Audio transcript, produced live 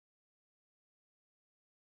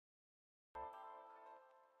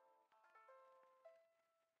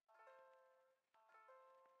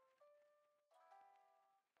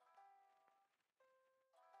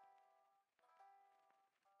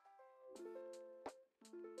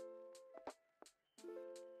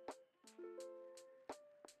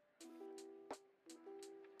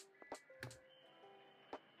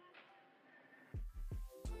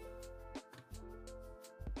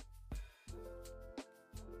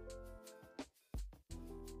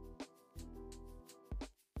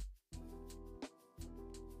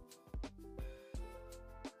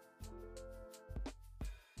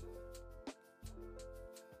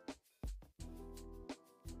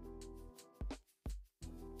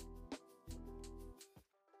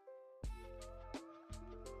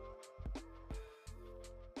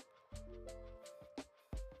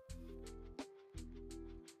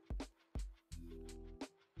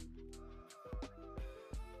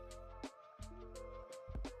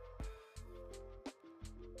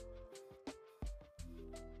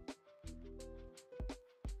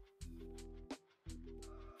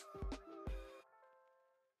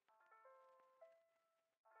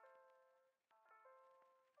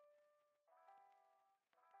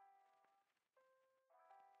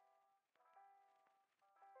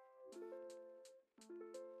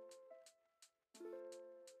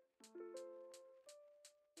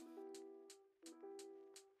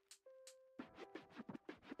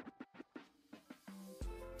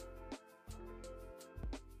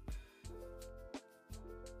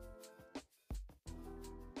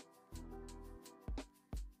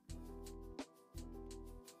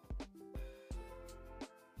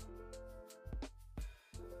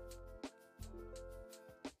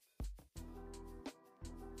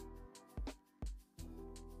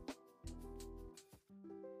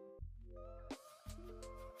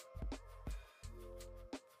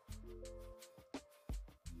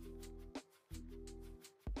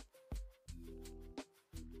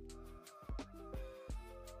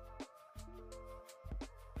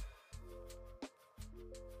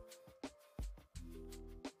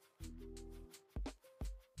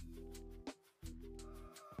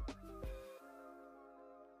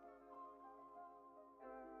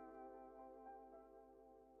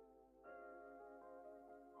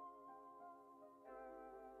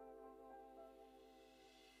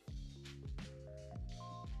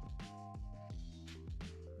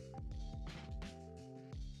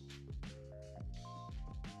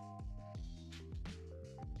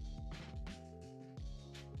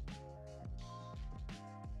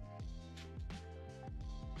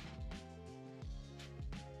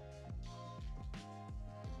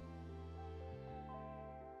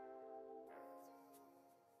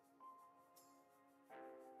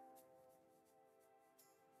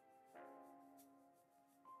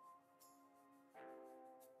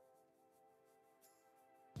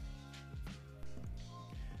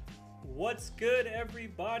What's good,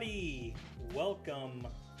 everybody? Welcome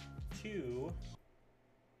to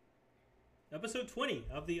episode 20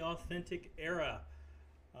 of the Authentic Era.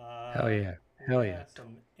 Hell yeah. We Hell yeah. have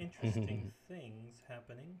some interesting things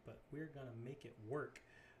happening, but we're going to make it work.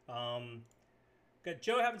 Um, got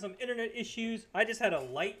Joe having some internet issues. I just had a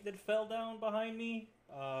light that fell down behind me.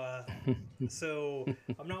 So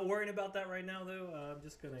I'm not worrying about that right now, though. I'm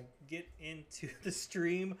just going to get into the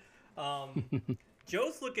stream.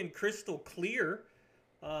 Joe's looking crystal clear.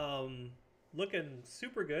 Looking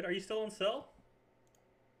super good. Are you still on cell?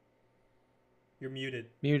 You're muted.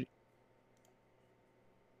 Mute.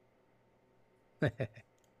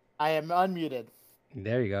 I am unmuted.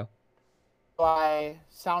 There you go. Do I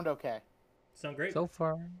sound okay? Sound great. So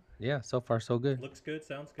far, so far so good. Looks good.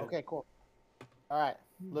 Sounds good. Okay, cool. All right.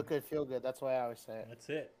 Look good, feel good. That's why I always say it. That's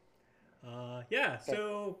it.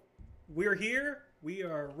 So we're here. We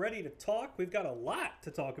are ready to talk. We've got a lot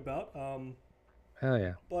to talk about. Hell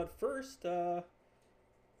yeah. But first,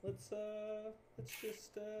 let's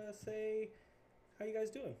just say, how you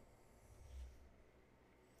guys doing?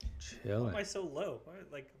 Why Chilling. am I so low? Why,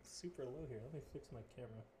 like super low here? Let me fix my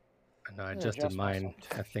camera. I know I Yeah, adjusted adjust mine.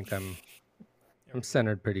 myself. I think There we I'm go.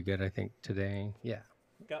 centered pretty good, I think, today. Yeah.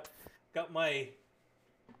 Got my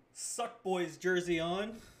Suck Boys jersey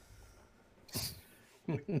on.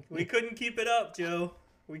 We couldn't keep it up, Joe.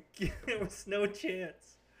 There was no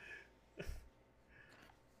chance.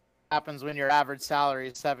 Happens when your average salary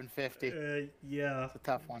is $750. Yeah, It's a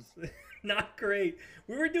tough one. not great.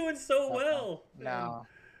 We were doing so Tough well. No.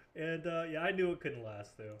 And yeah, I knew it couldn't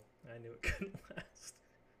last though. I knew it couldn't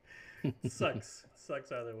last.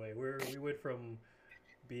 Sucks either way. We went from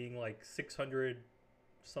being like 600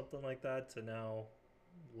 something like that to now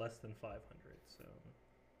less than 500. So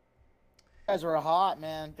You guys were hot,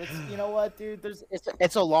 man. It's, you know what, dude?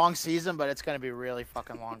 It's a long season, but it's gonna be really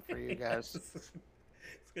fucking long for you guys. It's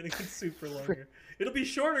gonna get super long here. It'll be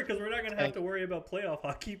shorter because we're not gonna have to worry about playoff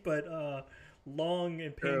hockey, but long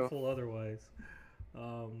and True. painful otherwise.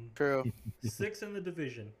 True. 6 in the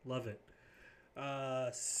division, love it.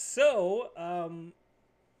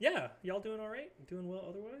 Yeah, y'all doing all right? Doing well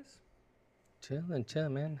otherwise?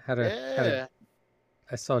 Chilling, man. Had Yeah. a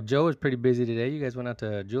I saw Joe was pretty busy today. You guys went out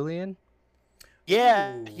to Julian?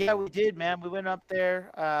 Yeah, Ooh. we did, man. We went up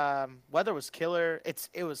there. Weather was killer.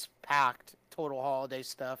 It was packed, total holiday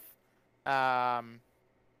stuff.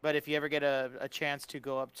 But if you ever get a chance to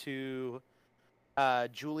go up to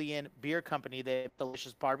Julian Beer Company, they have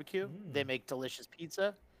delicious barbecue. They make delicious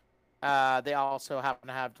pizza. They also happen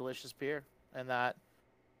to have delicious beer, and that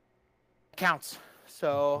counts.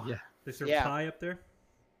 So, Yeah. They serve Yeah. pie up there?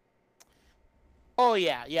 oh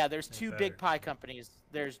yeah. There's That's two better. big pie companies.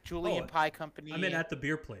 There's Julian Oh, Pie Company. I mean at the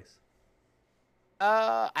beer place.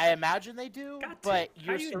 I imagine they do, Got to. but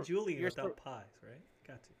How you in Julian you're without pies, right?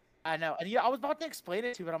 Got to. I know, and yeah, I was about to explain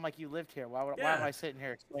it to you, but I'm like, you lived here. Why am Yeah. I sitting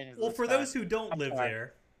here explaining? Well, this for guy? those who don't I'm live sorry.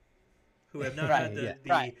 there, who have not Right, had the,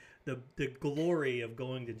 yeah. the glory of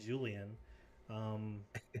going to Julian,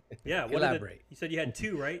 yeah. What Elaborate. you said you had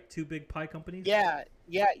two, right? Two big pie companies. Yeah,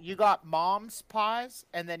 you got Mom's Pies,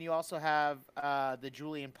 and then you also have the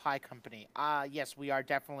Julian Pie Company. Yes, we are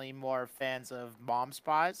definitely more fans of Mom's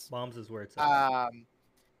Pies. Mom's is where it's at.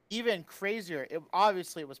 Even crazier,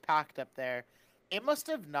 obviously it was packed up there. It must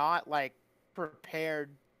have not like prepared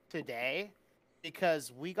today,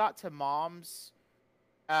 because we got to Mom's,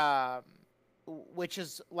 which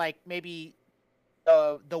is like maybe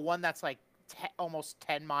the one that's like almost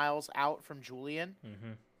 10 miles out from Julian.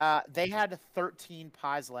 Mm-hmm. They had 13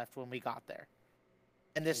 pies left when we got there,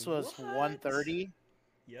 and this was What? 1:30.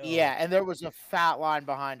 Yo. Yeah, and there was a fat line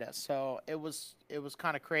behind us, so it was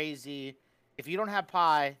kind of crazy. If you don't have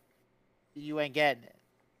pie, you ain't getting it.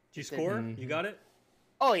 Did you score? Mhm. You got it?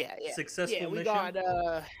 Oh yeah. Successful Yeah, we mission?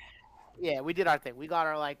 got we did our thing. We got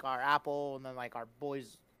our apple, and then like our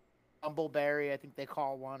boys bumbleberry, I think they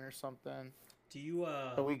call one or something. Do you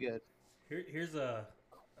So we good. here's a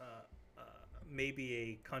maybe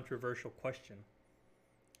a controversial question.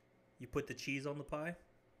 You put the cheese on the pie?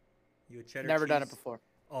 You a cheddar Never cheese? done it before.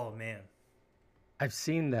 Oh man. I've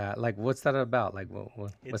seen that. Like, what's that about? Like,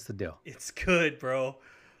 what's It's- the deal? It's good, bro.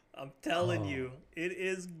 I'm telling Oh. you, it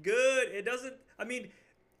is good. It doesn't. I mean,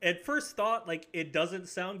 at first thought, like it doesn't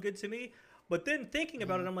sound good to me, but then thinking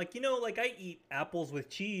about it, I'm like, like I eat apples with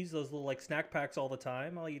cheese, those little like snack packs all the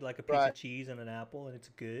time. I'll eat like a piece of Right. cheese and an apple, and it's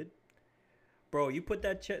good. Bro, you put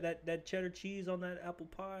that that cheddar cheese on that apple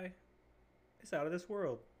pie, it's out of this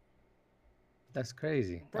world. That's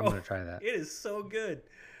crazy. Bro, I'm gonna try that. It is so good.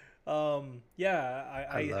 Yeah,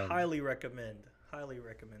 I love it. highly recommend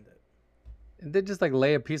it. They just like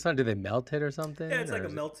lay a piece on. Do they melt it or Yeah, something, it's like or a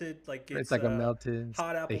is it? melted, like It's it's like a melted.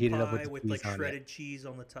 hot They apple heat it up with pie the with like cheese on it. shredded cheese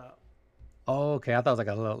on the top. Oh, okay. I thought it was like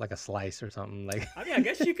a little, like a slice or something. Like, I mean, I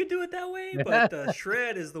guess you could do it that way, but the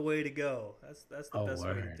shred is the way to go. That's the oh, best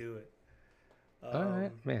way to word. do it. All right,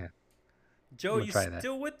 Um, man. Joe, I'm gonna you try that.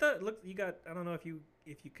 still with that? Look, you got. I don't know if you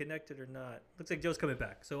connected or not. Looks like Joe's coming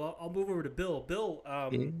back, so I'll move over to Bill. Bill,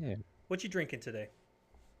 Yeah. what you drinking today?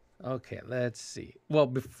 Okay. Let's see. Well,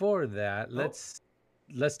 before that, Oh,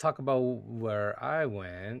 let's talk about where I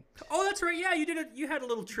went. oh, that's right. Yeah, you did it. You had a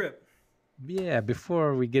little trip. Yeah,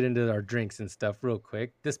 before we get into our drinks and stuff, real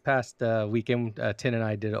quick. This past weekend, Tin and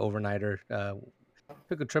I did an overnighter.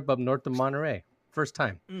 Took a trip up north to Monterey. First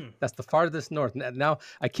time. Mm. That's the farthest north. Now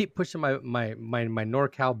I keep pushing my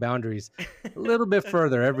NorCal boundaries a little bit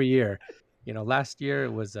further every year. Last year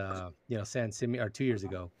it was San Simeon, or 2 years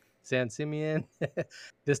ago, San Simeon.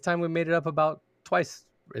 This time we made it up about twice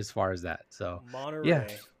as far as that. So yeah, Monterey.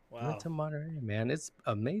 went Wow, to Monterey, man. It's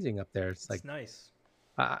amazing up there. It's like it's nice.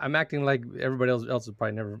 I'm acting like everybody else has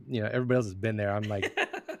probably never, everybody else has been there. I'm like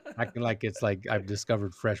acting like it's like I've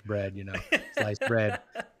discovered fresh bread, sliced bread.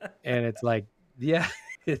 And it's like, yeah,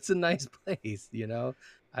 it's a nice place.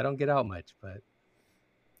 I don't get out much, but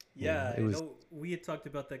Yeah, it I was, know we had talked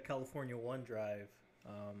about that California One drive.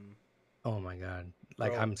 oh my God.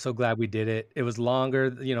 Like, Bro. I'm so glad we did it. It was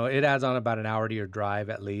longer, it adds on about an hour to your drive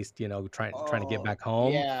at least, trying to get Oh back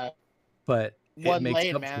home, yeah, but it one makes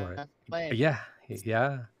lane, up for it. man. Lane. Yeah.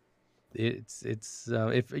 Yeah. It's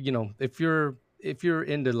if you're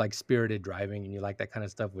into like spirited driving and you like that kind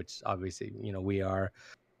of stuff, which obviously, we are,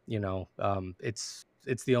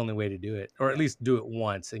 it's the only way to do it, or at Yeah. least do it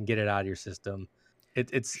once and get it out of your system.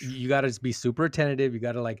 It's you got to be super attentive. You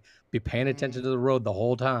got to like be paying attention Mm. to the road the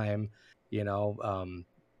whole time.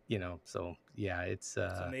 So yeah, It's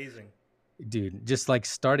amazing. dude, just like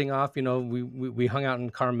starting off, we hung out in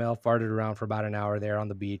Carmel, farted around for about an hour there on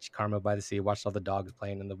the beach, Carmel by the sea, watched all the dogs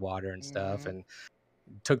playing in the water and stuff, Mm. and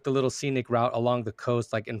took the little scenic route along the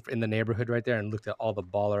coast, like in the neighborhood right there, and looked at all the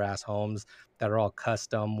baller ass homes that are all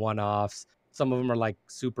custom one offs. Some of them are like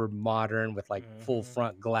super modern with like full Hmm.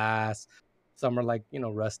 front glass. Some are like,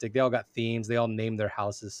 rustic. They all got themes. They all named their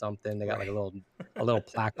houses something. They got like Right. a little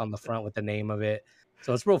plaque on the front with the name of it.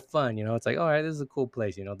 So it's real fun. It's like, all right, this is a cool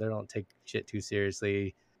place. They don't take shit too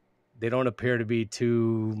seriously. They don't appear to be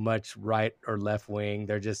too much right or left wing.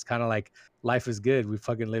 They're just kind of like, life is good. We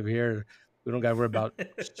fucking live here. We don't got to worry about,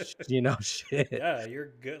 shit. Yeah,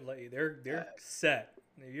 you're good. Like they're set.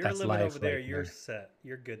 If you're That's living over life there, right you're there. set.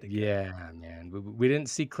 You're good to go. Yeah, man. We didn't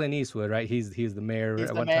see Clint Eastwood, right? He's the mayor He's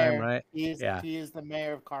at the one time, mayor. right? Yeah, He is the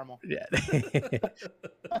mayor of Carmel. yeah.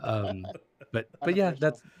 um, but yeah,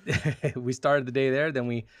 Unofficial. that's we started the day there. Then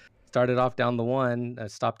we started off down the one.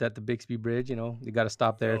 Stopped at the Bixby Bridge. You got to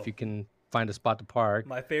stop there if Oh, you can find a spot to park.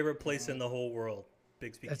 my favorite place in Mm. the whole world,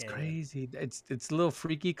 Bixby That's Canyon. crazy. It's a little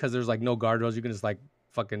freaky because there's like no guardrails. You can just like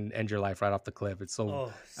fucking end your life right off the cliff. It's so.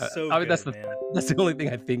 Oh, so I mean, good, man. that's the only thing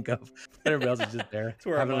I think of. Everybody else is just there That's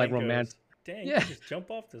where our having like mind goes. romantic. Dang, you Yeah, can just jump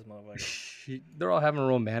off this motherfucker. they're all having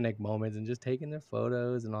romantic moments and just taking their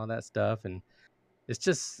photos and all that stuff, and it's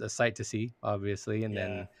just a sight to see, obviously. And Yeah.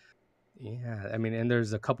 then, yeah, I mean, and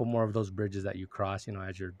there's a couple more of those bridges that you cross,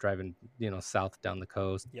 as you're driving, south down the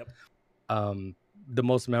coast. Yep. um the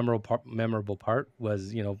most memorable part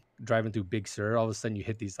was driving through Big Sur. All of a sudden you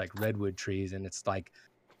hit these like redwood trees, and it's like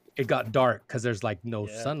it got dark because there's like no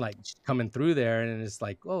Yeah. sunlight coming through there, and it's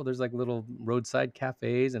like, oh, there's like little roadside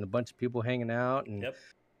cafes and a bunch of people hanging out and Yep.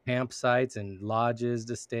 campsites and lodges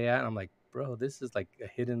to stay at. And I'm like, bro, this is like a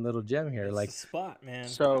hidden little gem here. It's Like, the spot, man.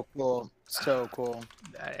 So cool. So cool.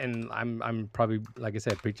 and I'm probably, like I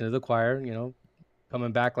said, preaching to the choir,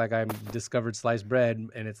 coming back like I'm discovered sliced bread,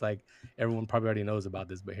 and it's like everyone probably already knows about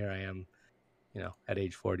this, but here I am, at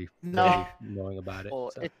age 40, No. barely knowing about it. So,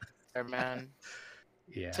 It's there, man.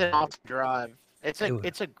 yeah. It's an awesome drive.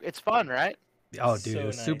 It's fun, right? Oh, dude, So it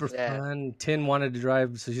was super nice. Yeah. fun. Tin wanted to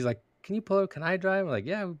drive, so she's like, "Can you pull over? Can I drive?" I'm like,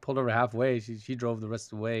 "Yeah." We pulled over halfway. She drove the rest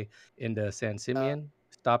of the way into San Simeon.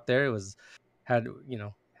 Stopped there. It was had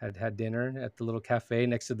dinner at the little cafe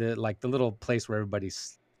next to the little place where everybody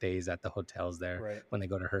stays at the hotels there Right. when they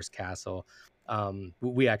go to Hearst Castle.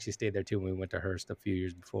 We actually stayed there too when we went to Hearst a few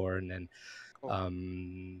years before, and then Cool.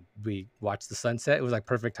 we watched the sunset. It was like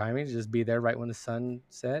perfect timing to just be there right when the sun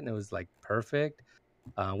set, and it was like perfect.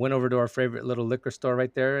 Went over to our favorite little liquor store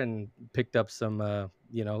right there and picked up some, a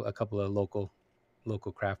couple of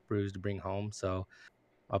local craft brews to bring home. So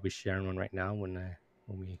I'll be sharing one right now when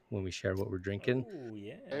we share what we're drinking. Oh,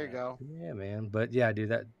 yeah. There you go. Yeah, man. But yeah, dude,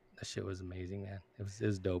 that shit was amazing, man. It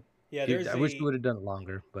was dope. Yeah, I wish we would have done it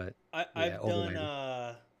longer, but yeah, I've done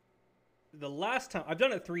overwhelming. the last time I've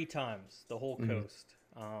done it 3 times, the whole Mhm. coast.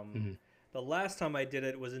 Mhm. The last time I did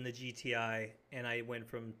it was in the GTI, and I went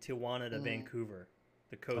from Tijuana to Mm. Vancouver,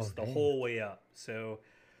 the Oh, coast, the damn. whole way up. So,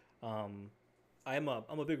 I'm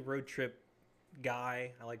a big road trip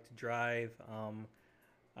guy. I like to drive.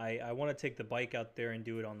 I want to take the bike out there and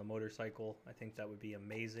do it on the motorcycle. I think that would be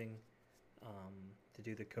amazing, to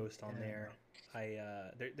do the coast on there.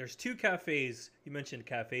 There's 2 cafes. You mentioned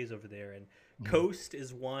cafes over there, and Mhm. Coast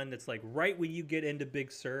is one that's like right when you get into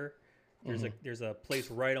Big Sur. There's a place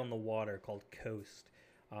right on the water called Coast.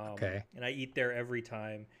 Okay. And I eat there every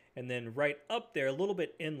time. And then right up there, a little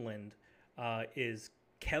bit inland, is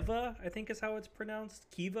Keva, I think is how it's pronounced.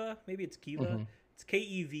 Kiva, maybe it's Kiva. Mhm. It's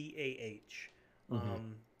Kevah.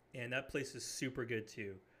 Mhm. And that place is super good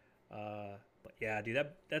too. But yeah, dude,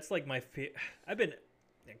 that's like my I've been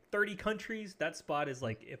like 30 countries. That spot is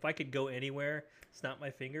like, if I could go anywhere, snap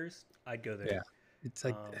my fingers, I'd go there. Yeah. It's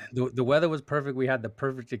like Um, the weather was perfect. We had the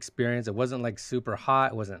perfect experience. It wasn't like super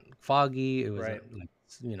hot. It wasn't foggy. It Right. wasn't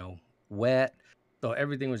like wet. So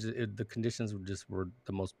everything was the conditions were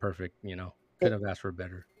the most perfect. Couldn't have asked for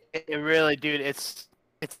better. It really, dude. It's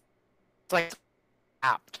like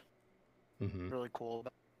apt. Hmm. Really cool.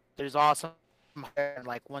 There's awesome.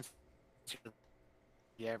 Like once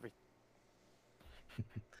you everything.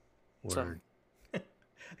 Word.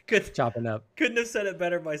 Couldn't Chopping up. have said it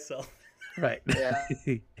better myself. Right. Yeah.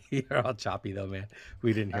 You're all choppy though, man.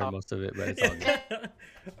 We didn't hear most of it, but it's all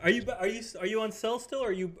good. Are you on cell still,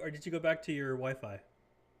 or did you go back to your Wi-Fi?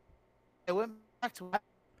 I went back to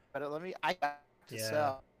but I got to Yeah.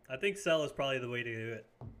 sell. I think cell is probably the way to do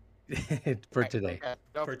it For today. Okay,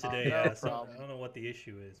 no for problem, today. no Yeah, so problem. I don't know what the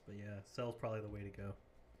issue is, but yeah, cell's probably the way to go.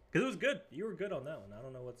 Because it was good. You were good on that one. I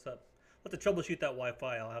don't know what's up. I'll have to troubleshoot that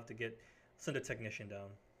Wi-Fi. I'll have to send a technician down.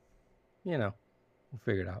 We'll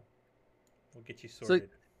figure it out. We'll get you sorted.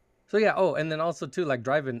 So yeah. Oh, and then also too, like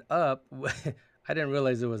driving up, I didn't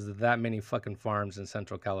realize there was that many fucking farms in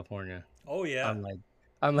Central California. Oh yeah.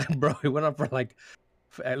 I'm like, bro, we went on for like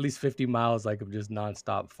at least 50 miles, like of just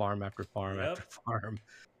nonstop farm after farm Yep. after farm,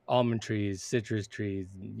 almond trees, citrus trees,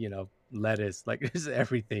 lettuce, like there's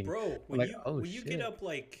everything. Bro, when like, you oh, when you get shit. up,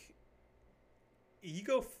 like, you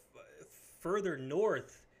go further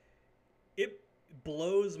north, it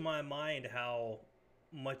blows my mind how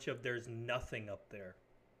much of there's nothing up there.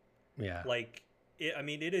 Yeah. Like,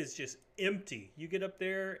 it is just empty. You get up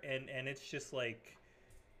there and it's just like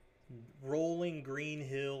rolling green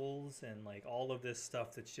hills and like all of this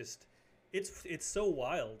stuff that's just it's so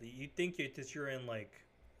wild. You think you're in, like,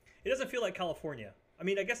 it doesn't feel like California. I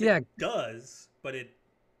mean, I guess Yeah. it does, but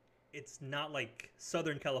it's not like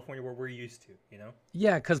Southern California where we're used to, you know?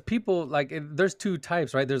 Yeah, because people like there's 2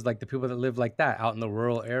 types, right? There's like the people that live like that out in the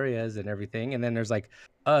rural areas and everything, and then there's like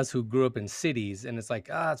us who grew up in cities, and it's like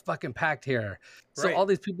it's fucking packed here. So Right. all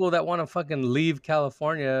these people that want to fucking leave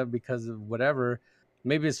California because of whatever,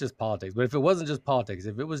 maybe it's just politics. But if it wasn't just politics,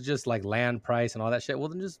 if it was just like land price and all that shit, well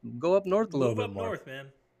then just go up north a little Move bit up more. north, man.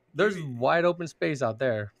 There's You- wide open space out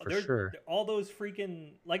there for There's sure. all those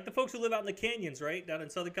freaking, like, the folks who live out in the canyons, right, down in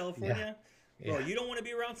Southern California. Bro, Yeah. you don't want to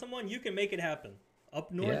be around someone, you can make it happen.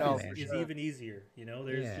 Up north Yeah, is, man. is Sure. even easier. You know,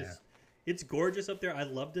 there's Yeah. just, it's gorgeous up there. I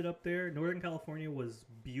loved it up there. Northern California was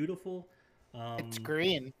beautiful. It's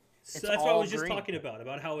green. So It's that's what I all was just green. talking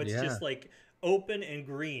about how it's Yeah. just like open and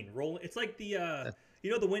green. It's like the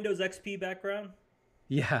the Windows XP background.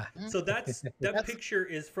 Yeah. So that That's- picture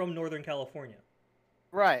is from Northern California.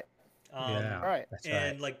 Right. Yeah. Right. That's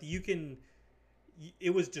And right. like it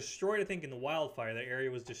was destroyed, I think, in the wildfire. That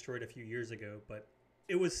area was destroyed a few years ago, but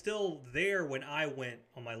it was still there when I went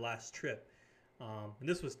on my last trip. And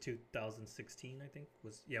this was 2016, I think.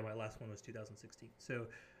 My last one was 2016. So,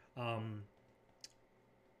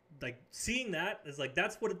 like, seeing that is like,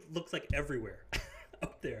 that's what it looks like everywhere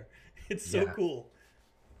up there. It's so Yeah. cool.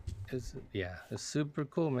 It's super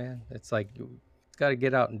cool, man. It's like you got to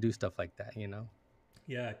get out and do stuff like that,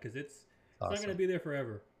 Yeah, because it's not Awesome. going to be there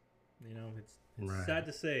forever. You know, it's Right. sad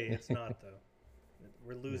to say it's not, though.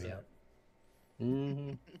 We're losing Yeah. it.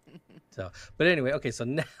 Hmm. So, but anyway, okay. So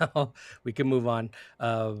now we can move on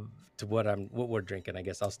to what we're drinking. I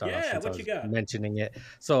guess I'll start off Yeah, since I what you was got? mentioning it.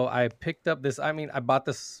 So I picked up this. I mean, I bought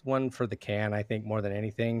this one for the can. I think more than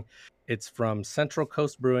anything, it's from Central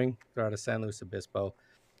Coast Brewing. They're out of San Luis Obispo.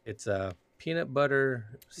 It's a peanut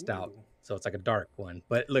butter stout. Ooh. So it's like a dark one.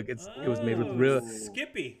 But look, it was made with real. Ooh.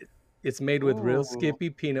 Skippy. It's made with real Ooh. Skippy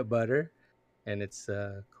peanut butter, and it's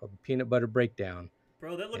called Peanut Butter Breakdown.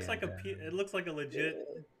 Bro, that looks like And, it looks like a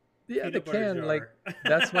legit Yeah, the peanut butter can, jar. like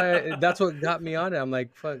that's what got me on it. I'm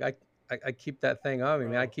like, fuck, I keep that thing on me,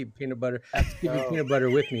 man. I Bro. keep peanut butter, Let's keeping go. peanut butter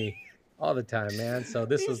with me all the time, man. So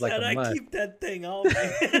this He was like said a I must. keep that thing on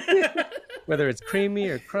me. Whether it's creamy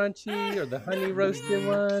or crunchy or the honey roasted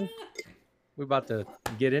one, we're about to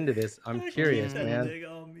get into this. I'm I keep curious, that man. thing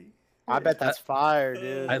on me. I bet that's fire, Oh,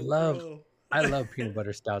 dude. I love bro. I love peanut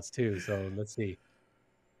butter stouts too. So let's see,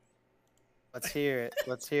 Let's hear it.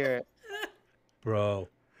 Let's hear it. bro.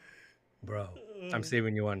 I'm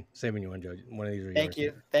saving you one, Joe. One of these are Thank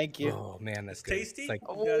yours. you. Thank you. Oh man, that's It's good. tasty. It's like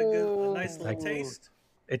You got a nice Oh. little taste.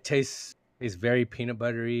 it tastes. It's very peanut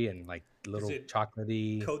buttery and like little it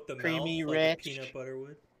chocolatey. Coat the Creamy, mouth like a rich. peanut butter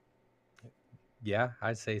would. Yeah,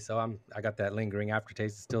 I'd say so. I got that lingering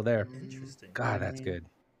aftertaste. It's still there. Interesting. God, that's Mhm. good.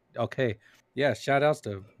 Okay, yeah. Shout outs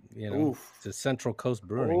to Oof. to Central Coast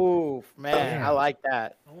Brewing. Oof, man. I Damn. like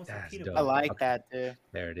that. Almost a That's peanut dope. I butter. like Okay. that, dude.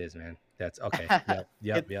 There it is, man. That's okay.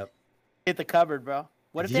 Yep. Hit the cupboard, bro.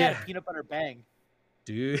 What if they had Yeah. a peanut butter bang?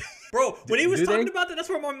 Dude. Bro, when he was Do talking they? about that, that's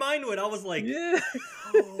where my mind went. I was like, Yeah.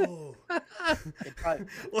 oh. It probably,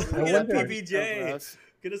 Well, it get would a be so PBJ. gross.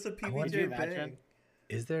 Get us a I wonder- Could you PBJ imagine? bang.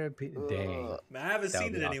 Is there a dang? Ugh. Man, I haven't That would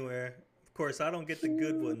seen be it awesome. anywhere. Of course, I don't get the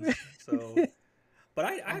good ones. So, but I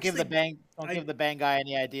Don't actually give the bang. Don't I- give the bang guy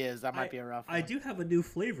any ideas. That might be a rough one. I do have a new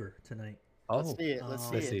flavor tonight. Let's Oh, see it. Let's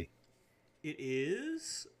see let's it. see. It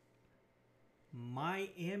is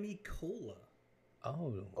Miami Cola.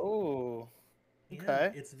 Oh, Oh, Yeah,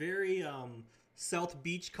 okay. it's very South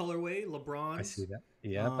Beach colorway. LeBron's. I see that.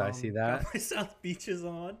 Yep, I see that. Got my South Beaches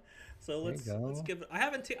on. So There let's you let's go. give it. I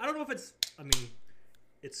haven't. I don't know if it's. I mean,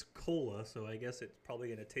 it's cola, so I guess it's probably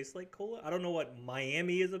gonna taste like cola. I don't know what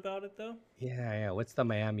Miami is about it though. Yeah. What's the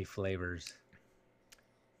Miami flavors?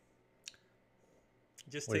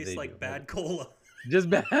 It just What do tastes they like do? bad cola. Just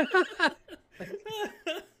bad.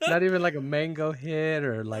 Not even like a mango hit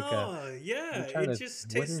or like a. No, yeah, trying it to- just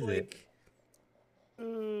what tastes is it? like.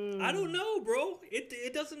 I don't know, bro.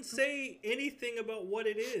 It doesn't say anything about what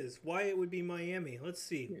it is. Why it would be Miami? Let's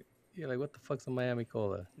see. You're like, what the fuck's a Miami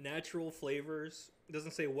cola? Natural flavors. It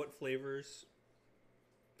doesn't say what flavors.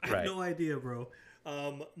 I have Right. no idea, bro.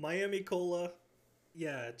 Miami Cola.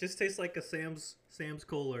 Yeah, it just tastes like a Sam's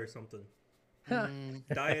Cola or something. Mm,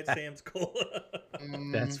 Diet Sam's Cola.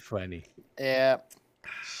 That's funny. yeah.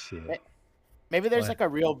 Shit. Maybe there's What? like a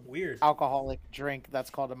real Weird. alcoholic drink that's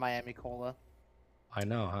called a Miami Cola. I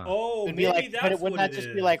know, huh? Oh, It'd maybe be like, that's wouldn't what that it just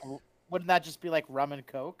is. be like? Wouldn't that just be like rum and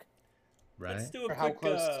coke? right. Let's do a Or how quick.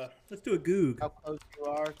 close- Let's do a goog. How close you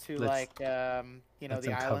are to Let's- like let's the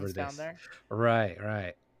uncover islands down this. there?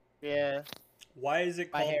 Right. Yeah. Why is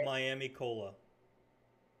it My called hair. Miami Cola?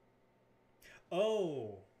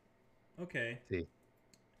 Oh, okay. See.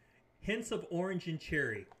 Hints of orange and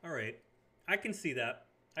cherry. All right, I can see that.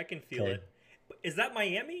 I can feel Okay. it. But is that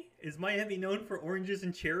Miami? Is Miami known for oranges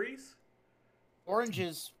and cherries?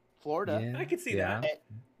 Oranges, Florida. Yeah. I can see yeah. that.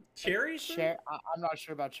 Cherries? though? I'm not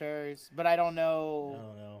sure about cherries, but I don't I know.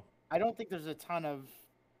 don't know. I don't think there's a ton of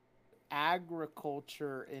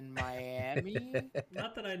agriculture in Miami.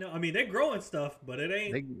 Not that I know. I mean, they're growing stuff, but it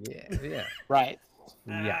ain't. Yeah. Right.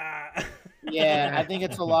 Yeah. Ah. Yeah, I think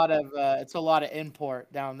it's a lot of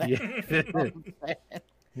import down there. Yeah.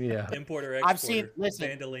 Yeah. Importer, exporter. I've seen. Listen,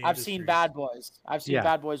 Vandalay I've seen Industries. Bad Boys. I've seen Yeah.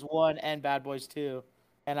 Bad Boys 1 and Bad Boys 2,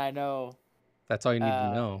 and I know. That's all you need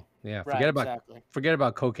to know. Yeah. Right, exactly. Forget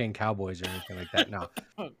about cocaine cowboys or anything like that. No.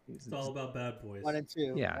 It's all about bad boys. 1 and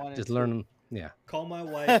 2. Yeah. 1 and Just 2. learn them. Yeah. Call my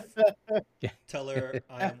wife. Yeah. Tell her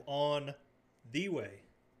I am on the way.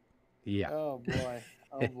 Yeah. Oh boy.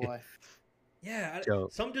 Oh boy. Yeah, Joe.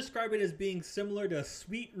 some describe it as being similar to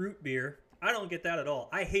sweet root beer. I don't get that at all.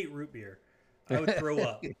 I hate root beer. I would throw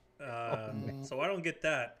up. So I don't get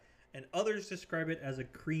that. And others describe it as a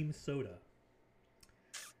cream soda.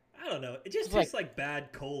 I don't know. It just It's like- tastes like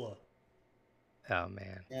bad cola. Oh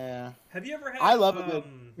man. Yeah. Have you ever had? I love a good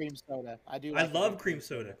cream soda. I do. I like a love good cream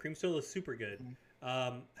soda. Cream soda is super good.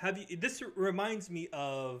 Have you? This reminds me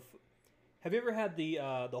of. Have you ever had the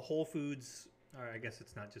Whole Foods? Or I guess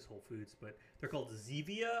it's not just Whole Foods, but they're called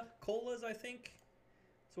Zevia colas. I think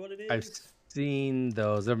that's what it is. I've seen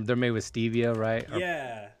those. They're made with stevia, right? Or-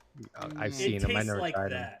 Yeah, I've it seen them. I tastes never like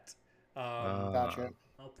tried them. that. Gotcha.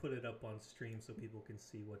 I'll put it up on stream so people can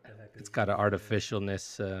see what the heck. It's got an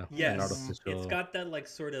artificialness. Yes, an artificial. it's got that like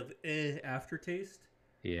sort of aftertaste.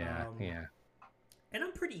 Yeah. um, Yeah. And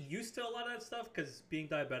I'm pretty used to a lot of that stuff because being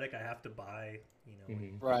diabetic, I have to buy,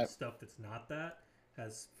 Mhm. Right. stuff that's not that,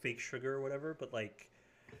 has fake sugar or whatever. But like,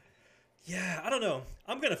 yeah, I don't know.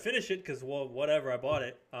 I'm gonna finish it because whatever, I bought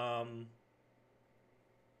it.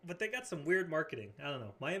 But they got some weird marketing. I don't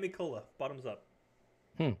know. Miami Cola, bottoms up.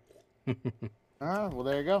 Well,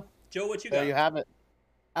 there you go. Joe, what you There got? you have it.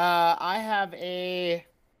 I have a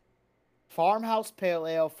farmhouse pale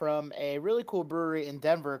ale from a really cool brewery in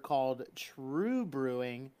Denver called True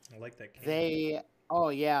Brewing. I like that can.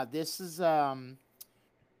 This is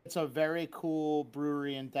it's a very cool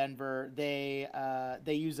brewery in Denver. They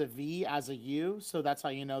use a V as a U, so that's how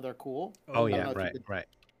you know they're cool. Oh I don't yeah, know right, right.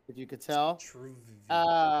 if you could tell. True.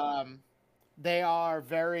 They are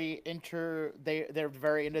very they're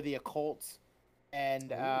very into the occult,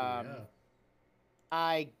 and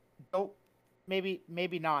I don't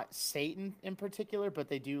maybe not Satan in particular, but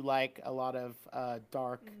they do like a lot of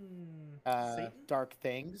dark dark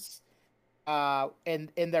things. In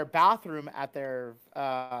their bathroom at their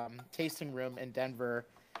tasting room in Denver,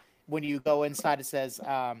 when you go inside, it says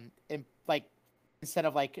instead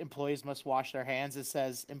of like employees must wash their hands, it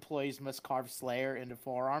says employees must carve Slayer into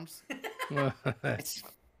forearms.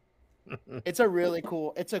 It's a really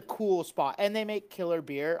cool. It's a cool spot, and they make killer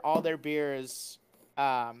beer. All their beer is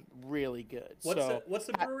really good. What's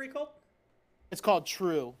the brewery called? It's called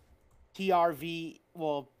True, TRV.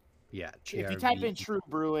 Well, yeah. if you type in True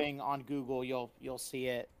Brewing on Google, you'll see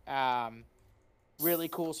it. Really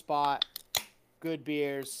cool spot. Good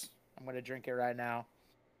beers. I'm gonna drink it right now.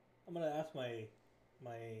 I'm gonna ask my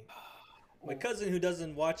cousin who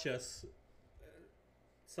doesn't watch us.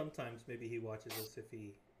 Sometimes maybe he watches us.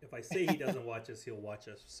 If I say he doesn't watch us, he'll watch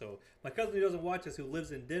us. So my cousin who doesn't watch us, who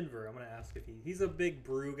lives in Denver, I'm gonna ask if he's a big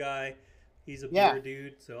brew guy. He's a beer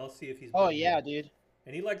dude, so I'll see if he's. Oh yeah, dude.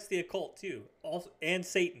 And he likes the occult too, also and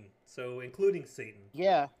Satan. So including Satan.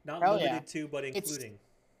 Yeah. Not limited to, but including.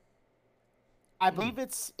 I believe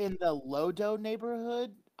it's in the Lodo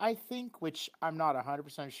neighborhood, I think, which I'm not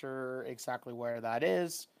 100% sure exactly where that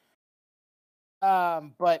is.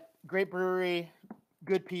 But great brewery,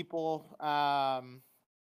 good people. I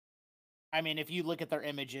mean, if you look at their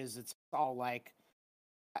images, it's all like,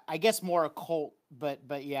 I guess more occult, but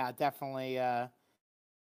yeah, definitely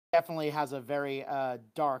has a very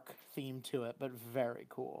dark theme to it, but very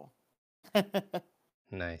cool.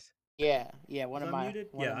 Nice. Yeah. I'm into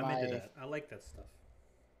that. I like that stuff.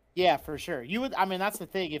 Yeah, for sure. You would. I mean, that's the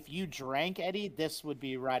thing. If you drank, Eddie, this would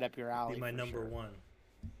be right up your alley. Be my number one.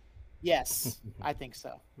 Yes, I think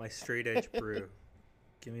so. My straight edge brew.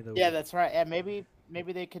 Give me the. Yeah, that's right. And maybe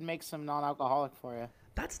they could make some non-alcoholic for you.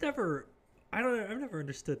 That's never. I've never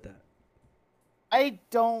understood that. I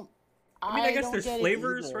don't. I mean, I guess there's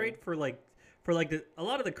flavors, right? For a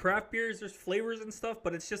lot of the craft beers, there's flavors and stuff,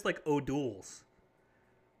 but it's just like O'Doul's,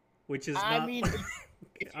 which is. I mean,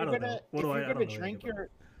 if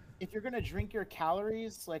you're gonna drink your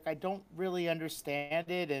calories, like I don't really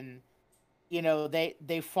understand it, and you know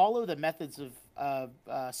they follow the methods of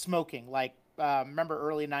smoking. Like remember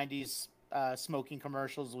early '90s smoking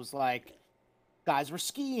commercials was like guys were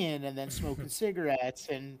skiing and then smoking cigarettes,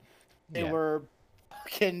 and they were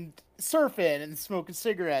fucking surfing and smoking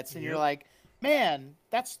cigarettes, and you're like, man,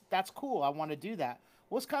 that's cool. I want to do that.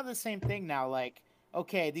 Well, it's kind of the same thing now. Like,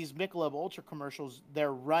 okay, these Michelob Ultra commercials,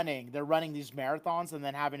 they're running these marathons and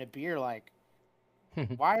then having a beer. Like,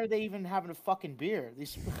 why are they even having a fucking beer?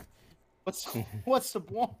 These, what's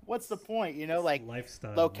the point? You know, like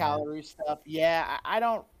lifestyle, low calorie stuff. Yeah, I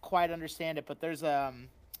don't quite understand it, but there's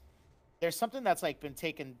something that's like been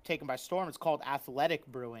taken by storm. It's called Athletic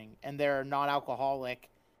Brewing, and they're non-alcoholic,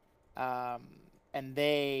 and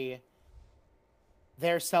they're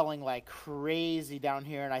selling like crazy down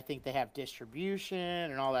here, and I think they have distribution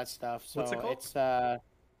and all that stuff. So what's it called? It's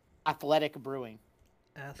Athletic Brewing.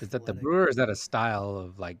 Is that the brewer, or is that a style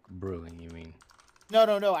of like brewing? You mean?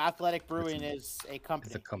 No. Athletic Brewing is a company.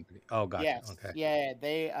 It's a company. Oh, gotcha. Yes. Okay. Yeah,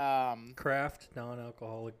 they craft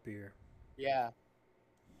non-alcoholic beer. Yeah.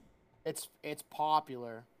 It's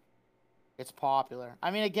popular. It's popular. I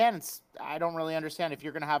mean, again, I don't really understand if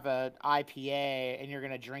you're gonna have an IPA and you're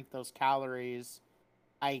gonna drink those calories.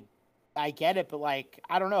 I get it, but like,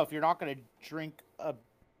 I don't know, if you're not gonna drink a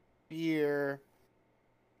beer,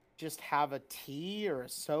 just have a tea or a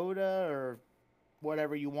soda or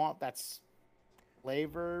whatever you want that's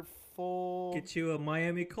flavorful. Get you a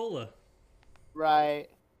Miami Cola. Right.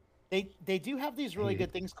 They do have these really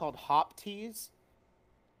good things called hop teas.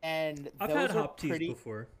 And I've had hop teas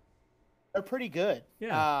before. They're pretty good.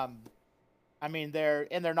 Yeah. I mean, they're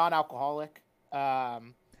non-alcoholic.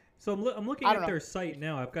 So I'm looking at their site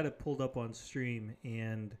now. I've got it pulled up on stream,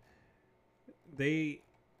 and this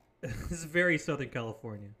is very Southern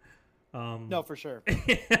California. No, for sure.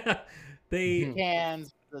 They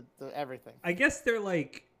cans, the everything. I guess they're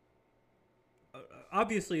like.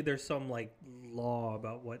 Obviously, there's some like law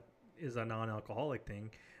about what is a non-alcoholic thing.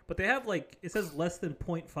 But they have like, it says less than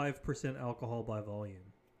 0.5% alcohol by volume.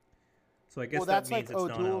 So I guess that means like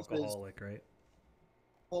it's non-alcoholic, right?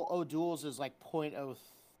 Well, O'Doul's is like 0.03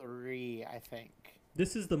 3, I think.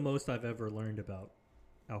 This is the most I've ever learned about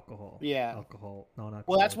alcohol. Yeah. Alcohol, non-alcohol.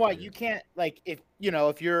 Well, that's why beer. you can't, like, if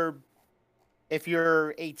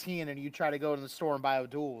you're 18 and you try to go to the store and buy a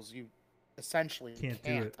Duels, you essentially Can't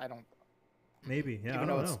can't. do it. I don't. Maybe, yeah, I Even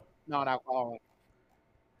don't though it's know. non-alcoholic.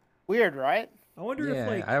 Weird, right? I wonder if Yeah,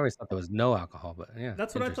 like I always thought there was no alcohol, but yeah,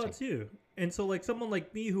 that's what I thought interesting. too. And so like someone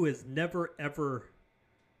like me who has never ever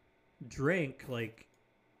drank, like,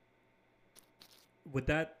 would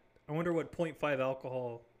that? I wonder what 0.5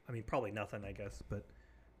 alcohol. I mean, probably nothing, I guess, but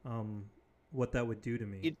what that would do to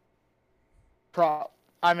me.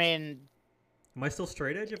 I mean, Am I still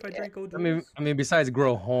straight edge if I drink I O'Doul's? mean, besides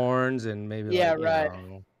grow horns and maybe Yeah, like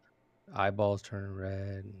right. eyeballs turn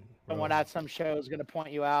red. And, someone at some show is going to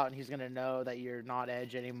point you out and he's going to know that you're not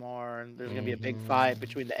Edge anymore, and there's going to be a big fight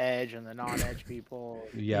between the Edge and the non-Edge people.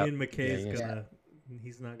 yeah, Ian McKay's yeah. gonna.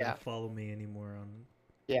 He's not gonna follow me anymore on.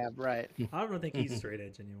 Yeah, right. I don't think he's straight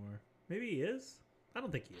edge anymore. Maybe he is. I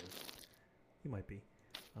don't think he is. He might be.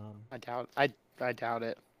 I doubt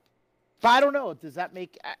it. But I don't know. Does that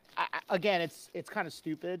make? Again, it's kind of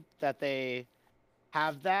stupid that they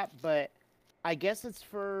have that, but I guess it's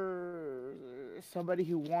for somebody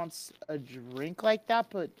who wants a drink like that.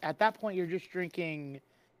 But at that point, you're just drinking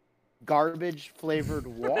garbage flavored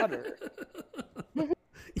water.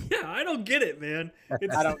 Yeah, I don't get it, man.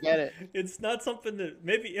 I don't get it. It's not something that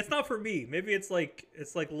maybe it's not for me. Maybe it's like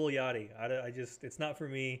Lil Yachty. I just it's not for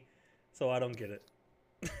me, so I don't get it.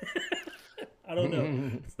 I don't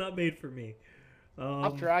know. It's not made for me.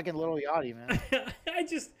 I'm dragging Little Yachty, man.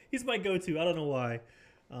 He's my go-to. I don't know why.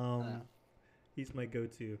 He's my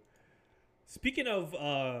go-to. Speaking of,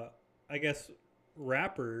 I guess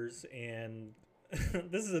rappers, and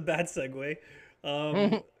this is a bad segue.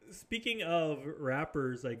 Speaking of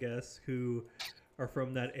rappers, I guess who are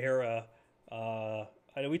from that era. I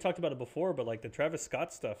know we talked about it before, but like the Travis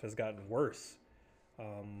Scott stuff has gotten worse.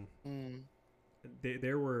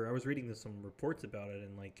 There were I was reading some reports about it,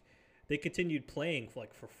 and like they continued playing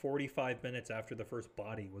for 45 minutes after the first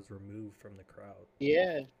body was removed from the crowd.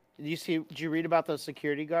 Yeah. Did you read about those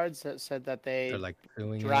security guards that said that They're like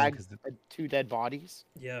dragged 2 dead bodies?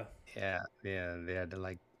 Yeah. Yeah, they had to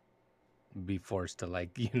like be forced to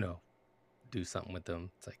like do something with them.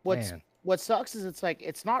 It's like What sucks is it's like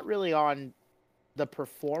it's not really on the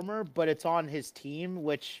performer, but it's on his team,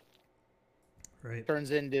 which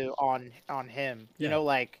turns into on him. Yeah. You know,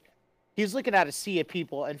 like he's looking at a sea of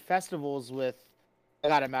people and festivals with. I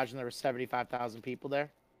gotta imagine there were 75,000 people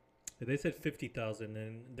there. They said 50,000,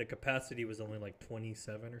 and the capacity was only like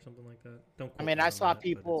 27 or something like that. Don't. I mean, I saw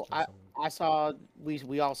people. I saw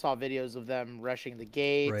we all saw videos of them rushing the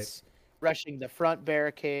gates, rushing the front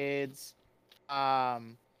barricades,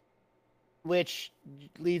 which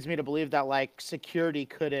leads me to believe that like security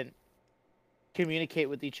couldn't communicate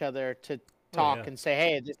with each other to talk and say,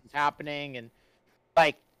 "Hey, this is happening," and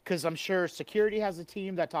like because I'm sure security has a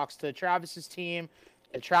team that talks to Travis's team,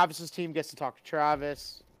 and Travis's team gets to talk to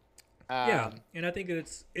Travis. Yeah, and I think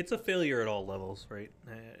it's a failure at all levels, right?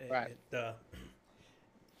 Right.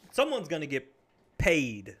 Someone's gonna get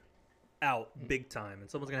paid out big time,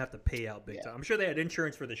 and someone's gonna have to pay out big time. I'm sure they had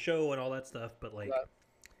insurance for the show and all that stuff, but like,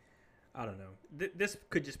 I don't know. This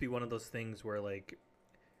could just be one of those things where like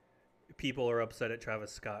people are upset at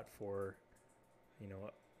Travis Scott for,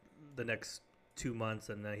 the next 2 months,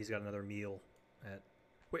 and then he's got another meal at.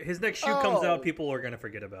 His next shoe comes out, people are gonna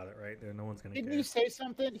forget about it, right? No one's gonna. Didn't he say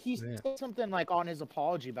something? He said something like on his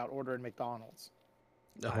apology about ordering McDonald's.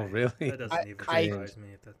 Oh, really? That doesn't even surprise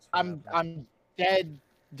me. If that's. I'm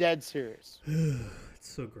dead serious. It's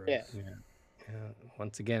so gross. Yeah.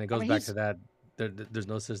 Once again, it goes back to that. There's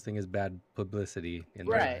no such thing as bad publicity in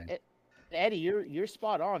right. Eddie, you're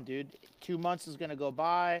spot on, dude. 2 months is gonna go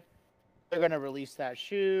by. They're gonna release that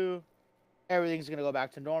shoe. Everything's gonna go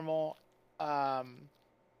back to normal.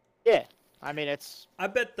 Yeah, I mean it's. I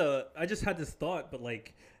just had this thought, but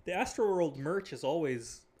like the Astroworld merch is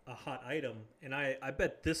always a hot item, and I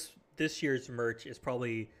bet this year's merch is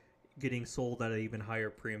probably getting sold at an even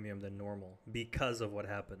higher premium than normal because of what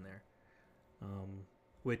happened there.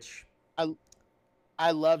 Which I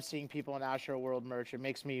love seeing people in Astroworld merch. It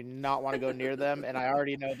makes me not want to go near them, and I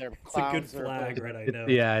already know they're clowns. It's a good flag, right? I know.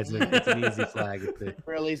 Yeah, it's an easy flag. It's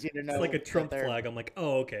real easy to know. It's like a Trump flag. I'm like,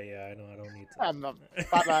 oh, okay, yeah, I know. I don't need to.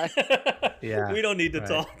 Bye-bye. Yeah, we don't need to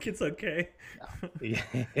talk. It's okay. Yeah.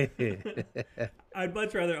 I'd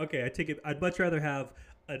much rather. Okay, I take it. I'd much rather have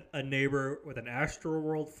a neighbor with an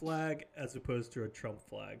Astroworld flag as opposed to a Trump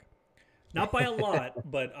flag. Not by a lot,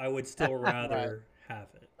 but I would still rather have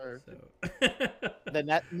it. So.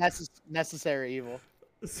 The necessary evil.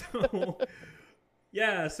 So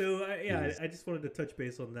Yeah, so Jeez. I just wanted to touch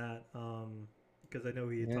base on that because I know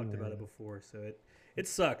we had Yeah, talked about it man. before. So it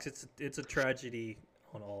sucks. It's a tragedy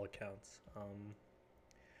on all accounts.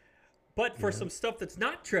 But for Yeah. some stuff that's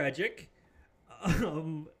not tragic,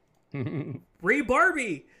 um, Ray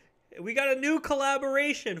Barbie, we got a new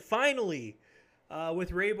collaboration finally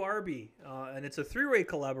with Ray Barbie, and it's a three-way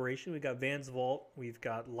collaboration. We got Vans Vault, we've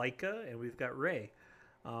got Leica, and we've got Ray.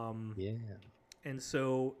 Um, Yeah. and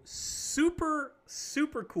so super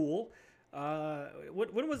cool.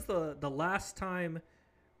 When was the last time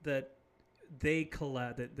that they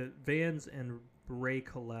collab that Vans and Ray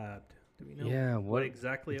collabed? Do we know Yeah. what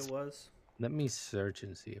exactly it It's was? Let me search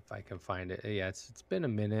and see if I can find it. Yeah, it's been a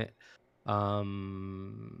minute.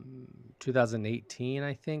 2018,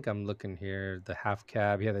 I think. I'm looking here. The half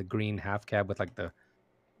cab. Yeah, the green half cab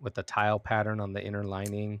with the tile pattern on the inner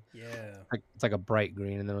lining. Yeah, Like it's like a bright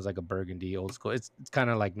green, and then it was like a burgundy old school. It's kind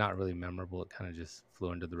of like not really memorable. It kind of just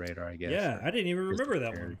flew under the radar, I guess, yeah. or I didn't even remember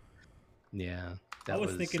that disappeared. one. Yeah, I that was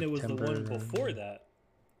was thinking it was the one September. before that.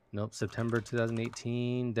 Nope, September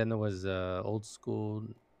 2018. Then there was old school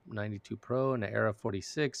 92 Pro and the Era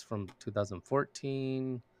 46 from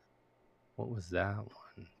 2014. What was that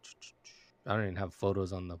one? I don't even have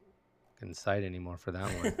photos on the fucking site anymore for that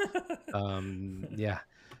one. Yeah,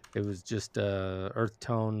 it was just earth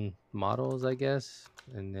tone models, I guess.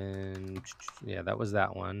 And then yeah, that was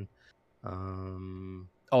that one.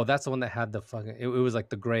 Oh, that's the one that had the fucking. It was like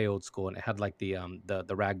the gray old school, and it had like the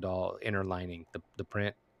ragdoll inner lining, the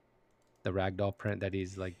print, the ragdoll print that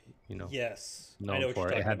he's like, you know, Yes, I known know what you're for.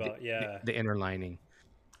 It talking had about. Yeah, the inner lining,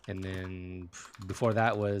 and then before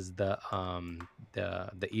that was the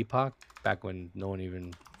Epoch, back when no one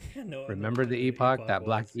even no one remembered knew the who the Epoch, Epoch that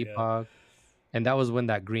black was. Yeah, Epoch, and that was when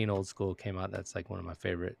that green old school came out. That's like one of my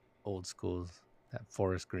favorite old schools, that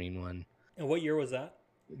forest green one. and what year was that?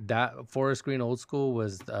 That forest green old school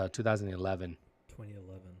was 2011.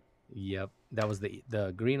 2011. Yep, that was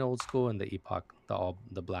the green old school and the Epoch,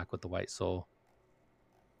 the black with the white sole.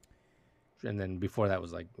 And then before that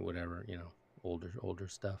was like whatever, older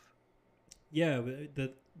stuff. Yeah,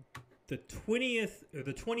 the 20th or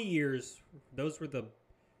the 20 years. Those were that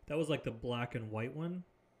was like the black and white one,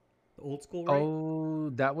 the old school, right? Oh,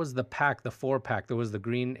 that was the pack, the 4-pack. There was the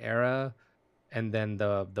green era, and then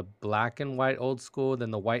the black and white old school, then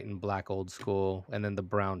the white and black old school, and then the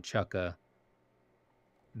brown Chukka.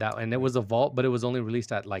 That, and it Right. was a vault, but it was only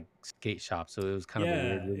released at like skate shops, so it was kind of a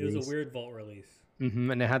weird Yeah, it was a release. weird vault release.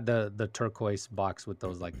 And it had the turquoise box with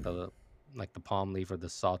those like the palm leaf or the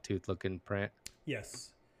sawtooth looking print.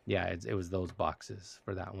 Yes. Yeah, it was those boxes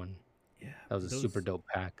for that one. Yeah, That was a super dope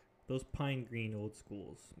pack. those pine green old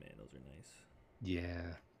schools, man, those are nice.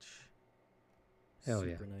 Yeah. Hell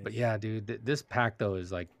yeah. Super nice. But yeah, dude, this pack though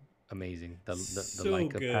is like amazing. The So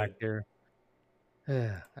Leica pack good. here.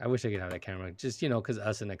 I wish I could have that camera. Just, because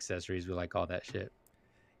us and accessories, we like all that shit.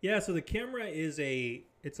 Yeah, so the camera is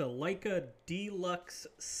it's a Leica Deluxe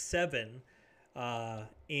 7.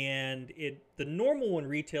 And the normal one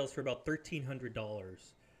retails for about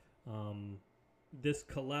 $1,300. This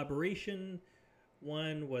collaboration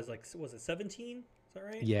one was it 17? Is that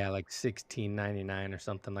right? Yeah, like 16.99 or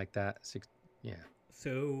something like that. Yeah.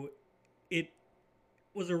 So it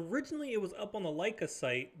it was up on the Leica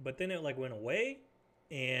site, but then it like went away,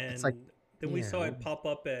 It's and like, then we yeah. saw it pop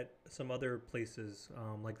up at some other places,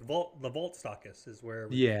 like the Vault Stockist is where it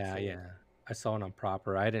was Yeah, sold. yeah. I saw it on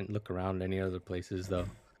Proper. I didn't look around any other places though.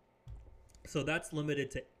 So that's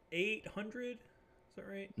limited to 800. Is that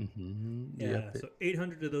right? Yeah. Yep. So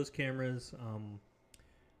 800 of those cameras.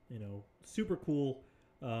 Super cool.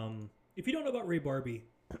 If you don't know about Ray Barbie,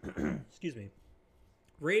 excuse me,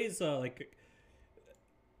 Ray's like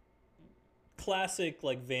classic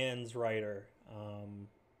like Vans writer,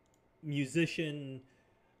 musician.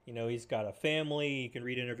 He's got a family. You can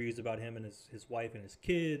read interviews about him and his wife and his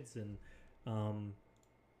kids, and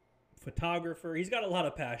photographer. He's got a lot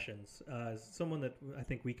of passions. Someone that I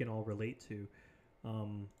think we can all relate to.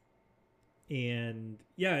 And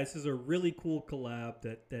yeah, this is a really cool collab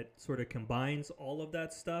that sort of combines all of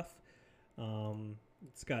that stuff.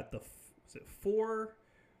 It's got is it 4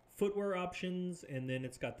 footwear options, and then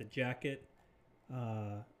it's got the jacket.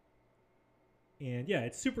 And yeah,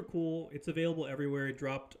 it's super cool. It's available everywhere. It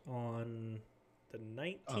dropped on the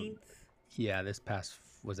 19th. Yeah, this past,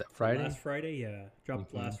 was it Friday? Last Friday, yeah.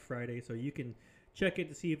 Dropped last Friday. So you can check it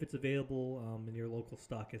to see if it's available in your local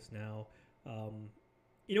stockist now.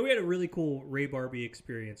 We had a really cool Ray Barbie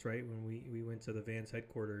experience, right? When we went to the Vans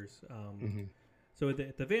headquarters. So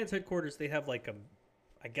at the Vans headquarters, they have like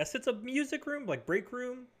I guess it's a music room, like break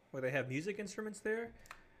room, where they have music instruments there.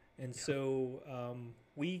 And so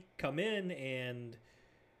we come in and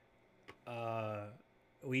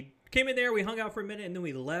we came in there, we hung out for a minute, and then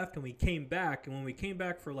we left, and we came back. And when we came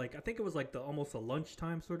back for like, I think it was like almost a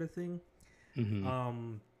lunchtime sort of thing.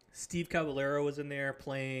 Steve Caballero was in there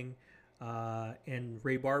playing, and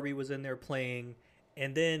Ray Barbie was in there playing,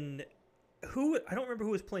 and then I don't remember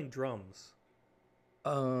who was playing drums.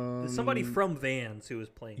 Somebody from Vans who was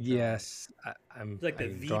playing drums. Yes, I'm like the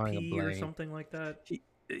VP or something like that.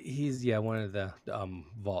 He's one of the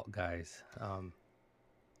vault guys.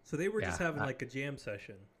 So they were just having like a jam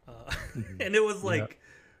session, and it was like,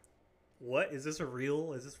 what is this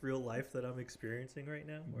real life that I'm experiencing right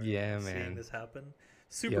now? Yeah, I'm man, seeing this happen,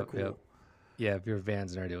 super cool. Yep. Yeah, if you're a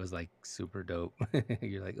Vans nerd, it was like super dope.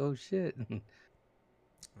 You're like, oh shit.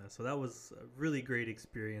 So that was a really great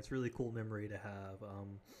experience, really cool memory to have.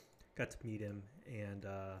 Got to meet him, and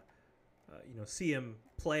see him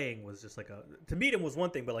playing was just like to meet him was one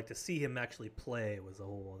thing, but like to see him actually play was a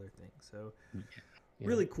whole other thing. So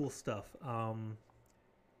really cool stuff. Joe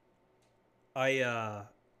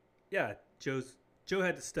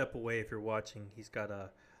had to step away. If you're watching, he's got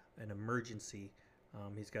an emergency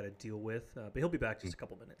he's got to deal with, but he'll be back just a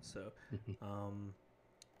couple minutes. So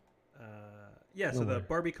so the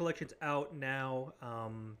Barbie collection's out now.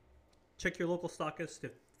 Check your local stockist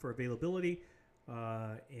for availability.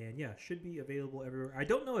 Should be available everywhere. I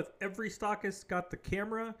don't know if every stockist got the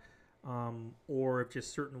camera, or if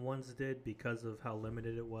just certain ones did because of how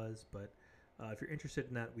limited it was. But if you're interested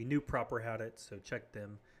in that, we knew Proper had it, so check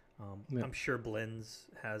them. I'm sure Blends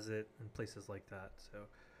has it and places like that. So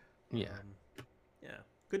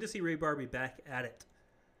good to see Ray Barbie back at it.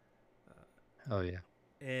 Oh yeah.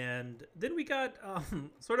 And then we got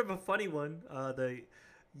sort of a funny one, the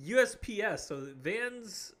USPS, so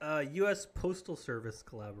Vans U.S. Postal Service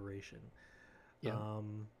collaboration. Yeah.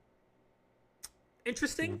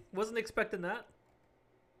 Interesting. Wasn't expecting that.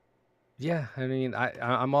 Yeah, I mean,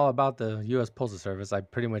 I'm all about the U.S. Postal Service. I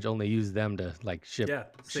pretty much only use them to like ship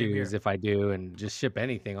shoes if I do, and just ship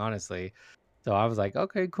anything, honestly. So I was like,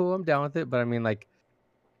 okay, cool, I'm down with it. But I mean, like,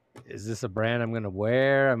 is this a brand I'm gonna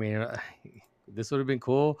wear? I mean, this would have been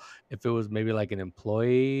cool if it was maybe like an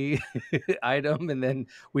employee item, and then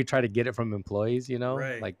we try to get it from employees,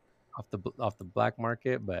 like off the black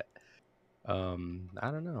market. But I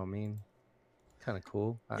don't know. I mean, kind of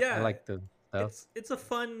cool. I like the stuff. It's a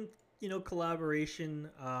fun,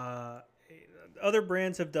 collaboration. Other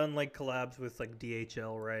brands have done like collabs with like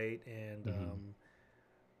DHL, right? And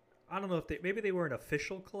I don't know if maybe they weren't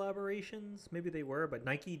official collaborations. Maybe they were, but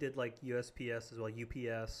Nike did like USPS as well,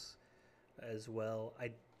 UPS as well.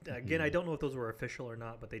 I don't know if those were official or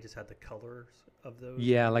not, but they just had the colors of those.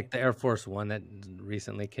 Yeah, like the Air Force One that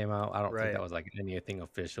recently came out. I don't think that was like anything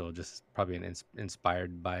official, just probably an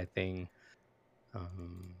inspired by thing. But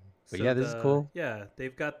so this is cool. Yeah,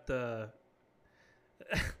 they've got the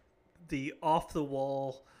the off the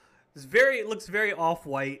wall. It looks very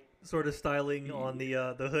off-white sort of styling on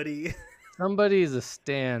the hoodie. Somebody's a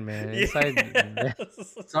stan, man. Inside,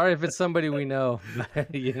 sorry if it's somebody we know.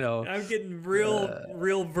 I'm getting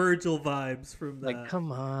real Virgil vibes from that. Like,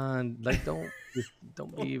 come on, like don't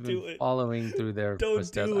be even following through their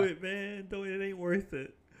footsteps. Don't do it, man. It ain't worth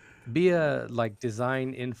it. Be a like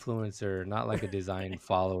design influencer, not like a design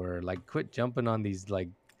follower. Like, quit jumping on these like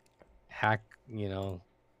hack,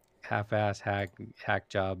 half-ass hack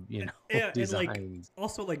job, designs. And like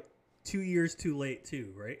also like 2 years too late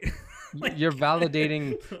too, right? Like, you're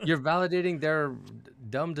validating their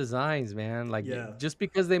dumb designs, man. Like, just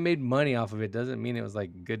because they made money off of it doesn't mean it was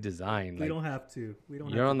like good design. We don't have to.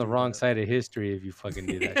 You're on the wrong side of history if you fucking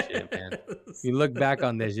do that shit, man. You look back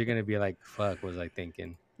on this, you're gonna be like, "Fuck, what was I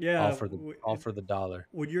thinking?" Yeah, all for the dollar.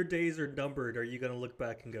 When your days are numbered, are you gonna look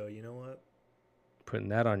back and go, "You know what? Putting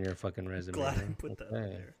that on your fucking resume." Glad I put that on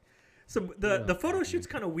there. So the photo shoot's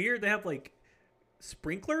kind of weird. They have like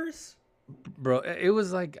sprinklers. Bro, it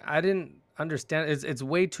was like I didn't understand. It's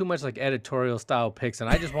way too much like editorial style pics, and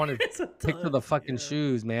I just wanted pics of the fucking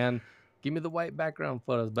shoes, man. Give me the white background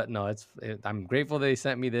photos. But no, I'm grateful they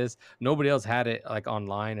sent me this. Nobody else had it like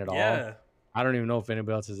online at all. I don't even know if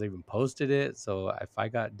anybody else has even posted it. So if I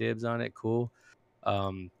got dibs on it, cool.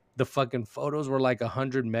 The fucking photos were like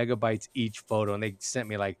 100 megabytes each photo, and they sent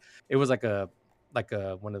me like it was like a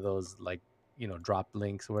one of those like drop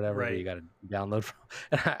links or whatever where you got to download from.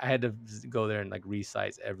 And I had to go there and like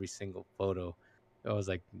resize every single photo. I was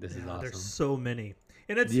like, this is awesome. There's so many,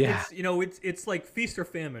 and it's it's like feast or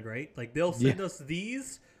famine, right? Like they'll send us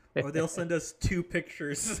these, or they'll send us two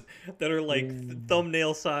pictures that are like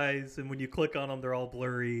thumbnail size, and when you click on them, they're all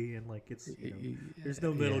blurry, and like it's there's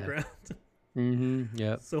no middle ground.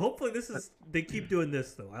 Yep. So hopefully they keep doing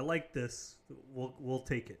this though. I like this. We'll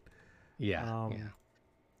take it. Yeah. Um, Yeah.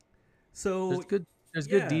 So There's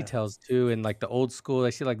good yeah, details too, and like the old school. I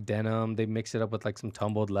see like denim. They mix it up with like some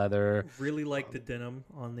tumbled leather. really like the denim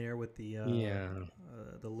on there with Yeah.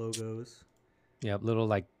 the logos. Yeah. Little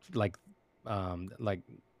like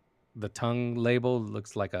the tongue label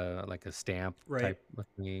looks like a stamp Right. type of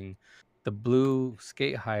thing. The blue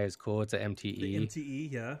skate high is cool. It's a The MTE.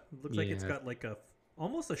 MTE, yeah. It looks like it's Yeah. got like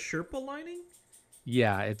almost a Sherpa lining.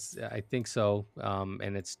 Yeah, I think so.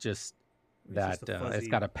 And it's just It's just that a it's fuzzy,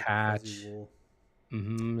 got a like a fuzzy patch. wool.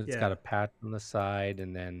 It's got Yeah, a patch on the side,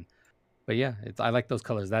 and then, but yeah, I like those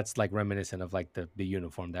colors. That's like reminiscent of like the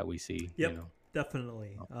uniform that we see. yep,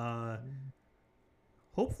 definitely. Oh.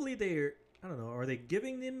 Hopefully they're. I don't know. Are they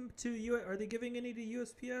giving them to you? Are they giving any to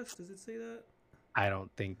USPS? Does it say that? I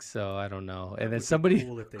don't think so. I don't know. That And then would be somebody,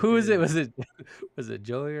 cool if they who is it? did. Was it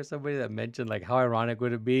Joey or somebody that mentioned like how ironic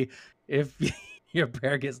would it be if your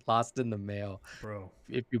pair gets lost in the mail Bro.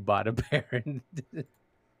 if you bought a pair? And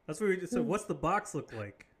That's what we just said. What's the box look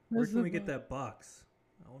like? Where What's can the we get bo- that box?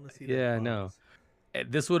 I want to see yeah, that I know. box.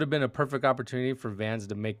 This would have been a perfect opportunity for Vans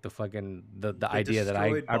to make the fucking the The idea that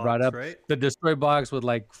destroyed I brought box, up, right? the destroy box with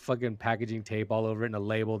like fucking packaging tape all over it and a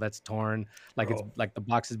label that's torn, like it's Bro. like the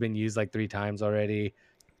box has been used like 3 times already.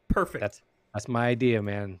 Perfect. That's my idea,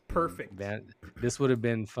 man. Perfect. This would have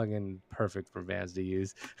been fucking perfect for Vans to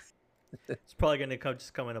use. It's probably going to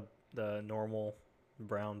come in the normal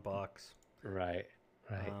brown box. Right.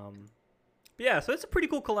 But yeah, so it's a pretty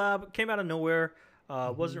cool collab. Came out of nowhere.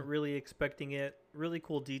 Mhm. Wasn't really expecting it. Really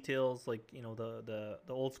cool details. Like, the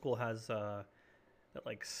old school has that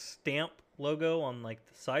like stamp logo on like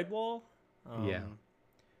the sidewall. Yeah.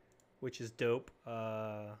 Which is dope.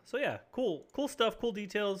 So yeah, cool stuff, cool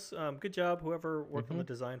details. Good job, whoever worked on the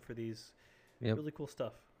design for these. Yep. Really cool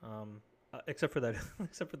stuff. Except for that,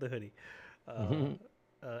 except for the hoodie.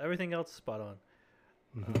 Everything else spot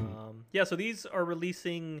on. Yeah, so these are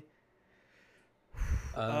releasing.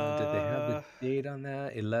 Did they have the date on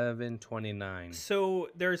that? 11/29. So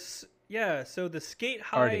so the Skate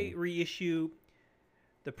High Starting. reissue,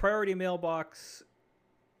 the Priority Mailbox,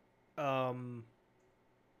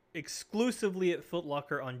 exclusively at Foot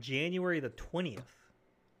Locker on January the 20th.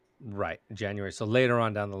 Right, January. So later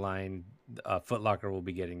on down the line, Foot Locker will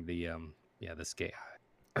be getting the Skate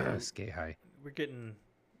High. Skate High. We're getting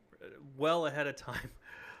well ahead of time.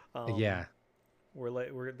 Yeah. They're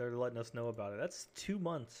letting us know about it. That's 2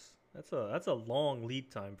 months. That's a long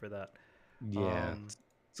lead time for that. Yeah.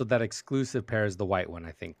 So that exclusive pair is the white one,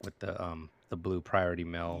 I think, with the blue Priority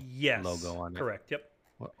Mail logo on it. Correct. Yep.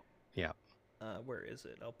 Well, yeah. Where is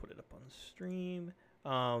it? I'll put it up on the stream.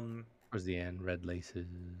 Towards the end, red laces.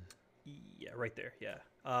 Yeah, right there. Yeah.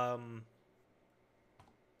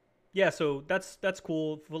 Yeah, so that's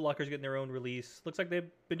cool. Foot Locker's getting their own release. Looks like they've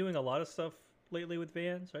been doing a lot of stuff lately with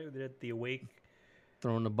Vans, right? They did the Awake.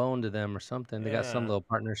 Throwing a bone to them or something. They got some Yeah. little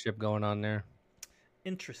partnership going on there.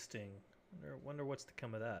 Interesting. Wonder what's to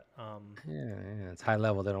come of that. Yeah, it's high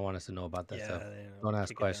level. They don't want us to know about that stuff. Don't ask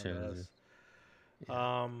kick it down to questions. us.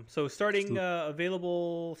 Yeah. So starting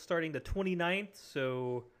available starting the 29th.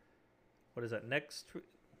 So what is that, next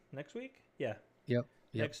week? Yeah. Yep.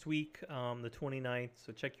 Next week, the 29th.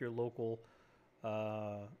 So check your local.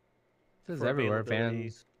 This is for everywhere.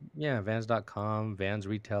 availability. Vans.com, Vans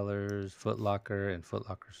retailers, Foot Locker, and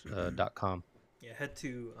footlockers.com. Yeah, head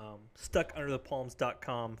to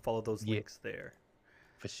stuckunderthepalms.com. Follow those links there.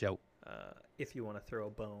 For sure. If you want to throw a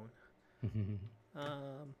bone.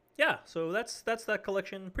 Yeah, so that's that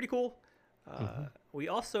collection. Pretty cool. We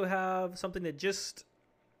also have something that just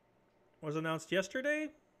was announced yesterday,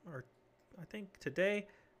 or I think today.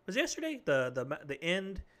 Was it yesterday? The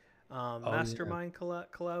End Mastermind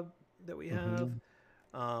collab that we have.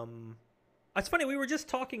 It's funny, we were just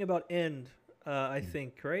talking about End, I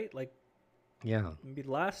think, right? Like, yeah, maybe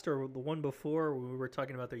last or the one before, when we were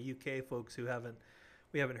talking about their UK folks we haven't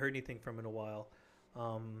heard anything from in a while.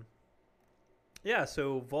 Yeah,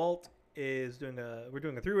 so Vault is we're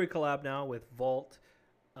doing a 3-way collab now with Vault,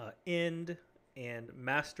 End, and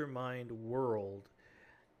Mastermind World.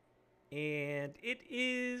 And it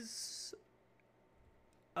is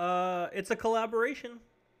it's a collaboration.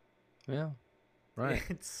 Yeah. Right.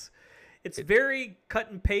 It's very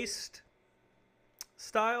cut and paste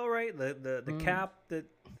style, right? The cap, that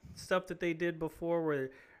stuff that they did before, where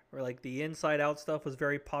like the inside out stuff was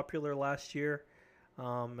very popular last year,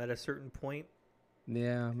 at a certain point.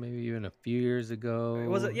 Yeah, maybe even a few years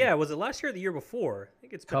Was ago. it? Yeah, was it last year or the year before? I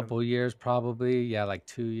think it's been Couple years probably. Yeah, like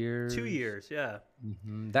 2 2 years. years. Yeah,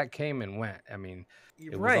 That came and went. I mean,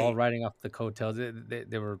 you're it was all right. riding off the coattails.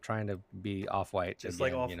 They were trying to be off-white Just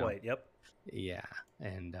like again, Off White. Yep. Yeah,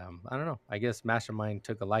 and I don't know. I guess Mastermind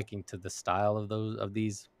took a liking to the style of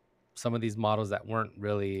these some of these models that weren't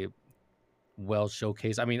really well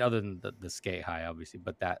showcased. I mean, other than the Skate High, obviously,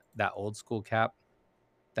 but that old school cap,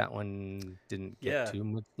 that one didn't get Yeah. too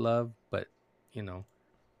much love, but you know,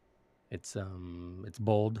 it's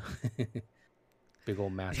bold. Big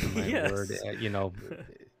old Mastermind word, Yes.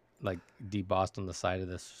 like debossed on the side of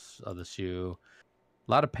the shoe.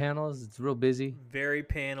 A lot of panels. It's real busy. Very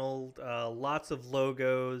paneled. Lots of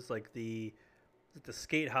logos. Like the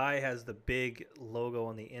Skate High has the big logo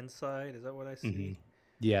on the inside. Is that what I hmm see?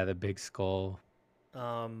 Yeah, the big skull.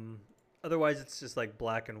 Um, Otherwise, it's just like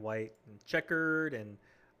black and white and checkered and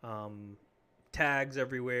um, tags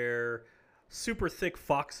everywhere. Super thick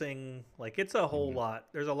foxing. Like it's a whole hmm lot.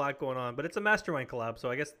 There's a lot going on, but it's a Mastermind collab,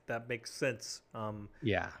 so I guess that makes sense.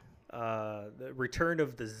 Yeah. The return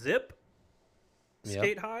of the Zip Yep.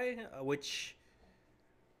 Skate High, which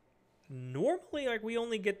normally like we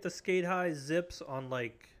only get the Skate High zips on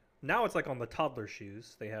like now it's like on the toddler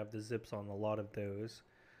shoes. They have the zips on a lot of those.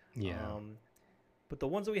 Yeah. Um, but the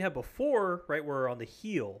ones that we had before, right, were on the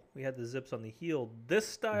heel. We had the zips on the heel. This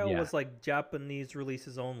style Yeah. was like Japanese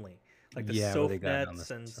releases only. Like the Yeah, where they got it on the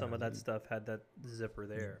Sofnets and some of that side. stuff had that zipper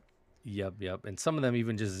there. Yep. And some of them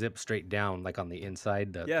even just zip straight down, like on the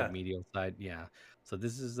inside, the Yeah. medial side. Yeah. So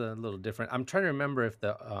this is a little different. I'm trying to remember if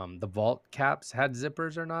the vault caps had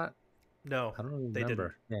zippers or not. No, I don't they didn't.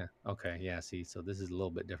 remember. Yeah. Okay. Yeah. See, so this is a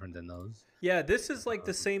little bit different than those. Yeah, this is like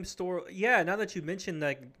the Um, same store. Yeah, now that you mentioned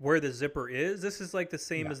like where the zipper is, this is like the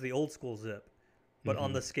same yeah. as the old school zip, but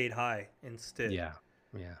on hmm the Skate High instead. Yeah.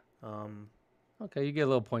 Yeah. Um, Okay, you get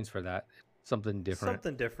little points for that. Something different.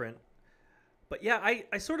 Something different. But yeah,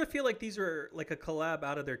 I sort of feel like these are like a collab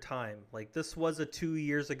out of their time. Like this was a 2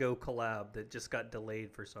 years ago collab that just got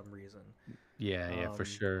delayed for some reason. Yeah, for Um,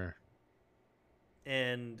 sure.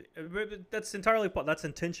 and that's entirely that's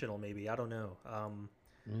intentional, maybe I don't know.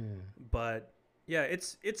 Yeah. But yeah,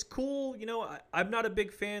 it's cool. I'm not a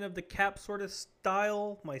big fan of the cap sort of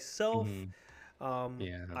style myself. hmm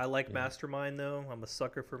Yeah. I like Yeah. Mastermind though. I'm a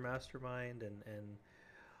sucker for Mastermind and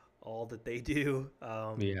all that they do.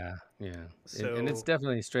 Yeah. And it's So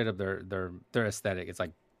definitely straight up their aesthetic. It's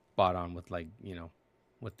like spot on with like,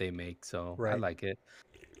 what they make. So I right. like it.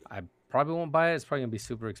 I probably won't buy it. It's probably gonna be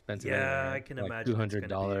super expensive anyway, Yeah, I right? can Like imagine it's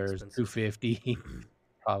gonna be $200, expensive. 250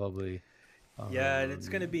 probably. Yeah, and it's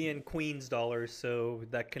gonna Um be in Queens dollars, so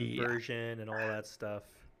that yeah. conversion and all that stuff.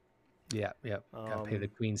 Yep. Gotta pay the Um,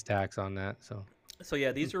 Queen's tax on that. So so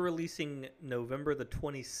yeah, these are releasing November the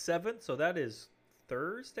 27th, so that is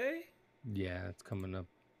Thursday. yeah, it's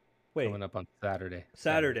Wait, coming up on Saturday.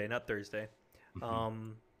 Saturday, not Thursday. hmm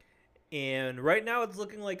Um, and right now it's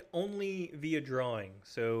looking like only via drawing.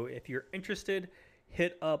 So if you're interested,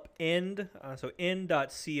 hit up end.co.uk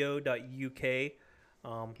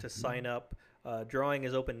to sign up. Drawing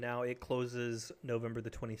is open now. It closes November the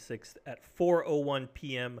 26th at 4:01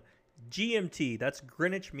 p.m. GMT. That's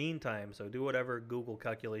Greenwich Mean Time. So do whatever Google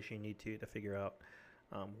calculation you need to figure out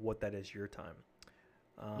what that is your time.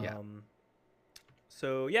 Yeah.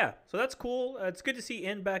 So yeah, so that's cool. It's good to see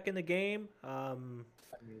End back in the game.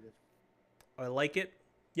 I like it.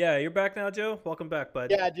 Yeah, you're back now, Joe. Welcome back, bud.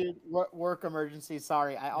 Yeah, dude. Work emergency.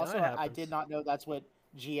 Sorry. I Yeah, also that I happens. did not know that's what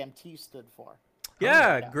GMT stood for.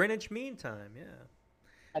 Yeah, Yeah. Greenwich Mean Time. Yeah.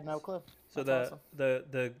 I had no clue. So That's the awesome.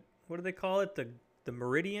 the what do they call it? The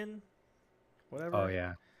meridian, whatever. Oh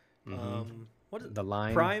yeah. hmm What is it? The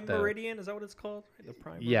line, Prime the meridian? Is that what it's called? The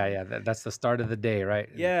prime yeah, meridian. that's the start of the day, right?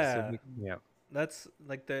 In Yeah, Pacific. Yeah. that's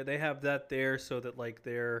like they have that there so that like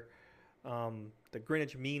the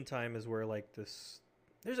Greenwich Mean Time is where like this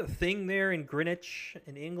there's a thing there in Greenwich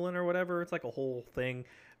in England or whatever. It's like a whole thing.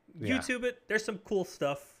 Yeah. YouTube it. There's some cool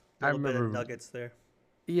stuff. A I little bit of remember nuggets there.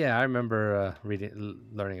 Yeah, I remember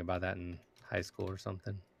learning about that in high school or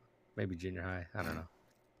something. Maybe junior high. I don't know.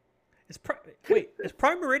 Wait, is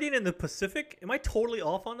Prime Meridian in the Pacific? Am I totally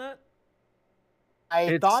off on that? I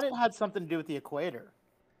It's thought it had something to do with the equator.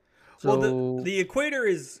 Well, so the equator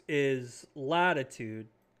is latitude,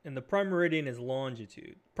 and the prime meridian is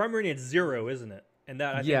longitude. Prime meridian is 0, isn't it? And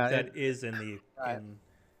that I think yeah, that is in the Right.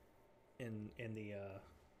 in the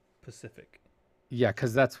Pacific. yeah,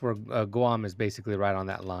 because that's where Guam is basically right on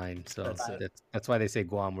that line. So That's it. that's why they say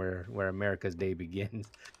Guam, where America's day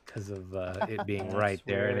begins, because of it being That's right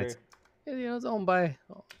there, and where it's owned by,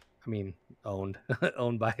 I mean, owned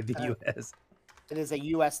owned by the Uh, U.S. It is a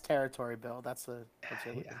U.S. territory, Bill. That's what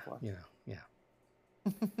you're looking for. You know, yeah.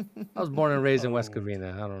 I was born and raised in West Oh.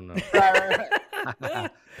 Covina. I don't know.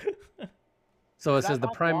 Right. So it Is that says the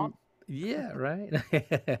not prime. wrong? Yeah, right.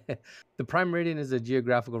 The prime meridian is a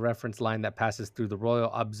geographical reference line that passes through the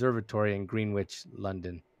Royal Observatory in Greenwich,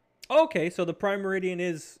 London. Okay, so the prime meridian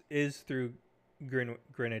is through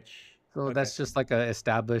Greenwich. So Okay. that's just like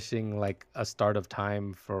establishing like a start of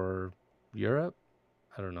time for Europe.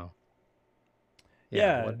 I don't know.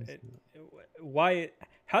 Yeah. what is- Why?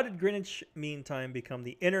 How did Greenwich Mean Time become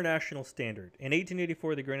the international standard? In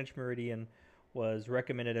 1884, the Greenwich Meridian was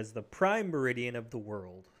recommended as the prime meridian of the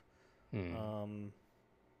world. Hmm.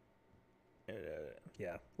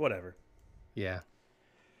 Yeah, whatever. Yeah.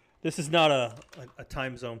 This is not a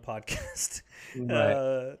time zone podcast.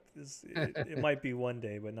 Right. It might be one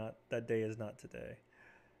day, but not that day is not today.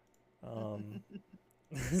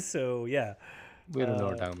 So yeah, We don't know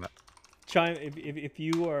what we're talking about. chime if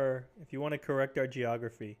you want to correct our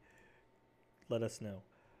geography, let us know.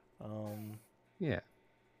 Yeah.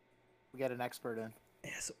 We get an expert in.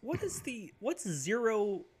 Yes. What's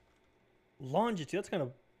zero longitude? That's gonna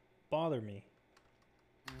bother me.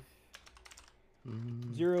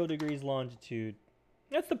 Mm. 0 degrees longitude.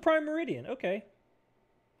 That's the prime meridian. Okay.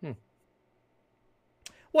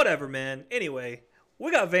 Whatever, man. Anyway,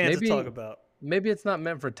 we got Vans to talk about. Maybe it's not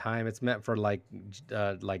meant for time. It's meant for like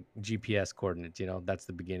GPS coordinates. You know, that's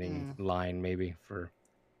the beginning line, maybe for,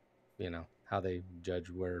 how they judge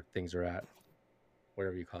where things are at,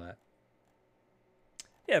 whatever you call that.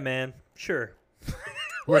 Yeah, man. Sure.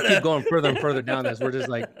 We'll keep going further and further down this. We're just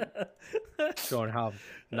like showing how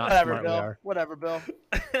not Whatever, smart we Bill. are. Whatever, Bill.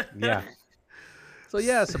 Yeah. So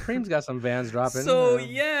yeah, Supreme's got some Vans dropping. So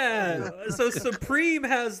so Supreme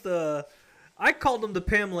has I called them the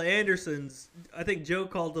Pamela Andersons. I think Joe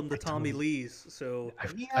called them the Tommy Lees. So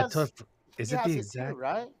Is it the exact?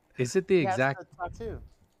 Right? Is it the He has exact? the tattoo.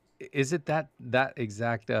 Is it that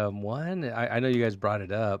exact one? I know you guys brought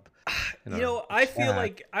it up. I feel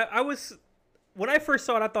like I was when I first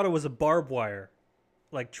saw it, I thought it was a barbed wire,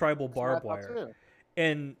 like tribal barbed wire. Too.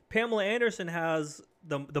 And Pamela Anderson has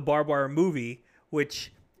the barbed wire movie,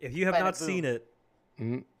 which if you have not seen it,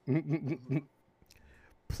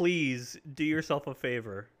 please do yourself a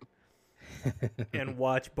favor and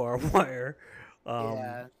watch barbed wire.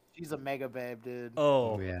 Yeah, she's a mega babe, dude.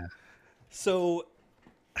 Oh yeah. So,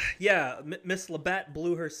 yeah, Miss Labatt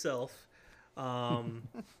Blue herself. We had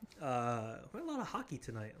a lot of hockey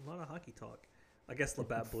tonight. A lot of hockey talk. I guess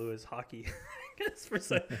Labatt Blue is hockey. I guess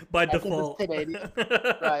by default.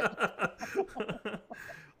 Right.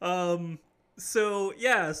 So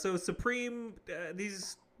Supreme.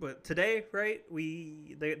 Today, right?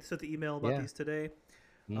 They sent the email about these today.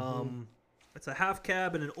 Mm-hmm. It's a half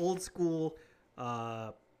cab and an old school,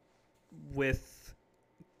 with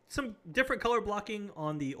some different color blocking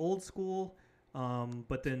on the old school,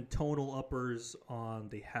 but then tonal uppers on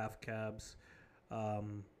the half cabs.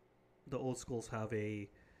 The old schools have a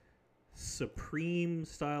Supreme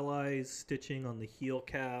stylized stitching on the heel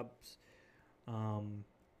cabs, and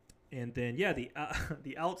then the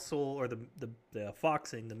outsole or the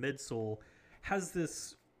foxing, the midsole, has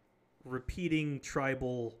this repeating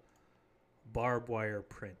tribal barbed wire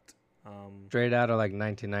print. Straight out of like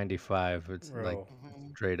 1995. It's like Mhm.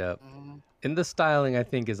 straight up. Mhm. And the styling, I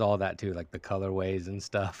think, is all that too, like the colorways and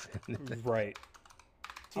stuff. Right.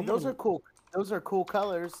 See, those are cool. Those are cool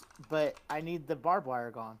colors, but I need the barbed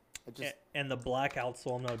wire gone. It just And the black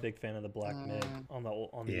outsole. I'm not a big fan of the black mid on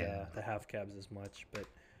Yeah. the half cabs as much, but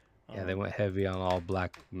Yeah, they went heavy on all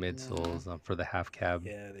black midsoles for the half cab.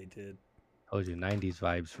 yeah, they did. Told you, 90s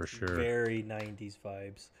vibes for sure. Very 90s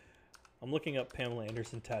vibes. I'm looking up Pamela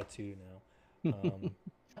Anderson tattoo now.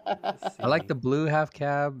 I like the blue half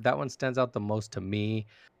cab. That one stands out the most to me.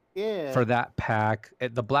 yeah. For that pack.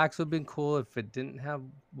 The blacks would have been cool if it didn't have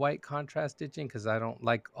white contrast stitching, because I don't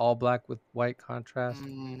like all black with white contrast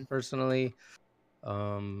personally.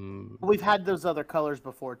 We've had those other colors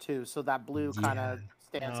before too, so that blue kind of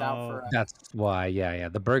stands out for us. That's why, yeah.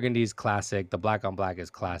 The burgundy's classic. The black on black is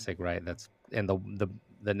classic, right? That's and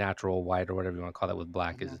the natural white or whatever you want to call that with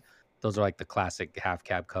black is those are like the classic half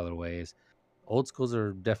cab colorways. Old schools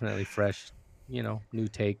are definitely fresh, new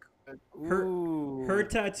take. Her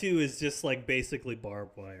tattoo is just like basically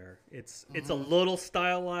barbed wire. It's a little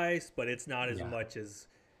stylized, but it's not as much as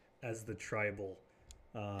the tribal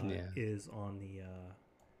is on the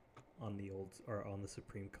old or on the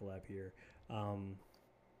Supreme collab here. I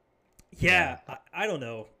don't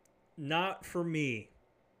know, not for me.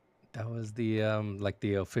 That was the like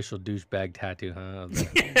the official douchebag tattoo, huh? Of the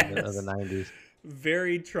 90s.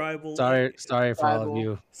 Very tribal. Sorry for all of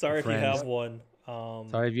you. Sorry friends. if you have one.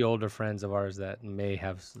 Sorry if you older friends of ours that may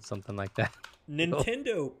have something like that.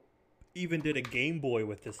 Nintendo even did a Game Boy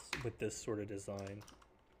with this sort of design.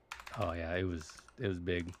 Oh yeah, it was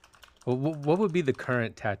big. Well, what would be the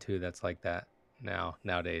current tattoo that's like that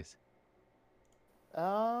nowadays?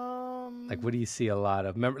 Like, what do you see a lot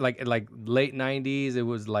of? Remember, like late '90s, it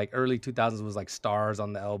was like early 2000s was like stars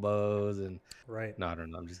on the elbows and. Right. No, I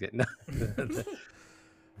don't know. I'm just kidding.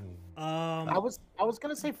 I was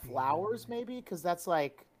gonna say flowers maybe because that's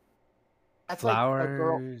like a girl.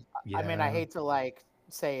 Flowers. Yeah. I mean, I hate to like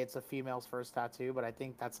say it's a female's first tattoo, but I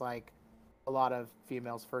think that's like a lot of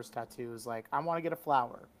females' first tattoo is like I want to get a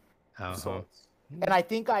flower. Uh-huh. Sorts. And I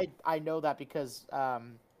think I know that because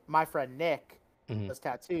my friend Nick does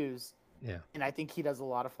tattoos. Yeah. And I think he does a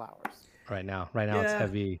lot of flowers. Right now it's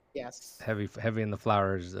heavy. Yes. Heavy in the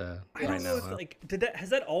flowers. I don't know if, like, has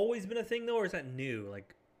that always been a thing though, or is that new?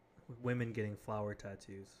 Like, women getting flower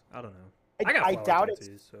tattoos. I don't know. I doubt tattoos,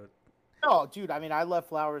 it. So. No, dude. I mean, I love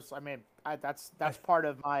flowers. I mean, that's part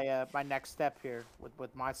of my my next step here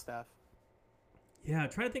with my stuff. Yeah, I'm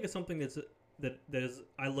trying to think of something that is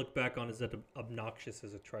I look back on as that obnoxious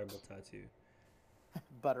as a tribal tattoo.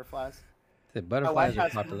 Butterflies. The butterflies are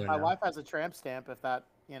popular now. My wife has a tramp stamp. If that,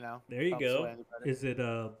 you know. There you go. Is it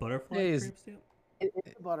a butterfly tramp stamp?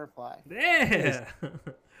 It's a butterfly. Yeah.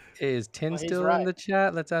 Is Tin still in the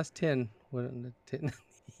chat? Let's ask Tin. Tin?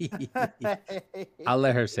 I'll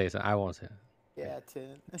let her say something. I won't say it. Yeah,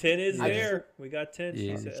 Tin. Tin is there. We got Tin.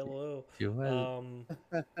 She said hello.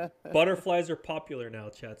 Butterflies are popular now,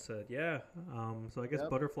 chat said. Yeah. So I guess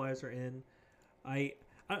butterflies are in.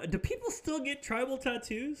 Do people still get tribal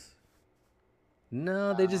tattoos?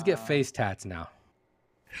 No, they just get face tats now.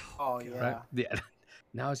 Oh yeah. Right? Yeah.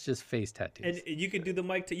 Now it's just face tattoos. And you could do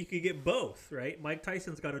you could get both, right? Mike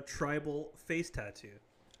Tyson's got a tribal face tattoo.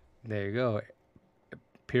 There you go.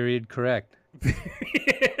 Period correct. He's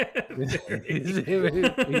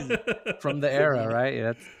from the era,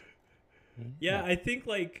 right? Yeah, I think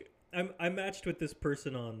like I matched with this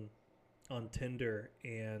person on Tinder,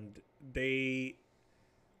 and they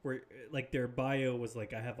were like, their bio was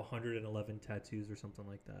like, I have 111 tattoos or something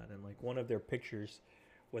like that, and like one of their pictures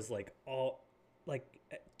was like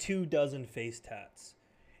 24 face tats.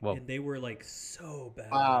 Whoa. And they were like so bad.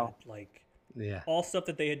 Wow. Like, yeah, all stuff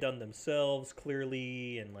that they had done themselves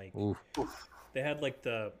clearly, and like they had like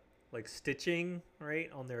the stitching right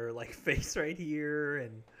on their like face right here,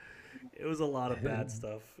 and it was a lot of bad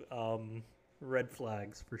stuff. Red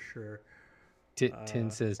flags for sure. Tin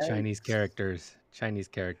says Chinese characters.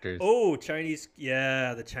 Oh, Chinese.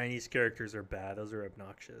 Yeah, the Chinese characters are bad. Those are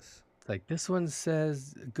obnoxious. It's like, this one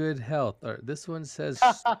says good health, or this one says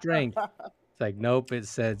strength. It's like, nope, it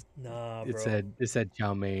said it said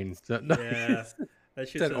chow mein. So, no, yeah, that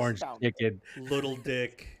shit said orange chicken. Little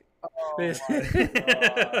dick. Oh, my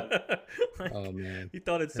God. Like, oh man, you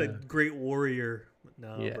thought it said great warrior.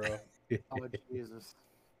 No, yeah. bro. Oh Jesus.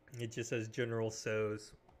 It just says General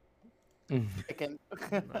So's. Chicken.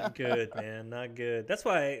 Not good, man. Not good. That's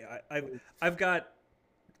why I've got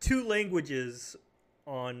 2 languages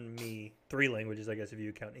on me. 3 languages, I guess, if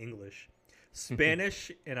you count English.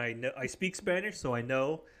 Spanish, and I speak Spanish, so I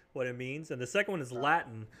know what it means. And the second one is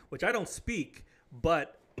Latin, which I don't speak,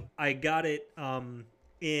 but I got it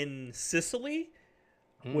in Sicily,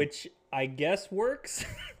 which I guess works.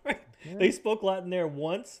 Right? Yeah. They spoke Latin there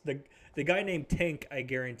once. The guy named Tank, I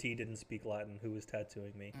guarantee, didn't speak Latin, who was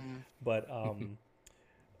tattooing me. But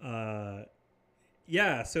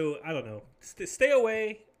yeah. So I don't know. Stay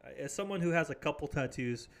away. As someone who has a couple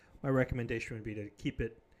tattoos, my recommendation would be to keep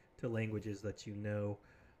it to languages that you know.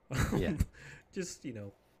 Yeah. Just, you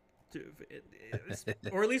know,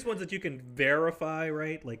 or at least ones that you can verify,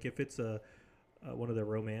 right? Like if it's one of the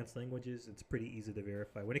Romance languages, it's pretty easy to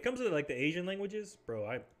verify. When it comes to like the Asian languages,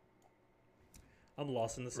 bro, I'm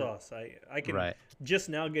lost in the sauce. I can just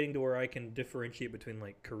now getting to where I can differentiate between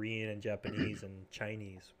like Korean and Japanese and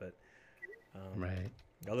Chinese, but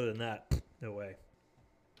other than that, no way.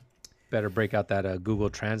 Better break out that Google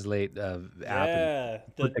Translate app and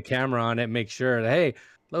put the camera on it. Make sure that, hey,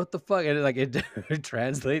 what the fuck? And it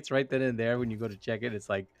translates right then and there when you go to check it. It's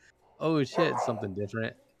like, oh shit, it's something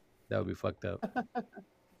different. That would be fucked up. You're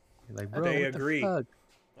like, bro, they what agree. The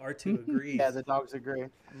fuck? R2 agrees. Yeah, the dogs agree.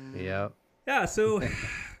 Yeah. Yeah. So,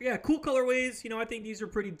 yeah, cool colorways. You know, I think these are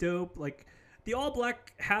pretty dope. Like the all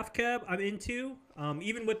black half cab, I'm into.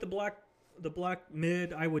 Even with the black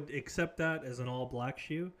mid, I would accept that as an all black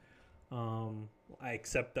shoe. I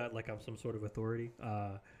accept that like I'm some sort of authority.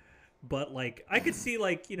 But like I could see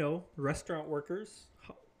like, you know, restaurant workers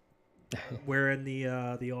wearing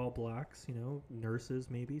the all blacks, you know, nurses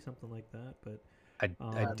maybe, something like that. But I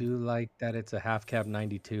Um, do like that it's a half cab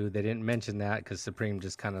 92. They didn't mention that because Supreme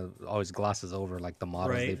just kind of always glosses over like the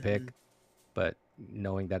models they Right. pick. But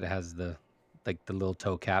knowing that it has the little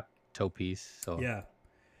toe piece, so Yeah.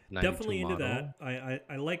 92 Definitely into model. that.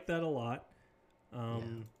 I like that a lot. Yeah.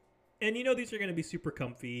 And these are going to be super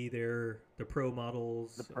comfy. They're the pro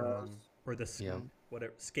models, The pros. or the Yeah.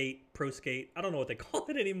 whatever pro skate. I don't know what they call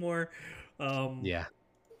it anymore. Yeah.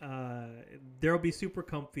 They'll be super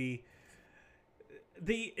comfy.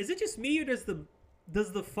 Is it just me, or does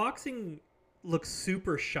the Foxing look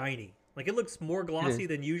super shiny? Like it looks more glossy is.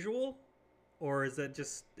 than usual, or is that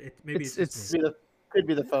just it? Maybe it's It's just me. Could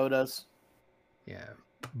be the photos. Yeah.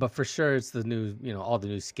 But for sure it's the new, all the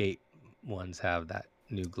new skate ones have that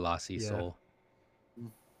new glossy Yeah. sole.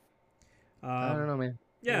 I don't know, man.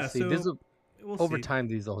 Yeah, We'll see. so we'll Over see. time,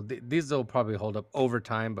 these will probably hold up over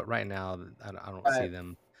time, but right now, I don't see Right.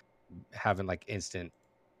 them having like instant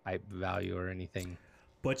hype value or anything.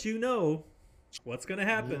 But what's gonna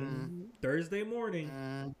happen Thursday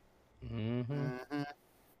morning? Mm-hmm.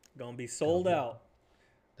 Gonna be sold out.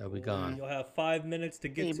 They'll be gone. You'll have 5 minutes to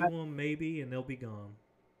get Hey, to them, maybe, and they'll be gone.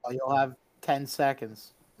 Oh, you'll have 10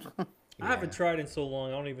 seconds. I haven't tried in so long.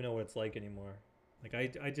 I don't even know what it's like anymore. Like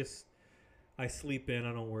I sleep in.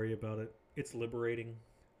 I don't worry about it. It's liberating.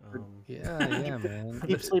 Yeah, man.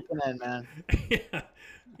 Keep sleeping in, man.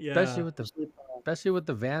 yeah. Especially with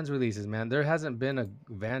the Vans releases, man. There hasn't been a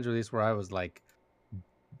Vans release where I was like,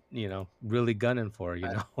 really gunning for,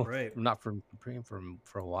 Right. not for Supreme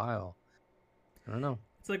for a while. I don't know.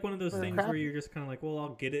 It's like one of those Well, things crap. where you're just kind of like, well,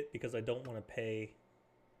 I'll get it because I don't want to pay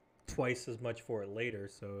twice as much for it later.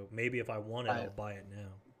 So maybe if I want it, I'll buy it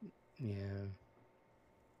now. Yeah.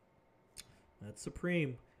 That's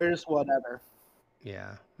Supreme. There's whatever.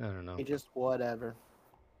 Yeah. I don't know. Just whatever.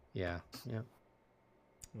 Yeah. Yeah.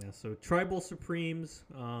 Yeah, so Tribal Supremes,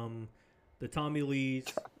 the Tommy Lees.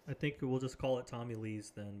 I think we'll just call it Tommy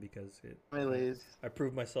Lees then because I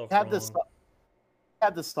proved myself He had wrong.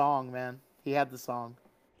 had the song, man. He had the song.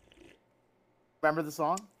 Remember the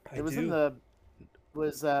song? It was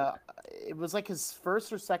it was like his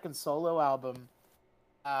first or second solo album.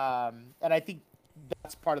 And I think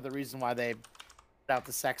that's part of the reason why they put out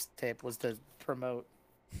the sex tape was to promote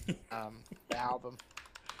the album.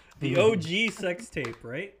 The OG sex tape,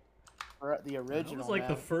 right? The original. That was like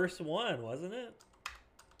man. the first one, wasn't it?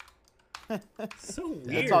 So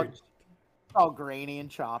weird. It's all grainy and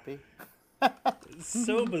choppy. It's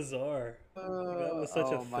so bizarre. That was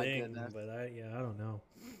such a my thing, goodness. but I don't know.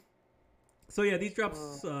 So yeah, these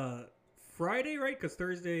drops Friday, right? Because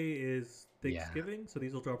Thursday is Thanksgiving, so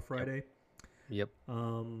these will drop Friday. Yep.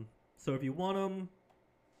 So if you want them,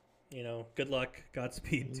 good luck,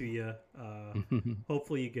 Godspeed to you.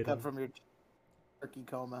 Hopefully you get them. From your turkey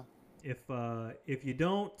coma. If you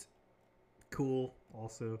don't, cool.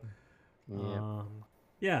 Also,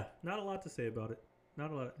 Yeah. not a lot to say about it.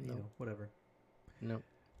 Not a lot, whatever. No.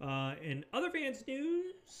 In other Vans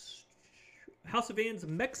news, House of Vans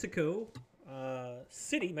Mexico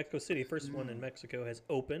City, first one in Mexico, has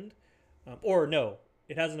opened. Or no,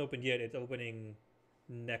 it hasn't opened yet. It's opening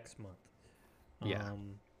next month. Yeah.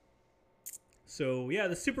 So yeah,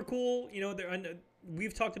 that's super cool.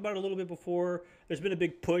 We've talked about it a little bit before. There's been a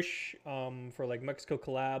big push for like Mexico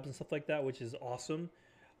collabs and stuff like that, which is awesome.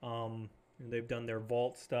 They've done their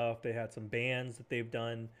Vault stuff. They had some bands that they've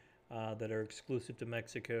done that are exclusive to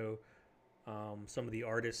Mexico. Some of the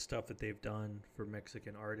artist stuff that they've done for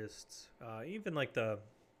Mexican artists. Even like the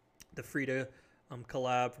Frida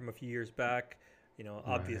collab from a few years back.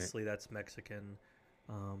 Obviously that's Mexican.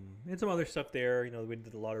 And some other stuff there. We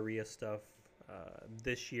did a lot of RIA stuff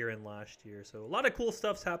this year and last year. So a lot of cool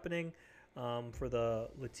stuff's happening for the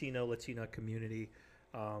Latina community.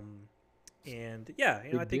 And yeah,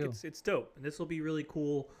 I think it's dope. And this will be really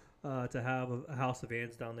cool to have a House of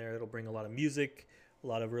Vans down there. It'll bring a lot of music, a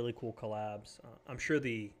lot of really cool collabs. I'm sure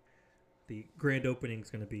the grand opening is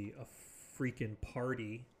going to be a freaking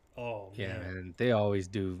party. Oh yeah, man. And they always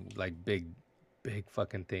do like big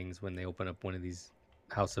fucking things when they open up one of these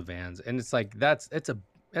House of Vans, and it's like that's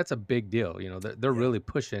a big deal. They're really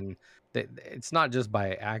pushing. It's not just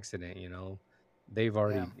by accident. They've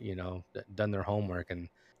already done their homework and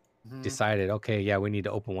decided, okay, yeah, we need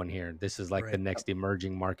to open one here. This is like the next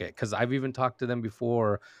emerging market. Because I've even talked to them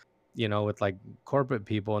before, with like corporate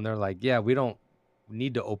people, and they're like, yeah, we don't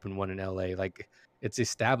need to open one in LA. Like it's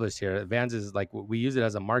established here. Vans is like, we use it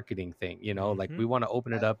as a marketing thing, like we want to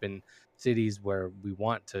open it up in cities where we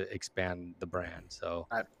want to expand the brand. So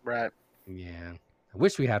right. Yeah. I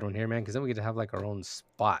wish we had one here, man, because then we get to have like our own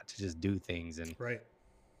spot to just do things and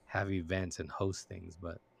have events and host things.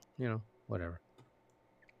 But whatever.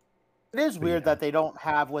 It is But weird yeah. that they don't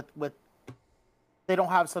have they don't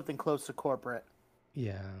have something close to corporate.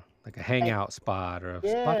 Yeah, like a hangout spot or a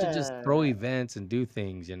spot to just Yeah, throw events and do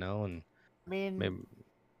things, and I mean, maybe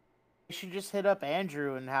you should just hit up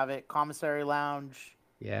Andrew and have it commissary lounge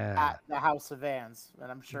yeah, at the House of Vans,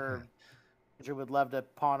 and I'm yeah, sure Andrew would love to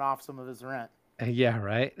pawn off some of his rent. yeah,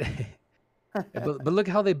 right. But look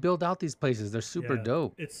how they build out these places. They're super Yeah,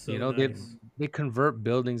 dope. it's so You know, they nice. they convert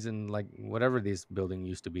buildings in like whatever this building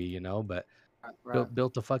used to be, but Right.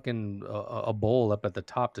 built a fucking a bowl up at the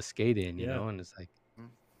top to skate in, Yeah, and it's like Mm.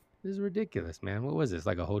 this is ridiculous, man. What was this?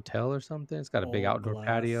 Like a hotel or something? It's got a big all outdoor glass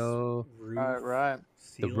patio. roof, Right, right. The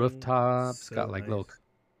ceiling, rooftops got so like nice.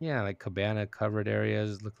 yeah, like cabana covered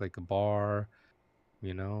areas. Look like a bar.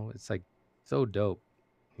 It's like so dope.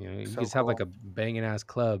 You So just have like cool. a banging ass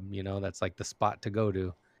club. That's like the spot to go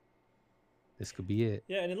to. This could be it.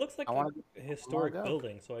 Yeah, and it looks I like want to. a I want to historic go.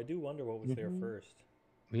 building, so I do wonder what was there Hmm. first.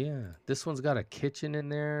 Yeah, this one's got a kitchen in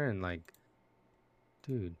there and like,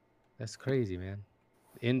 dude, that's crazy, man.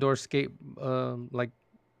 Indoor skate, like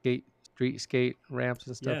street skate ramps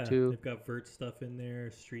and stuff Yeah, too. they've got vert stuff in there,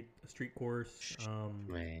 street course.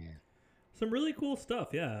 Man, Some really cool stuff.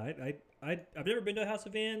 Yeah, I've never been to a House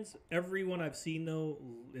of Vans. Everyone I've seen though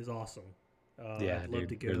is awesome. yeah, I'd love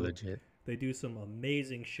to dude, they're go. legit. They do some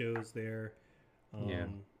amazing shows there. Yeah.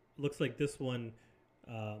 Looks like this one,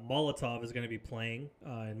 Molotov is going to be playing,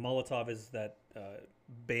 and Molotov is that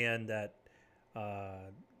band that uh,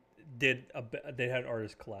 they had an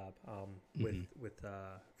artist collab with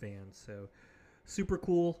Mhm. Vans. So super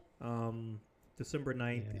cool. December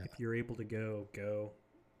 9th, Yeah. if you're able to go.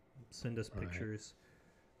 Send us Right. pictures.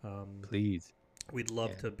 Please. We'd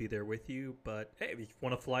love Yeah. to be there with you, but hey, if you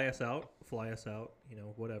want to fly us out.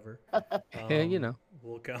 Whatever. Yeah,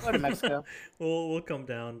 We'll come. Go to Mexico. we'll come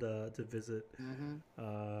down to visit.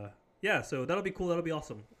 Hmm. Yeah, so that'll be cool. That'll be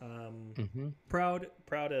awesome. Mm-hmm. Proud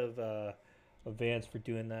of Vans for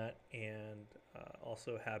doing that, and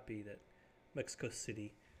also happy that Mexico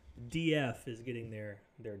City DF is getting their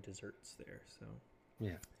desserts there. So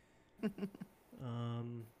Yeah.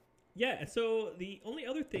 yeah. So the only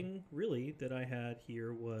other thing really that I had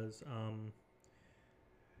here was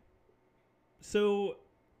so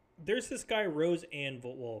there's this guy Rose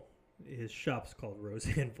Anvil. Well, his shop's called Rose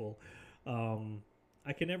Anvil.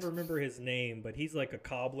 I can never remember his name, but he's like a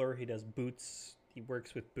cobbler. He does boots. He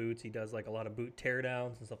works with boots. He does like a lot of boot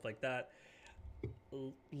teardowns and stuff like that.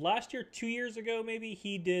 Last year, 2 years ago, maybe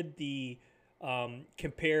he did the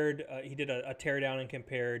compared. He did a teardown and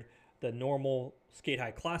compared the normal Skate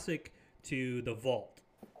High Classic to the Vault,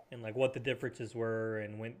 and like what the differences were,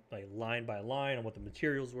 and went like line by line on what the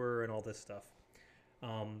materials were and all this stuff.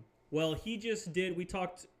 Well, he just did. We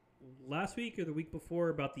talked last week or the week before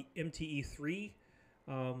about the MTE3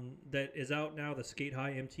 that is out now, the Skate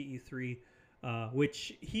High MTE3,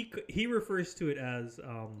 which he refers to it as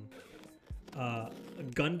a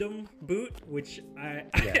Gundam boot, which Yeah.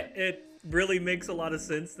 it really makes a lot of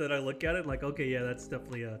sense that I look at it like, okay, yeah, that's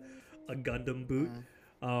definitely a Gundam boot.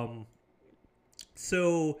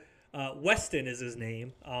 So Weston is his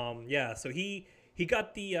name. Yeah, so he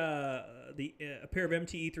got the a pair of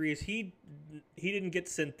MTE3s. He didn't get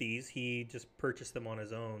sent these. He just purchased them on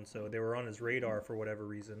his own. So they were on his radar for whatever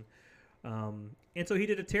reason. And so he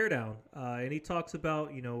did a teardown, and he talks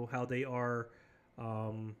about how they are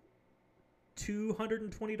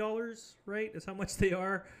 $220, right? Is how much they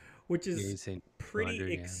are, which Yeah, he's is saying pretty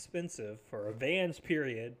 200, yeah. expensive for a Vans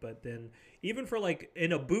period. But then even for like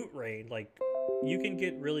in a boot range, like you can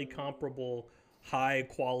get really comparable high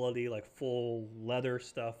quality like full leather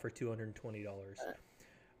stuff for $220.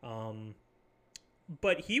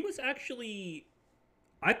 But he was actually,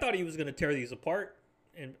 I thought he was going to tear these apart,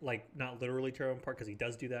 and like not literally tear them apart because he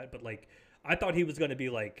does do that, but like I thought he was going to be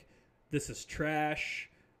like, this is trash.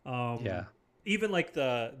 Yeah. Even like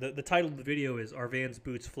the title of the video is "Are Vans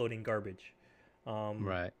Boots Floating Garbage?"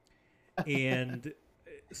 Right. And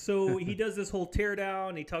so he does this whole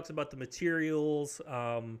teardown. He talks about the materials.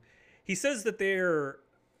 He says that they're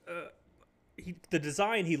the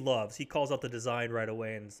design he loves. He calls out the design right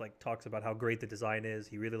away and it's like talks about how great the design is.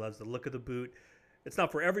 He really loves the look of the boot. It's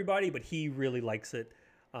not for everybody, but he really likes it.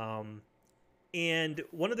 And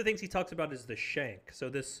one of the things he talks about is the shank. So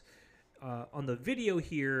this on the video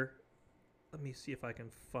here, let me see if I can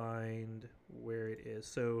find where it is.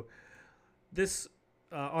 So this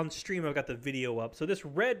on stream, I've got the video up. So this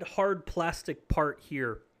red hard plastic part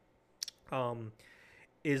here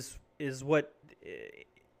is what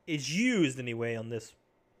is used anyway on this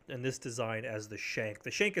in this design as the shank.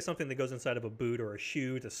 The shank is something that goes inside of a boot or a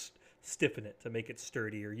shoe to stiffen it, to make it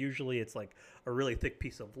sturdier. Usually it's like a really thick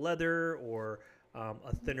piece of leather or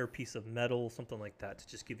a thinner piece of metal, something like that, to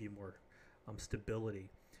just give you more stability.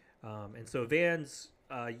 And so Vans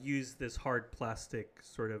use this hard plastic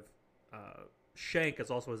sort of shank as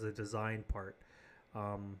also as a design part.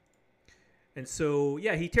 And so,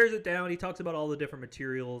 yeah, he tears it down. He talks about all the different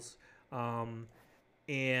materials and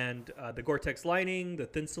the Gore-Tex lining, the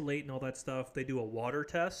Thinsulate, and all that stuff. They do a water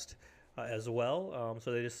test as well.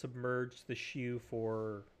 So they just submerge the shoe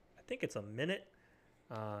for, I think it's a minute,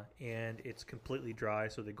 and it's completely dry.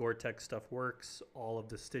 So the Gore-Tex stuff works. All of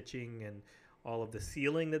the stitching and all of the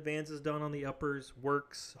sealing that Vans has done on the uppers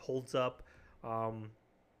works, holds up.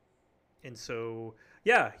 And so,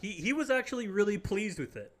 yeah, he was actually really pleased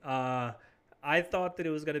with it. I thought that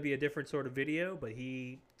it was going to be a different sort of video, but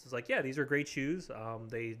he was like, yeah, these are great shoes.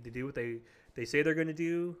 They do what they say they're going to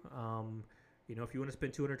do. You know, if you want to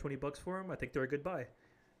spend $220 for them, I think they're a good buy.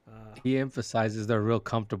 He emphasizes they're real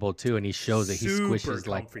comfortable too, and he shows that he squishes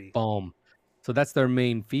like foam. So that's their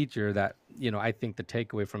main feature that, you know, I think the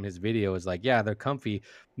takeaway from his video is like, yeah, they're comfy.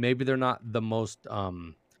 Maybe they're not the most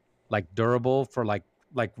like durable for like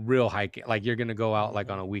real hiking. Like you're going to go out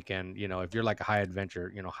like on a weekend, you know, if you're like a high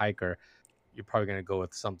adventure, you know, hiker, you're probably going to go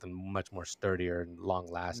with something much more sturdier and long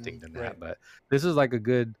lasting than that. But this is like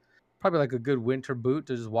probably like a good winter boot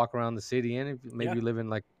to just walk around the city in. If maybe you live in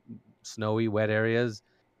like snowy, wet areas,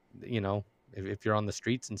 you know, if you're on the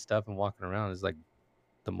streets and stuff and walking around, is like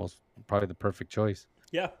probably the perfect choice.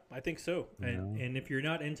 Yeah, I think so. And if you're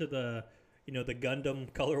not into the, you know, the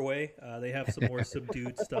Gundam colorway, they have some more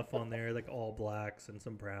subdued stuff on there, like all blacks and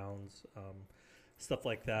some browns, stuff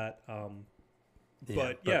like that.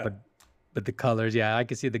 But the colors, yeah, I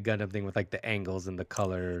can see the Gundam thing with like the angles and the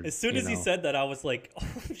color. As soon as he said that, I was like,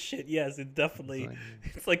 oh shit, yes, it definitely,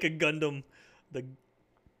 it's like a Gundam, the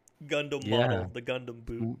Gundam model, the Gundam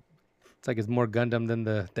boot. It's like it's more Gundam than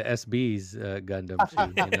the SB's Gundam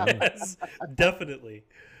shoe. You know? Yes, definitely.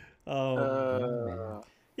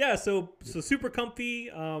 Yeah, so super comfy,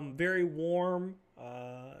 very warm.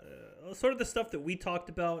 Sort of the stuff that we talked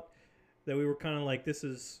about that we were kind of like,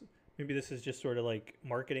 maybe this is just sort of like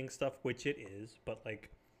marketing stuff, which it is, but like,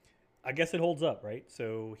 I guess it holds up, right?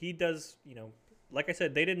 So he does, you know, like I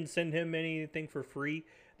said, they didn't send him anything for free.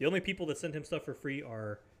 The only people that send him stuff for free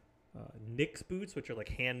are Nick's boots, which are like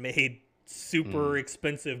handmade, super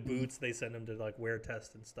expensive boots. They send him to like wear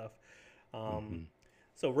test and stuff.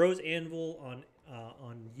 So Rose Anvil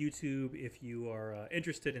on YouTube, if you are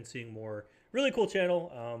interested in seeing more. Really cool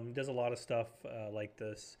channel. Does a lot of stuff like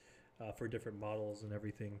this for different models and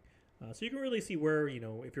everything. So you can really see where, you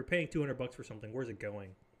know, if you're paying $200 for something, where's it going?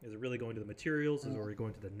 Is it really going to the materials? Or is it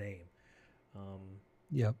going to the name?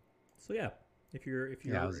 Yep. So yeah, if you're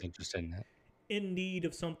I was interested in that. In need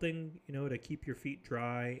of something, you know, to keep your feet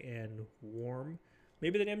dry and warm,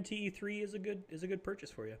 maybe that MTE3 is a good purchase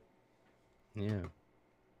for you. Yeah.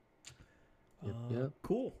 Yep.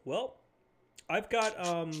 Cool. Well, I've got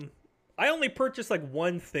I only purchased like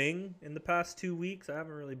one thing in the past 2 weeks. I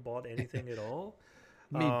haven't really bought anything at all.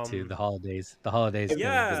 Me too. The holidays.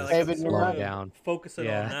 Yeah, like slow down. Focusing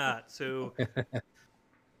on that. So,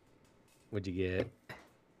 what'd you get?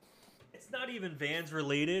 It's not even Vans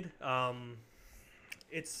related.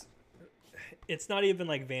 It's not even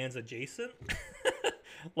like Vans adjacent.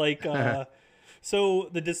 Like, so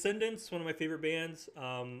the Descendants, one of my favorite bands,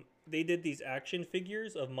 they did these action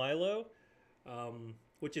figures of Milo,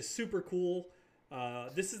 which is super cool.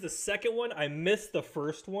 This is the second one. I missed the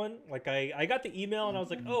first one. Like I got the email and I was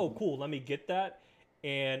like, oh, cool, let me get that.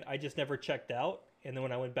 And I just never checked out. And then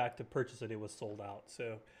when I went back to purchase it, it was sold out.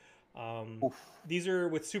 So these are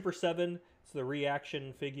with Super 7. It's the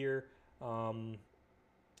reaction figure. And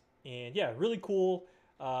yeah, really cool.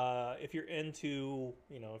 If you're into,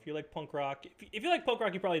 you know, if you like punk rock, if you like punk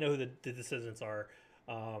rock, you probably know who the Descendants are.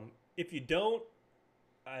 If you don't,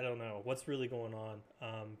 I don't know what's really going on,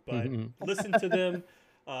 but listen to them,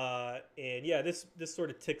 and yeah, this sort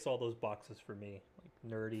of ticks all those boxes for me, like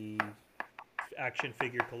nerdy action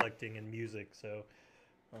figure collecting and music. So,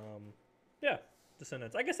 yeah,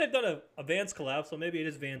 Descendants. I guess I've done a Vans collab, so maybe it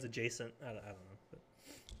is Vans adjacent. I don't know, but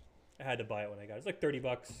I had to buy it when I got it. It's like $30,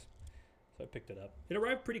 so I picked it up. It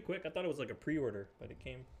arrived pretty quick. I thought it was like a pre-order, but it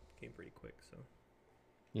came pretty quick. So.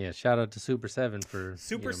 Yeah, shout out to Super 7 for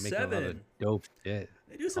Super making a lot of dope shit.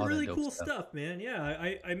 They do some really cool stuff, man.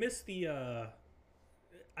 Yeah, I missed the.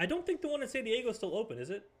 I don't think the one in San Diego is still open, is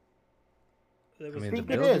it? I think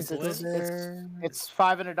it is. It's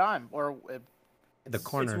 5 and a dime, or the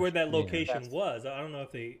corner. It's where that location was. I don't know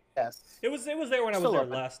if they. Yes. It was there when I was there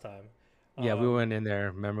last time. Yeah, we went in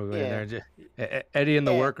there. Remember, we went in Yeah. there. Eddie and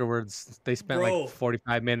the Yeah. worker they spent like Bro.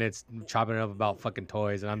 45 minutes chopping up about fucking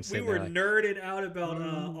toys, and I'm We sitting were there like, nerded out about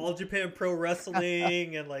All Japan Pro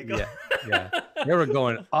Wrestling and like yeah. They were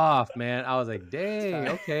going off, man. I was like, dang,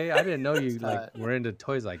 tight. okay. I didn't know you It's like tight. were into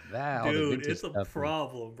toys like that. All the dude, vintage it's a stuff.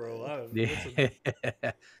 problem, bro. Yeah.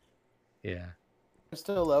 Yeah. We're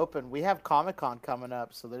still open. We have Comic-Con coming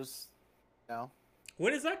up, so there's,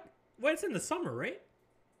 When is that? Well, it's in the summer, right?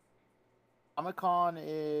 Comic-Con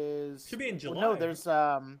is Should be in well, July. no, there's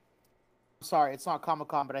sorry, it's not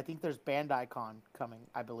Comic-Con, but I think there's Bandai Con coming,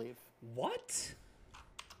 I believe. What?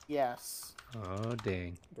 Yes. Oh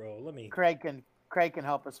dang. Bro, let me. Craig can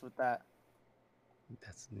help us with that.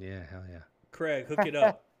 Hell yeah. Craig, hook it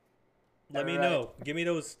up. Let me Alright. know. Give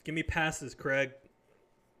me passes, Craig.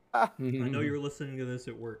 I know you're listening to this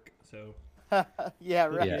at work, so. Yeah,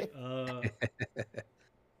 hook right. it,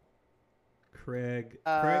 Craig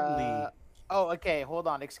Lee. Oh, okay. Hold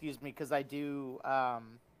on. Excuse me, because I do.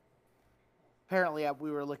 Apparently,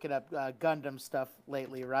 we were looking up Gundam stuff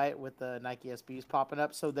lately, right? With the Nike SBs popping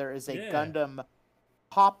up. So there is a Yeah. Gundam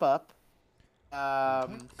pop-up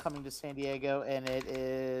coming to San Diego, and it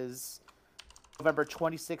is November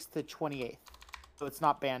 26th to 28th. So it's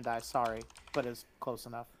not Bandai, sorry, but it's close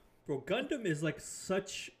enough. Bro, Gundam is like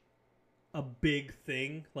such a big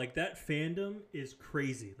thing. Like that fandom is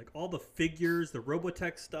crazy. Like all the figures, the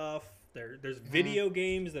Robotech stuff. There's video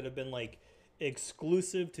games that have been like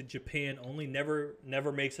exclusive to Japan only, never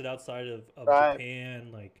makes it outside of Right.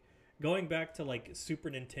 Japan. Like going back to like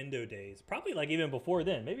Super Nintendo days, probably like even before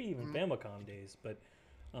then, maybe even Famicom days. But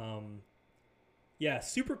yeah,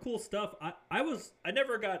 super cool stuff. I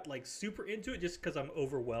never got like super into it just because I'm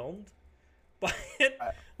overwhelmed by it.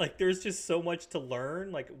 Like there's just so much to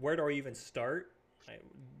learn. Like where do I even start?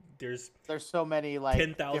 There's so many like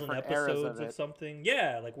 10,000 different eras episodes of something.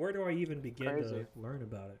 Yeah, like where do I even begin Crazy. to learn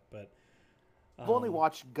about it? But I've only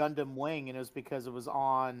watched Gundam Wing, and it was because it was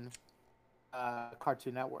on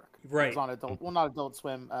Cartoon Network. It right. was on not Adult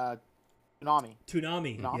Swim, Toonami.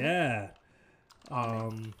 Toonami, Toonami? yeah.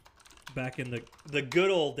 Back in the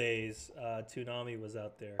good old days, Toonami was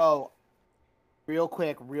out there. Oh, real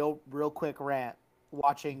quick rant.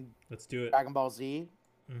 Watching Let's do it. Dragon Ball Z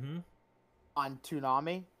Mm-hmm. on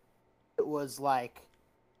Toonami, it was like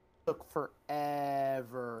took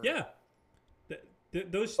forever. Yeah.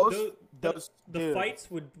 Those Those the dude, fights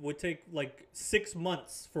would take like 6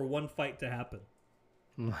 months for one fight to happen.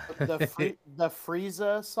 the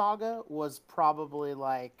Frieza saga was probably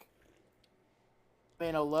like, I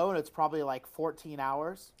mean, alone it's probably like 14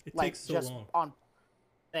 hours. It like takes so just long. on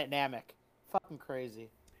Namek. Fucking crazy.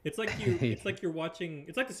 It's like you're watching.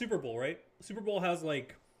 It's like the Super Bowl, right? The Super Bowl has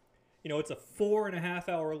like, it's a 4.5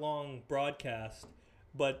 hour long broadcast,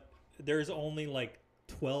 but there's only like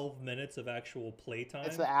 12 minutes of actual play time.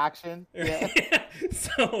 It's the action. Yeah.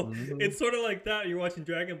 So it's sort of like that. You're watching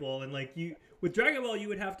Dragon Ball, and like with Dragon Ball, you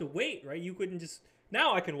would have to wait, right? You couldn't just.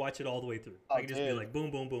 Now I can watch it all the way through. Oh, I can just be dude. like, boom,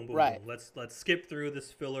 boom, boom, boom, Right. boom. Let's skip through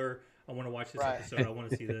this filler. I want to watch this Right. episode. I want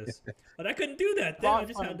to see this. But I couldn't do that then. I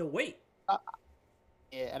just had to wait.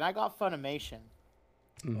 Yeah, and I got Funimation.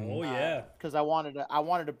 Oh yeah. Because I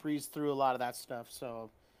wanted to breeze through a lot of that stuff. So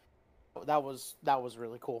that was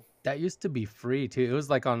really cool. That used to be free too. It was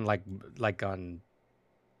like on like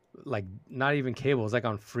not even cable. It was like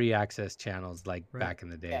on free access channels like Right. back in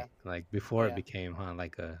the day. Yeah. Like before Yeah. it became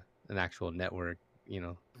like an actual network,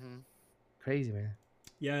 Mm-hmm. Crazy, man.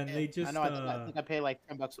 Yeah, and they just. I know. I think I pay like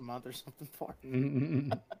 $10 a month or something for it.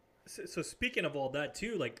 Mm-mm-mm. So speaking of all that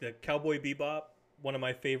too, like the Cowboy Bebop, one of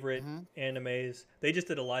my favorite animes. They just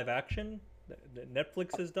did a live action that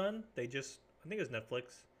Netflix has done. I think it was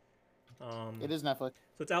Netflix. It is Netflix.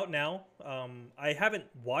 So it's out now. I haven't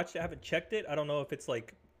checked it. I don't know if it's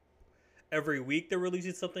like every week they're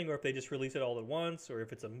releasing something, or if they just release it all at once, or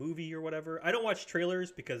if it's a movie or whatever. I don't watch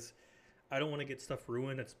trailers because I don't want to get stuff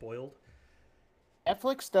ruined and spoiled.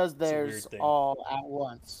 Netflix does a weird theirs thing. all at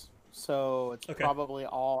once, so it's Okay. probably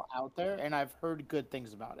all out there, and I've heard good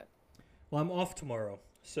things about it. Well, I'm off tomorrow,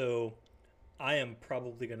 so I am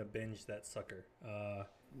probably gonna binge that sucker.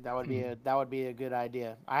 That would be a good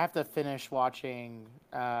idea. I have to finish watching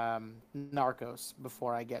Narcos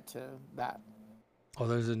before I get to that. Oh,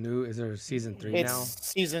 is there season 3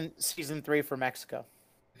 It's now? season 3 for Mexico.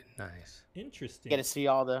 Nice. Interesting. Get to see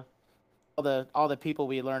all the people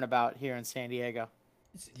we learn about here in San Diego.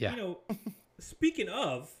 Yeah. Speaking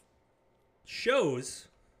of shows,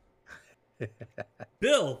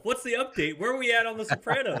 Bill, what's the update? Where are we at on The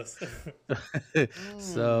Sopranos?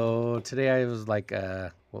 So today I was like,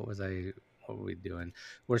 what were we doing?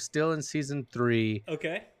 We're still in season 3.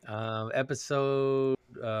 Okay. Episode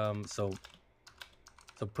So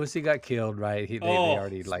Pussy got killed, right? They Oh,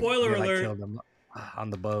 already spoiler alert. killed him on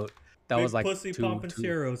the boat. That Big was like Pussy two.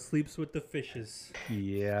 Pompancero sleeps with the fishes.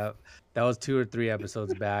 Yeah, that was 2 or 3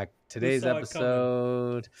 episodes back. Today's saw it coming?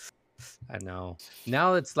 episode, I know.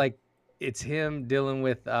 Now it's like it's him dealing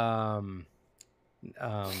with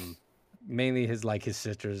mainly his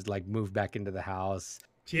sisters moved back into the house.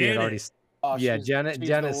 He had already Janet. Oh, yeah, she's Janet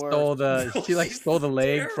the stole worst. she She's stole the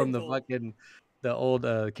leg from the terrible. the old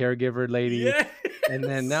caregiver lady. Yes. And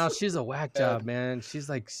then now she's a whack Yeah. job, man. She's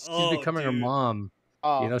Oh, becoming her dude. mom.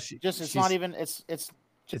 Oh, You know, it's not even. It's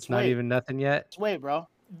it's not even nothing yet. It's wait, bro.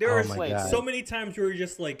 There Oh are my God. so many times where you're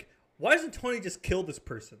just like, why doesn't Tony just kill this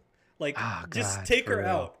person? Like, Oh, just God, take for her real.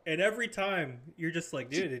 out. And every time you're just like,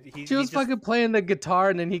 dude, She was fucking playing the guitar,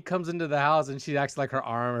 and then he comes into the house, and she acts like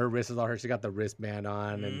her wrist is all hurt. She got the wristband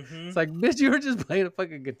on, and it's like, bitch, you were just playing a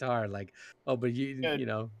fucking guitar. Like, oh, but you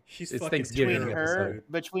know, she's it's fucking Thanksgiving terrible, episode.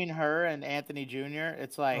 dude. Between her and Anthony Jr.,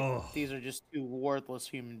 it's like Oh. these are just two worthless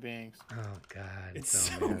human beings. Oh God, It's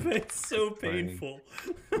oh, man. it's so funny. painful.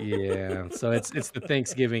 Yeah, so it's the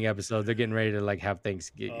Thanksgiving episode. They're getting ready to have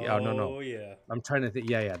Thanksgiving. Oh no, Oh yeah. I'm trying to think.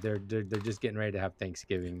 Yeah, they're just getting ready to have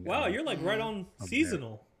Thanksgiving. Wow, you're like right on there.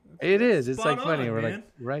 seasonal. It is. It's Spot like funny. on, We're man. like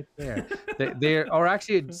right there. They're or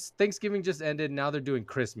actually, Thanksgiving just ended. Now they're doing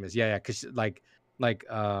Christmas. Yeah, because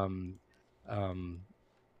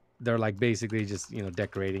they're basically just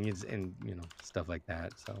decorating it and stuff like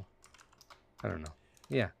that. So I don't know.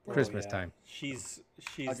 Yeah, Christmas time. She's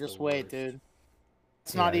Oh, just the wait, worst. dude.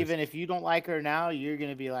 It's Yeah, not it's- even if you don't like her now, you're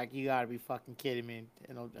gonna be like, you gotta be fucking kidding me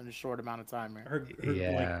in a short amount of time, man. Her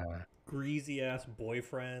Yeah, greasy ass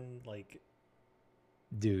boyfriend,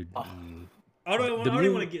 dude. Oh. I don't The even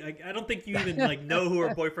new- want to get. I don't think you even know who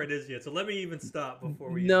her boyfriend is yet. So let me even stop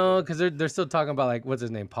before we. No, because they're still talking about what's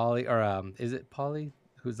his name, Polly, or is it Polly?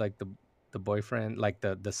 Who's the boyfriend,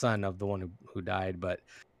 the son of the one who died, but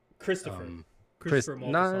Christopher. Chris, Christopher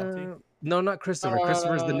Moltisanti. no, not Christopher. No,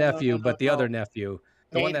 Christopher's the nephew, but the other nephew,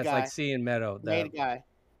 the one Main that's guy. seeing Meadow, Maid guy.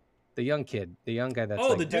 the young kid, the young guy that's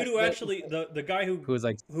Oh, the dude who the- actually the guy who's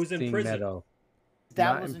in seeing prison. Meadow.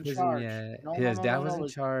 Dad Not was in in prison charge. yet. No, His no, dad no, was no, in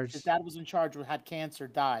charge. His dad was in charge. Had cancer,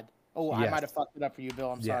 died. Oh, I Yes. might have fucked it up for you,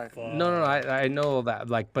 Bill. I'm Yeah. sorry. No, I know that.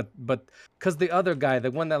 But because the other guy, the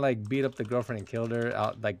one that beat up the girlfriend and killed her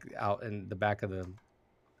out in the back of the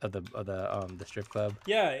strip club.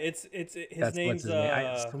 Yeah, it's his What's name's his name? I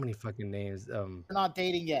have so many fucking names. They're not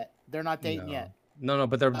dating yet. They're not dating yet. No,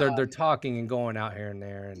 but they're talking and going out here and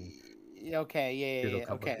there and Okay, yeah.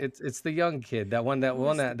 Okay. It's the young kid, that one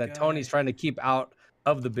that Tony's trying to keep out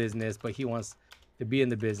of the business, but he wants to be in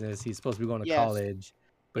the business. He's supposed to be going to Yes. college,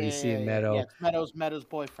 but he's seeing Meadow. Yeah, it's Meadow's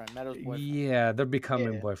boyfriend. Yeah, they're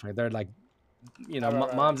becoming Yeah. boyfriend. They're like,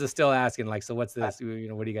 Right. moms are still asking so what's this? What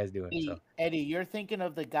are you guys doing? So Eddie, you're thinking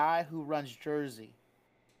of the guy who runs Jersey.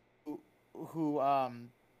 Who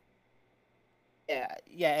yeah,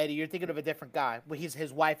 Eddie, you're thinking of a different guy. Well,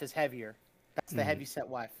 his wife is heavier. That's the heavy set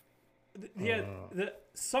wife. Yeah, the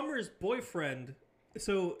Summer's boyfriend.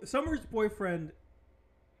 So Summer's boyfriend,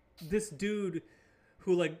 this dude,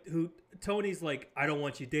 who Tony's like, I don't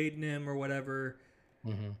want you dating him or whatever.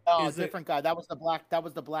 Oh, Is it- different guy. That was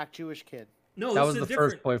the black Jewish kid. No, That this was is the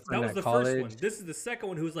different. first boyfriend That was at the first one. college. This is the second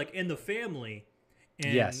one who's in the family,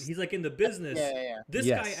 and Yes. he's in the business. Yeah. This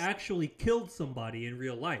guy Yes. actually killed somebody in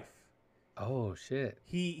real life. oh shit.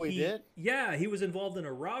 He did? Yeah, he was involved in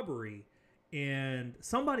a robbery, and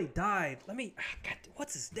somebody died. God,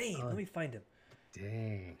 what's his name? Let me find him.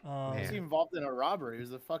 Dang. Was he Man. involved in a robbery? He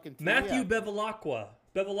was a fucking Matthew TF. Bevilacqua.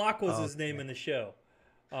 Bevilacqua's Oh, his name in the show.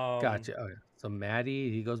 Gotcha. Okay. So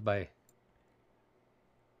Maddie, he goes by.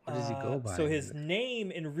 What does he go by? So his name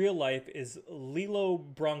in real life is Lilo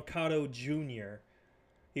Brancato Jr.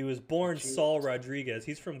 He was born Saul Rodriguez.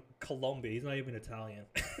 He's from Colombia. He's not even Italian.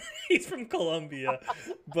 He's from Colombia.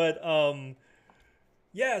 But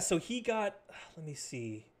yeah, so he got, let me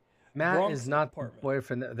see. Matt Bronx is not the apartment.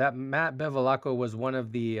 boyfriend. That Matt Bevilacqua was one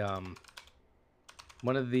of the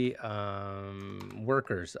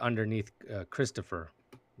workers underneath Christopher,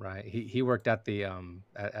 right? He worked at the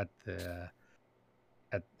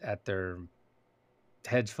at their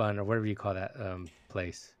hedge fund or whatever you call that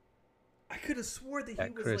place. I could have swore that That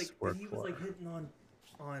he was Chris that worked he was for. hitting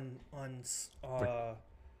on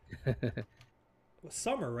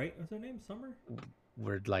Summer, right? Was her name Summer?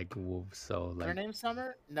 We're so Her name's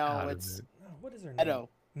Summer? No, out of it's it. No, what is her name? Meadow.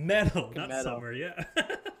 Meadow, not Meadow. Summer. Yeah.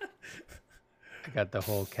 I got the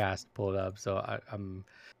whole cast pulled up, so I'm,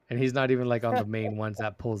 and he's not even on the main ones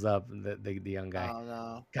that pulls up the young guy. Oh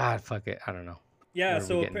no. God, fuck it, I don't know. Yeah, We're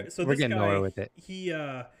so getting- so we're this getting guy, nowhere with it. he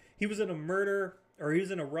was in a murder or he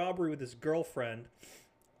was in a robbery with his girlfriend,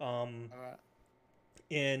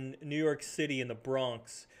 in New York City in the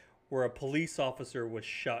Bronx, where a police officer was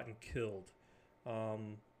shot and killed.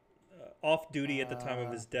 Off duty at the time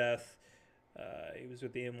of his death. He was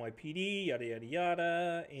with the NYPD, yada yada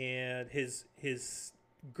yada, and his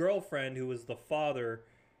girlfriend, who was the father.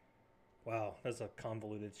 Wow, that's a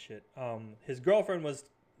convoluted shit. His girlfriend was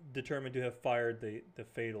determined to have fired the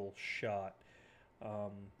fatal shot.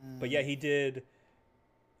 But yeah, he did.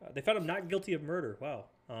 They found him not guilty of murder. Wow.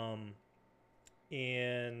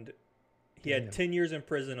 And he had 10 years in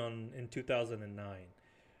prison in 2009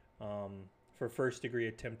 for first degree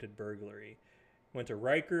attempted burglary. Went to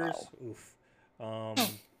Rikers. Wow. Oof.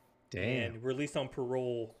 Damn. And released on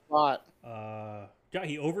parole. What? Yeah,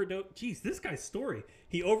 he overdosed. Jeez, this guy's story.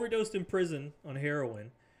 He overdosed in prison on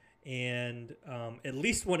heroin, and at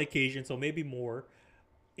least one occasion, so maybe more.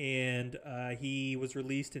 And he was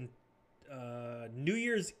released in New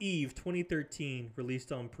Year's Eve 2013,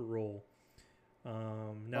 released on parole.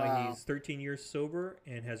 Now he's 13 years sober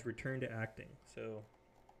and has returned to acting. So,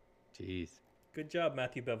 jeez, good job,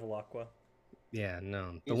 Matthew Bevilacqua. Yeah,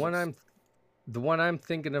 no, the one I'm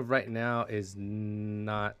thinking of right now is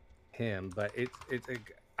not him, but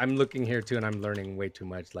I'm looking here too, and I'm learning way too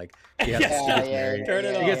much. Like, he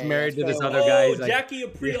gets married to this other guy. Oh, Jackie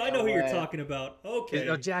Aprile. I know who you're talking about. Okay.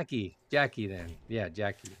 Oh, Jackie then. Yeah,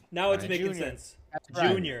 Jackie. Now it's making sense.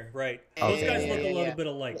 Junior, right? Those guys look a little bit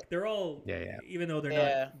alike. They're all, even though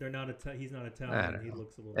they're not he's not Italian. He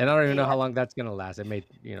looks a little. And I don't even know how long that's gonna last. It may,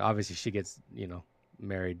 obviously she gets,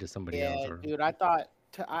 married to somebody else. Or... Dude, I thought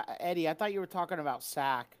Eddie, I thought you were talking about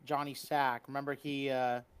Sack, Johnny Sack. Remember he's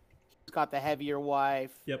got the heavier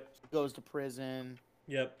wife. Yep. Goes to prison.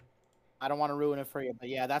 Yep. I don't want to ruin it for you, but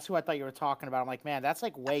yeah, that's who I thought you were talking about. I'm like, man, that's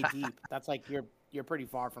like way deep. That's like you're pretty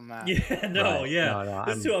far from that. Yeah, no, right. Yeah. No,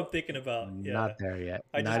 that's who I'm thinking about. Yeah. Not there yet.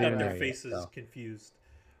 I just got their faces confused.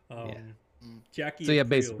 Jackie. So yeah,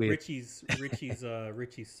 basically, Richie's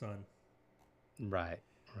son. Right.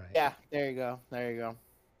 Yeah, there you go.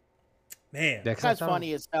 Man, that's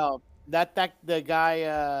funny as hell. That the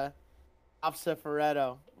guy,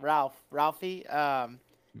 Ralphie.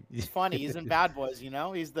 He's funny. He's in Bad Boys.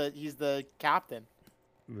 He's the captain.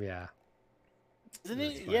 Yeah. Isn't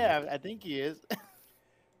he? Yeah, I think he is.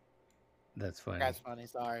 That's funny. That guy's funny.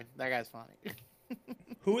 Sorry, that guy's funny.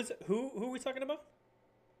 Who are we talking about?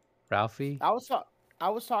 Ralphie. I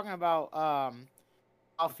was talking about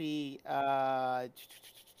Ralphie. How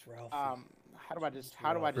do I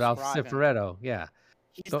describe Ralph him? Cifaretto? Yeah.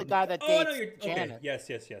 He's the guy that dates Janet. Okay.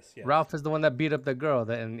 Yes. Ralph is the one that beat up the girl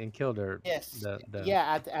and killed her. Yes.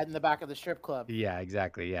 Yeah, in the back of the strip club. Yeah,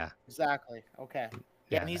 exactly. Yeah. Exactly. Okay.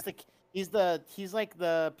 Yeah, and he's like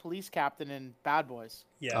the police captain in Bad Boys.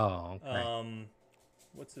 Yeah. Oh. Okay.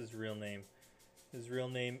 What's his real name? His real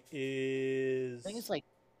name is. I think it's like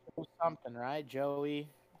something, right? Joe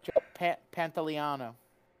Pantoliano.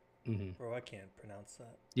 Mm-hmm. Bro, I can't pronounce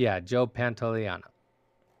that. Yeah, Joe Pantoliano.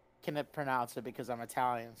 Can't pronounce it because I'm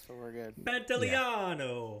Italian, so we're good.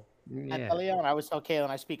 Pantoliano. Yeah. Pantoliano. I always tell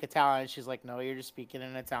Kaylin I speak Italian. She's like, "No, you're just speaking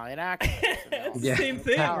an Italian accent." It's the same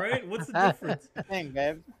thing, right? What's the difference? Thing,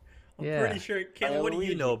 babe. I'm pretty sure. Kaylin, what do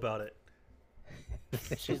you know about it?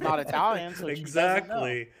 She's not Italian, so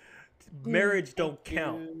exactly. Marriage don't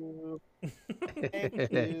count.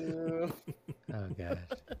 Thank you. Oh gosh.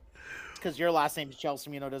 Because your last name is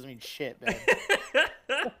Gelsomino doesn't mean shit, man.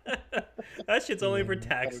 That shit's only for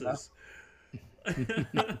taxes.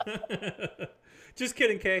 Just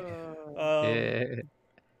kidding, Kay.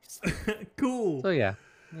 Cool. So yeah.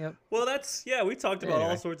 Yep. Well, we talked about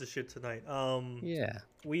all sorts of shit tonight. Yeah.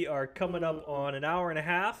 We are coming up on an hour and a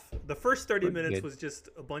half. The first 30 minutes was just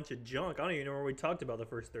a bunch of junk. I don't even know where we talked about the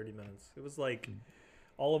first 30 minutes. It was like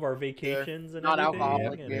all of our vacations and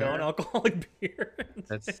non-alcoholic beer.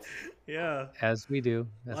 That's yeah. As we do.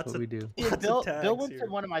 That's what we do. Yeah, Bill went to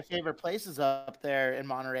one of my favorite places up there in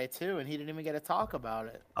Monterey too, and he didn't even get to talk about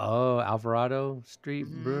it. Oh, Alvarado Street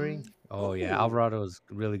Brewery. Oh yeah, Alvarado is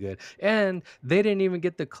really good, and they didn't even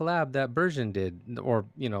get the collab that Bergen did, or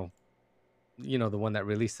the one that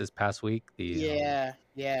released this past week. Yeah.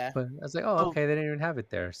 But I was like, okay, they didn't even have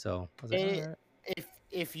it there, so I was like, all right.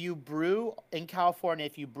 If you brew in California,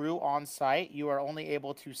 if you brew on site, you are only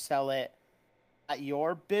able to sell it at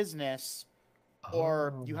your business,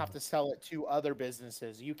 or you have to sell it to other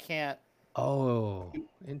businesses. You can't. Oh,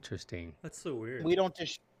 interesting. That's so weird. We don't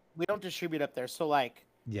distribute up there, so like.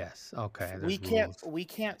 Yes. Okay. We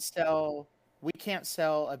can't sell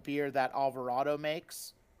a beer that Alvarado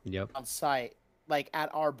makes. Yep. On site, like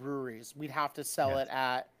at our breweries, we'd have to sell it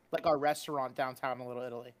at like our restaurant downtown in Little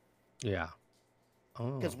Italy. Yeah.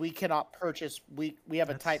 because Oh, we cannot purchase. We have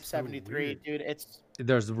a That's Type so 73, weird. dude. It's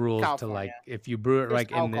there's rules to California. like if you brew it There's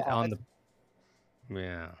like in the alcohol. on It's, the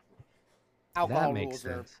yeah. That alcohol makes rules are.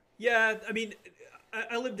 sense. Yeah, I mean,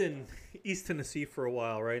 I lived in East Tennessee for a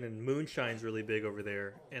while, right? And moonshine's really big over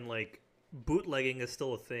there, and like bootlegging is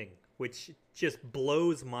still a thing, which just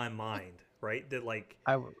blows my mind, right? That like,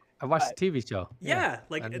 I watched But the TV show. Yeah,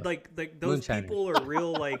 yeah, I know. like those Moonshiners. people are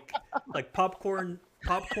real, like popcorn,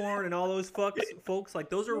 and all those folks. Like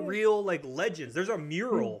those are real like legends. There's a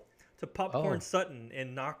mural to Popcorn Oh, Sutton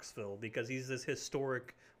in Knoxville because he's this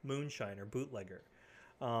historic moonshiner bootlegger.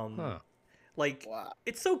 Um, huh. like Wow.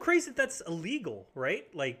 it's so crazy that that's illegal, right?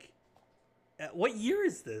 Like, what year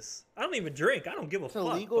is this? I don't even drink. I don't give a It's fuck.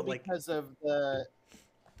 illegal But like, because of the.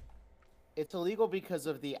 It's illegal because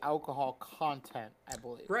of the alcohol content, I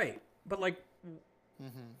believe. right? But like, Hmm.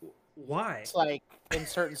 why? It's like in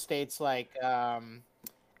certain states, like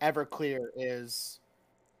Everclear is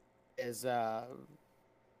it's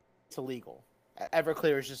illegal.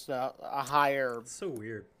 Everclear is just a higher It's so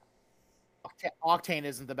weird. octane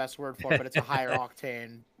isn't the best word for it, but it's a higher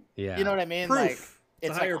octane. Yeah. You know what I mean? Proof. Like it's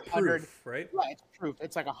it's a higher like 100. proof, right? Right, it's proof.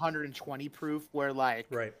 It's like 120 proof, where like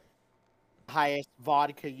Right. highest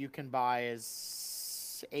vodka you can buy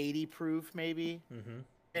is 80 proof, maybe. Mm-hmm.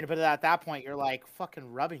 But at that point, you're like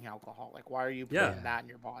fucking rubbing alcohol. Like, why are you putting Yeah. that in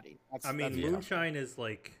your body? I mean, that's Yeah. moonshine is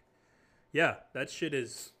like, yeah, that shit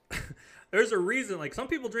is. There's a reason. Like some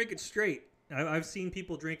people drink it straight. I've seen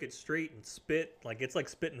people drink it straight and spit. Like it's like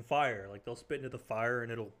spitting fire. Like they'll spit into the fire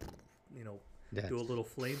and it'll, you know, That's- do a little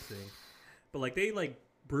flame thing. But like they like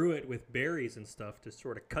brew it with berries and stuff to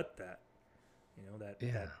sort of cut that, you know, that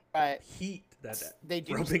Yeah. But heat, that they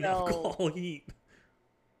do rubbing sell. alcohol heat.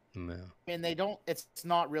 Yeah. And they don't. It's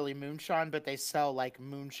not really moonshine, but they sell like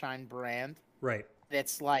moonshine brand. Right.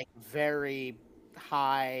 It's like very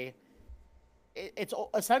high. It's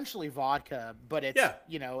essentially vodka, but it's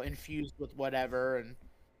Yeah. infused with whatever. And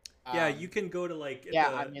Yeah, you can go to like at yeah,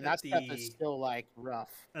 the, I mean at that stuff the is still like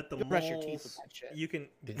rough. at the You brush your teeth with malls. that shit. You can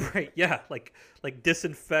Yeah. right, yeah, like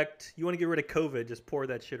disinfect. You want to get rid of COVID, just pour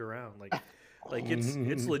that shit around. Like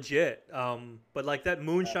it's legit. But like that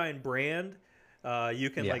moonshine brand, you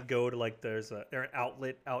can Yeah. like go to like there's an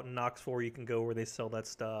outlet out in Knoxville where you can go where they sell that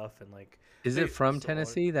stuff and like Is they it from sell it.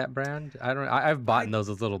 Tennessee, that brand? I've bought in those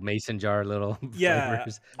little mason jar little Yeah,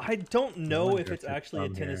 flavors. I don't know wonder if it's if it's actually a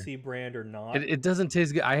from here. Tennessee brand or not. It doesn't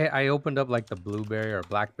taste good. I opened up like the blueberry or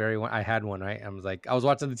blackberry one. I had one, right? I was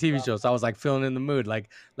watching the TV show, so I was like feeling in the mood. Like,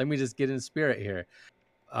 let me just get in spirit here.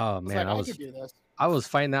 Oh It's man, like I could do this. I was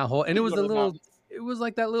fighting that whole, and it You was go a to the little. mountains. It was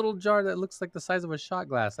like that little jar that looks like the size of a shot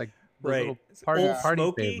glass, like those Right. little It's party Old party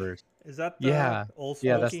Smoky? favors. Is that the Yeah. Old Smoky?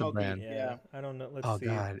 Yeah, that's the Smoky, brand. yeah. I don't know. Let's Oh see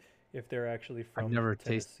god, if they're actually from never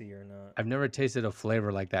tasted- Tennessee or not. I've never tasted a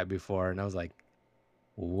flavor like that before, and I was like,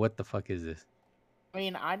 "What the fuck is this?" I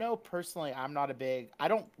mean, I know personally, I'm not a big. I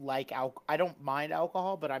don't like I don't mind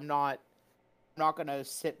alcohol, but I'm not gonna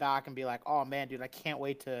sit back and be like, "Oh man, dude, I can't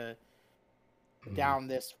wait to Mm. down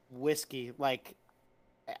this whiskey." Like,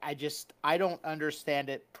 I don't understand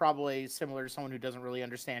it. Probably similar to someone who doesn't really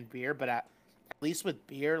understand beer, but at least with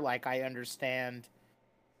beer, like I understand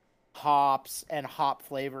hops and hop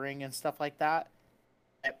flavoring and stuff like that.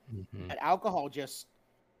 Mhm. But alcohol just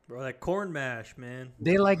Bro, that corn mash, man.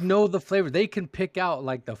 They like know the flavor. They can pick out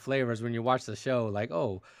like the flavors when you watch the show. Like,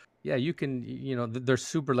 oh, yeah, you can. They're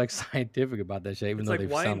super like scientific about that shit. Even It's though like they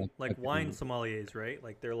wine, sound like fucking- wine sommeliers, right?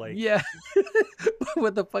 Like they're like, Yeah,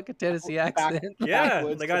 with the fucking Tennessee Back- accent, yeah,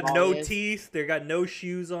 backwoods they got no sommeliers. teeth, they got no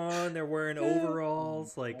shoes on, they're wearing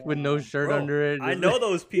overalls, like with no shirt bro, under it. I just- know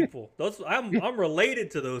those people. I'm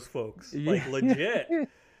related to those folks, like Yeah. legit.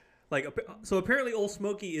 Like so, apparently, Old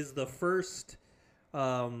Smoky is the first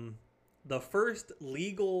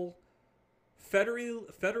legal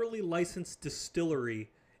federally licensed distillery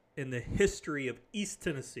in the history of East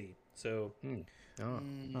Tennessee. So,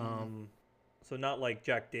 Oh, so not like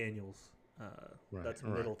Jack Daniels. Right, That's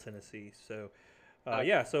right. Middle Tennessee. So,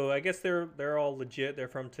 yeah. So I guess they're all legit. They're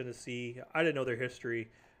from Tennessee. I didn't know their history.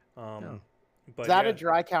 But is that yeah. a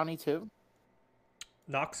dry county too?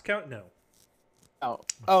 Knox County? No.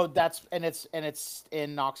 Oh, that's and it's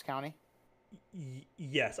in Knox County.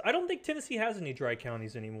 Yes, I don't think Tennessee has any dry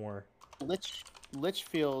counties anymore.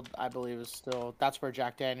 Litchfield, I believe, is still. That's where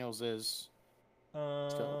Jack Daniels is.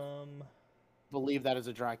 Believe that is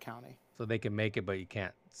a dry county. so they can make it, but you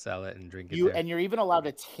can't sell it and drink it. You there. and you're even allowed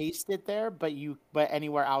to taste it there, but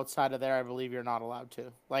anywhere outside of there, I believe you're not allowed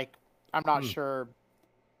to. Like, I'm not sure.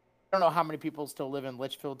 I don't know how many people still live in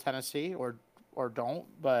Litchfield, Tennessee, or don't,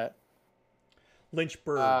 but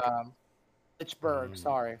Lynchburg. Lynchburg.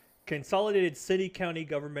 Sorry. consolidated city-county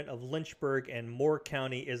government of Lynchburg and Moore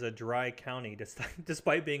County is a dry county,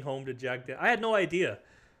 despite being home to Jack Daniels. I had no idea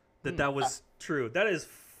that that was true. That is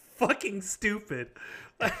fucking stupid.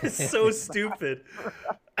 That is so stupid.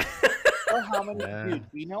 How many, dude,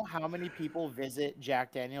 do you know how many people visit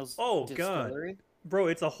Jack Daniels distillery? God. Bro,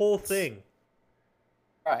 it's a whole thing.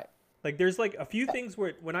 Right. Like, there's like a few things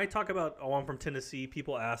where when I talk about, oh, I'm from Tennessee,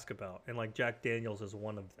 people ask about, and like Jack Daniels is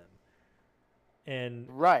one of them. And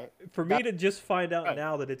right. For me to just find out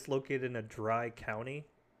now that it's located in a dry county.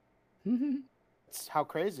 How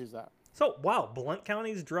crazy is that? So, wow, Blount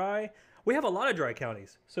County's dry. We have a lot of dry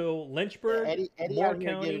counties. So, Lynchburg, Eddie Moore out here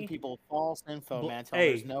County. Giving people false info, man. Hey,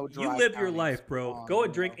 there's no dry you live your counties. life, bro. Go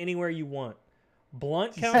and drink anywhere you want.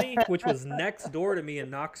 Blount County, which was next door to me in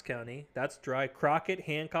Knox County, that's dry. Crockett,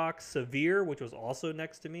 Hancock, Sevier, which was also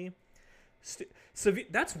next to me.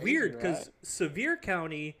 That's weird because Sevier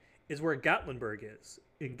County is where Gatlinburg is.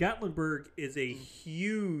 And Gatlinburg is a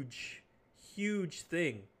huge, huge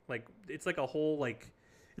thing. Like, it's like a whole, like,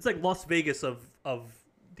 it's like Las Vegas of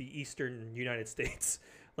the eastern United States.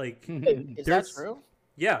 Like, is that true?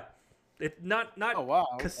 Yeah. It not oh, wow,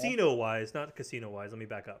 casino wise, not casino wise. Let me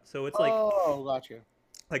back up. So it's got you.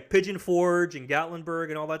 Like Pigeon Forge and Gatlinburg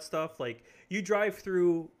and all that stuff. Like, you drive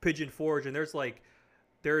through Pigeon Forge and there's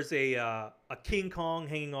a King Kong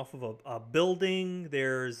hanging off of a building.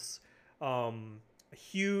 There's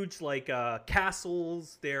huge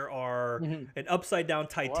castles. There are an upside down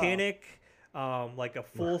Titanic, like a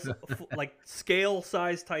full like scale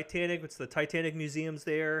size Titanic. It's the Titanic Museum's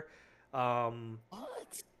there.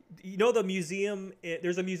 What? You know the museum?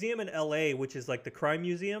 There's a museum in LA which is like the crime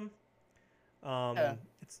museum. I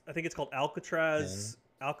think it's called Alcatraz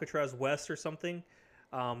West or something.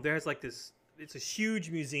 There's like this. It's a huge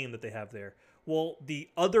museum that they have there. Well, the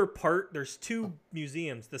other part, there's two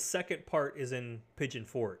museums. The second part is in Pigeon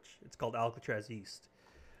Forge. It's called Alcatraz East,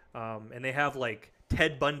 and they have like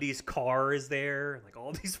Ted Bundy's car is there, like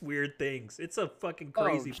all these weird things. It's a fucking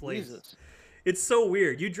crazy place. Jesus. It's so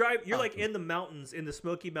weird. You're like in the mountains, in the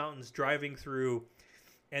Smoky Mountains, driving through,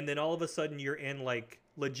 and then all of a sudden you're in like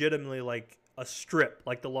legitimately like a strip,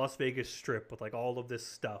 like the Las Vegas Strip with like all of this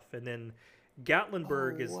stuff. And then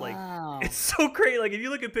Gatlinburg is like, it's so crazy. Like if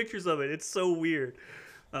you look at pictures of it, it's so weird.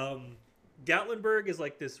 Gatlinburg is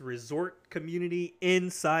like this resort community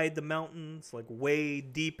inside the mountains, like way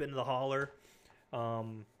deep into the holler.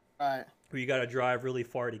 Right. Where you got to drive really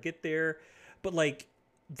far to get there. But like,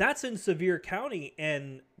 that's in Sevier County,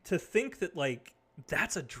 and to think that like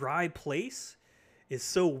that's a dry place is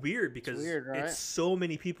so weird because it's so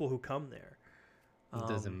many people who come there. It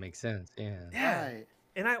doesn't make sense. Yeah. Right.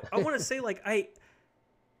 And I want to say like I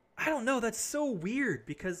don't know, that's so weird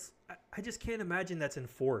because I just can't imagine that's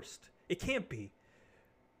enforced. It can't be.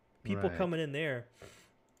 People coming in there.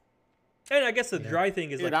 And I guess the dry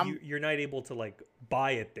thing is you're not able to like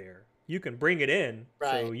buy it there. You can bring it in,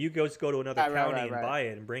 so you go to another county and buy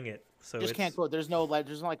it and bring it. So just can't go. There's no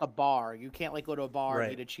like a bar. You can't like go to a bar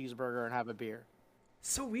and eat a cheeseburger and have a beer.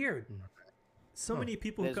 So weird. So many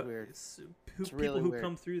people who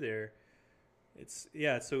come through there.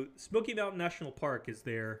 So Smoky Mountain National Park is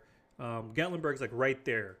there. Gatlinburg's like right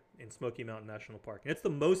there in Smoky Mountain National Park. And it's the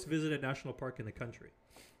most visited national park in the country.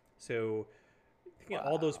 So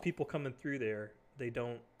all those people coming through there, they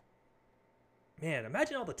don't. Man,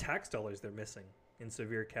 imagine all the tax dollars they're missing in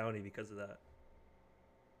Sevier County because of that.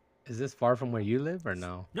 Is this far from where you live or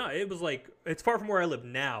no? No, it's far from where I live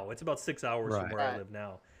now. It's about 6 hours from where I live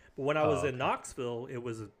now. But when I was in Knoxville, it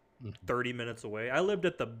was 30 minutes away. I lived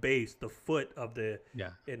at the base, the foot of the. Yeah.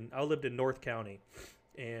 I lived in North County,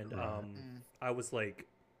 and I was like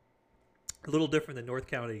a little different than North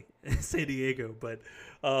County in San Diego, but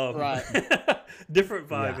different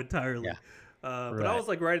vibe entirely. Yeah. But I was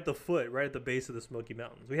like right at the foot, right at the base of the Smoky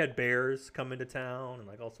Mountains. We had bears come into town and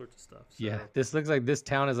like all sorts of stuff. So. Yeah, this looks like this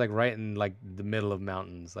town is like right in like the middle of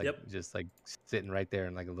mountains, like just like sitting right there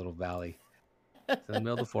in like a little valley. It's in the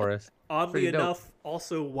middle of the forest. Oddly enough,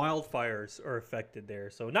 also wildfires are affected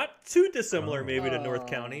there. So not too dissimilar maybe to North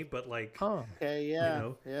County, but like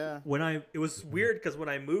it was weird because when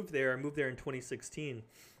I moved there in 2016,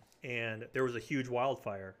 and there was a huge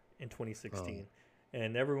wildfire in 2016.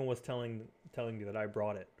 And everyone was telling me that I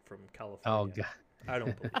brought it from California. Oh God! I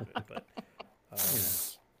don't believe it, but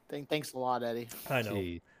thanks a lot, Eddie. I know.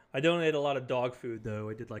 Jeez. I donated a lot of dog food though.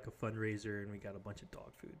 I did like a fundraiser, and we got a bunch of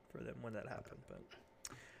dog food for them when that happened.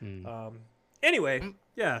 But anyway,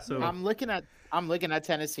 yeah. So I'm looking at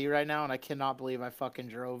Tennessee right now, and I cannot believe I fucking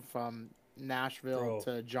drove from Nashville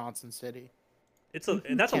to Johnson City.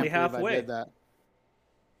 And that's only halfway.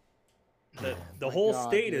 The My whole God,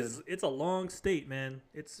 state dude. it's a long state, man.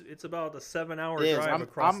 It's about a 7-hour It is. drive I'm-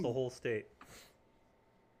 across I'm- the whole state,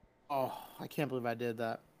 Oh, I can't believe I did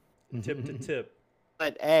that. tip to tip.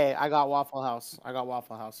 But hey, I got Waffle House.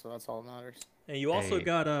 So that's all that matters. And you also Hey.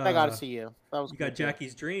 got I got to see you. That was you cool, got too.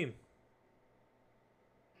 Jackie's Dream.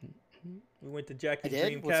 We went to Jackie's did?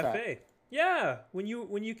 Dream What's that? Cafe. Yeah, when you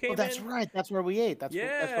came Oh, that's in. right. That's where we ate. That's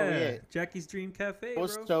where we ate. Jackie's Dream Cafe, It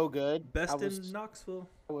was bro. so good. Best I was, in Knoxville.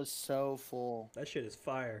 I was so full. That shit is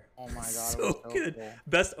fire. Oh my god, so it was so good. full.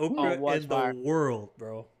 Best okra it was in fire. the world,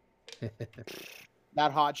 bro.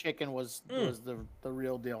 That hot chicken was Mm. the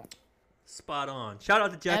real deal. Spot on. Shout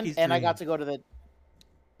out to Jackie's And I Dream. got to go to the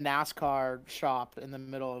NASCAR shop in the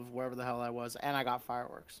middle of wherever the hell I was, and I got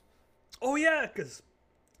fireworks. Oh yeah, cause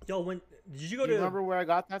y'all went. Did you go Do you to? remember where I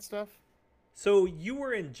got that stuff? So you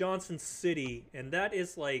were in Johnson City, and that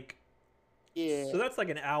is like. Yeah. So that's like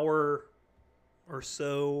an hour or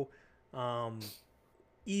so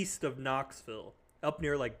east of Knoxville, up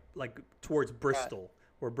near like towards Bristol,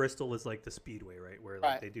 where Bristol is like the speedway, right? Where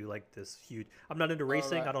like Right. they do like this huge. I'm not into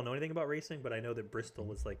racing. right. I don't know anything about racing, but I know that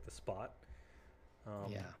Bristol is like the spot.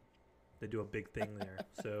 Yeah. They do a big thing there.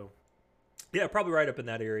 So yeah, probably right up in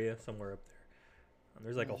that area, somewhere up there.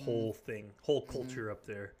 There's like a whole culture up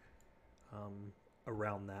there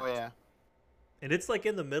around that. Oh yeah. And it's like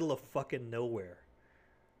in the middle of fucking nowhere.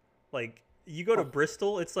 Like you go to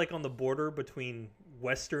Bristol, it's like on the border between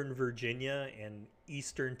Western Virginia and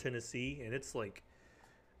Eastern Tennessee, and it's like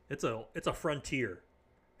it's a frontier.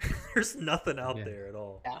 There's nothing out Yeah. there at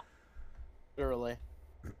all. Literally.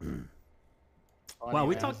 Wow,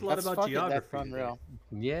 we man. talked a lot That's about fucking- geography That's unreal.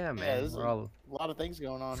 Yeah, man. this We're is- all A lot of things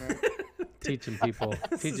going on here. teaching people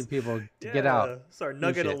This is- to get out. Sorry,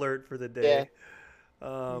 nugget shit. alert for the day.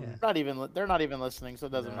 Yeah. They're not even listening, so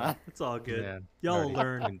it doesn't Nah, matter. it's all good. Yeah, Y'all will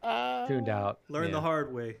already learn. tuned out. Learn yeah. the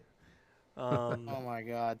hard way. Oh my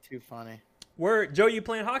god, too funny. Where Joe, you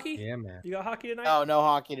playing hockey? Yeah, man. You got hockey tonight? Oh, no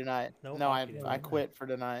hockey tonight. No No, hockey I tonight. quit for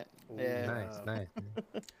tonight. Yeah. Nice, nice.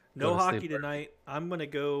 man. No Go to hockey sleep early. tonight. I'm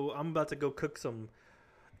about to go cook some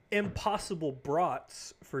impossible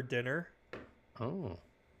brats for dinner. Oh,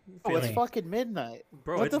 Oh, it's Feeling- fucking midnight.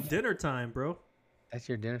 Bro, What it's the f- dinner time, bro. that's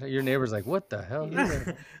your dinner time? Your neighbor's like, what the hell?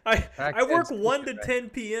 I work kids, 1 to right? 10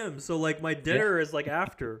 p.m. So like my dinner is like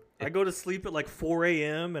after. I go to sleep at like 4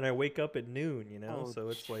 a.m. and I wake up at noon, you know? Oh, So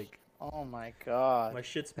it's like Oh my god. my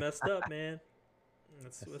shit's messed up, man.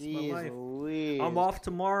 That's my Jeez life. Louise. I'm off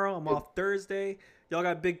tomorrow. I'm off Thursday. Y'all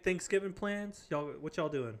got big Thanksgiving plans? What y'all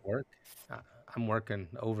doing? Work. I'm working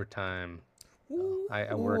overtime. Ooh.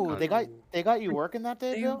 I work. Ooh, on, they got you working that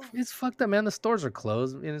day, They- Bill? it's fucked up, man. The stores are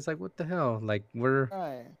closed, and it's like, what the hell? Like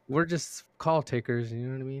Right. we're just call takers. You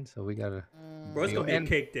know what I mean? So we gotta. Bro, it's gonna be a And-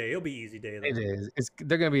 cake day. It'll be easy day though. It is.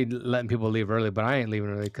 They're gonna be letting people leave early, but I ain't leaving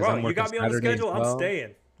early because Bro, I'm you working got me on the Saturday as schedule. I'm well.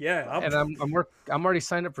 staying. Yeah, And I'm already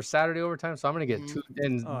signed up for Saturday overtime, so I'm gonna get two.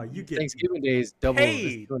 And Oh, you get Thanksgiving days double.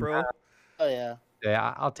 paid, just 2.5. bro. Oh yeah.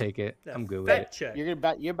 Yeah, I'll take it. That I'm good with fat it. check.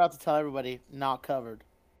 You're about to tell everybody not covered.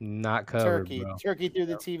 Not covered, Turkey. bro. Turkey through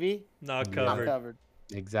the TV. Not Not Not covered. covered.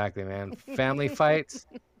 Exactly, man. Family fights,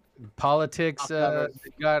 politics. Not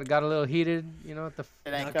covered. Got a little heated. You know what the.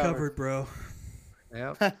 It ain't Not covered, bro.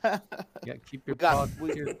 Yeah. Yeah. Keep your got- politics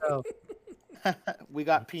we- to yourself. We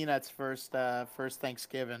got Peanuts first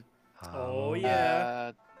Thanksgiving. Oh,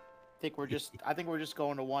 yeah. I think we're just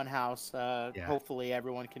going to one house. Yeah. Hopefully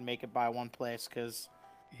everyone can make it by one place because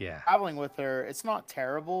Yeah. traveling with her, it's not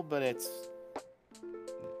terrible, but it's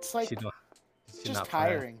like She don't. it's She's just not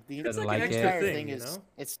tired. tiring. The Doesn't like it. entire Thing, thing you is know?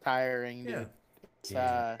 it's tiring. Yeah. Dude. It's,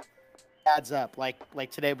 Yeah. adds up. Like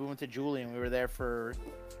today we went to Julian. We were there for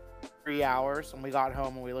 3 hours and we got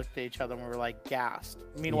home and we looked at each other and we were like gassed.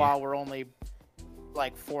 Meanwhile, we're only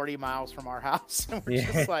like 40 miles from our house. And we're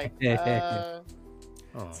Yeah. just like,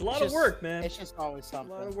 Oh. It's a lot just- of work, man. it's just always A lot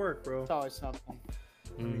of something. work, bro. It's always something.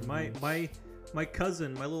 I mean, Mhm. my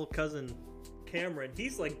cousin, my little cousin Cameron,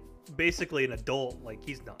 he's like basically an adult. Like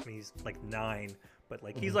he's not, I mean, he's like 9, but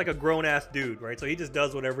like he's like a grown ass dude, right? So he just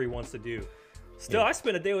does whatever he wants to do. Still, Yeah. I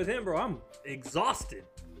spent a day with him, bro. I'm exhausted,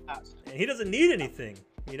 and he doesn't need anything.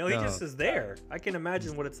 You know, he No. just is there. I can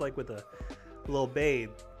imagine what it's like with a little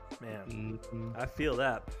babe, man. Mhm. I feel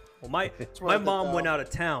that. Well, my worth my it, mom went though. out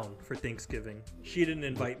of town for Thanksgiving. She didn't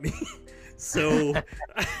invite me, so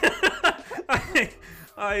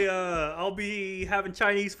I'll be having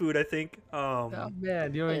Chinese food. I think. Oh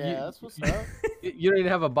man, you don't, Yeah, that's what's up. you don't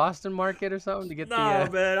even have a Boston market or something to get Nah,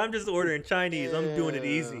 the. man, I'm just ordering Chinese. I'm doing it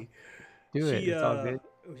easy. Do it. It's all good.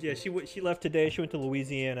 Yeah, she left today. She went to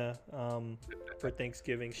Louisiana for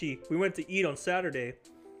Thanksgiving. We went to eat on Saturday,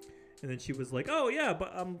 and then she was like, "Oh yeah,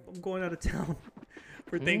 but I'm going out of town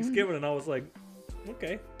for Thanksgiving, and I was like,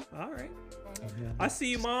 okay, all right. I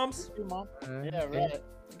see you, moms. You, Mom. Uh, Yeah, right.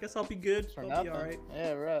 I guess I'll be good. For I'll nothing. be all right.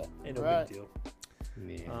 Yeah, right. Ain't no right. big deal.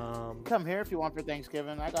 Yeah. Come here if you want for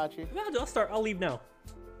Thanksgiving. I got you. No, I'll start. I'll leave now.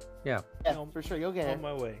 Yeah. Yeah, No, for sure. You'll get On it.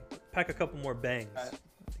 my way. Pack a couple more bangs Alright.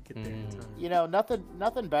 to get there in time. You know,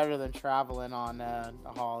 nothing better than traveling on a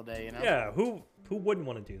holiday. You know. Yeah, who wouldn't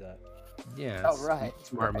want to do that? Yeah. Oh, it's right.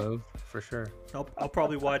 Smart Right. move for sure. I'll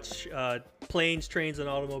probably watch planes, trains, and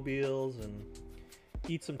automobiles, and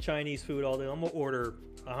eat some Chinese food all day. I'm gonna order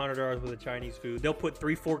 $100 worth of Chinese food. They'll put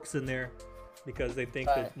 3 forks in there because they think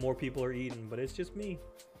that more people are eating, but it's just me.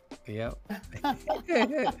 Yep.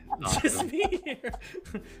 It's just me here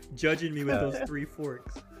judging me with those 3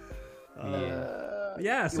 forks.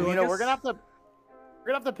 Yeah. So you I know, guess, we're gonna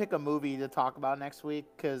have to pick a movie to talk about next week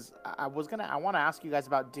because I want to ask you guys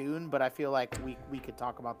about Dune, but I feel like we could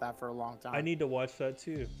talk about that for a long time. I need to watch that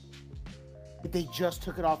too. They just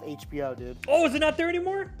took it off HBO, dude. Oh, is it not there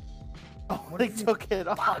anymore? Oh, they took it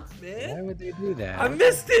off. Why Man, would they do that? I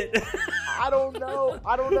missed it. I don't know. Damn.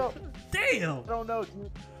 I don't know,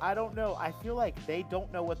 dude. I don't know. I feel like they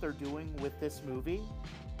don't know what they're doing with this movie.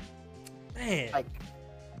 Man, Like,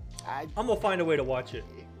 I'm gonna find a way to watch it,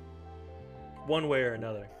 one way or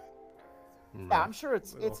another. yeah, I'm sure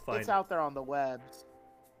it's We'll find it's it. out there on the webs.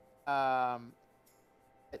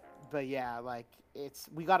 But yeah, like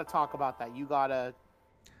we got to talk about that. You gotta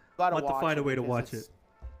I'll have watch to find a way to because watch it. it's-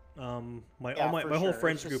 My Yeah, my for whole sure.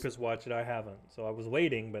 friends It's group just- has watched it. I haven't, so I was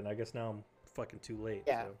waiting, but I guess now I'm fucking too late.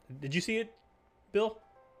 Yeah. So. Did you see it, Bill?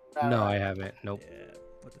 No, I haven't. Nope. Yeah,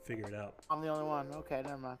 I'll have to figure it out. I'm the only one. Okay,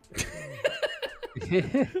 never mind.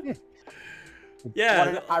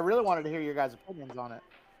 Yeah, I really wanted to hear your guys' opinions on it.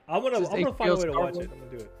 I'm gonna Just find a way to HBO watch Star it. I'm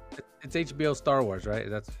gonna do it. It's HBO Star Wars, right?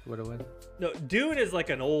 That's what it was. No, Dune is like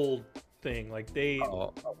an old thing. Like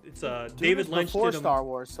Oh, it's Dune David was Lynch before did 'em- Star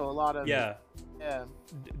Wars, so a lot of Yeah, yeah.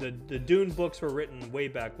 the Dune books were written way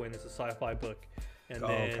back when. It's a sci-fi book, and Oh,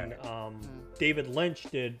 then okay. David Lynch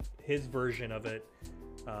did his version of it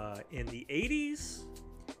in the 80s,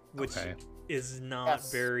 which Okay. is not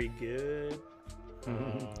Yes. very good.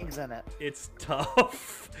 Things in it. It's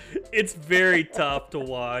tough. It's very tough to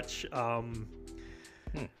watch.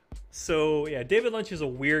 So yeah, David Lynch is a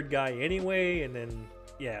weird guy anyway, and then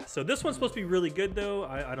yeah. So this one's supposed to be really good though.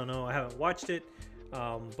 I don't know. I haven't watched it,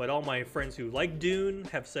 but all my friends who like Dune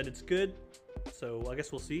have said it's good. So I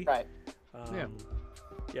guess we'll see. Right. Yeah.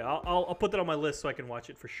 Yeah. I'll put that on my list so I can watch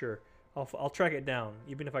it for sure. I'll track it down,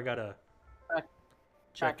 even if I gotta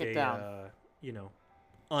Track check it down. you know,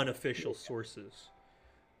 unofficial sources.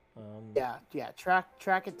 Yeah.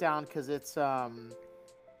 Track it down because it's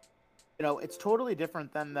you know, it's totally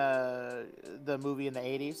different than the movie in the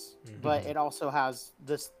 80s, but it also has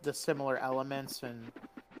the similar elements and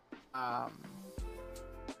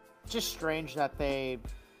just strange that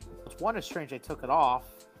it's strange they took it off,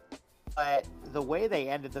 but the way they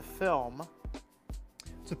ended the film,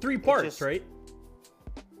 So 3 parts, just- right?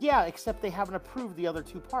 yeah, except they haven't approved the other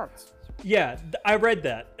 2 parts. Yeah, I read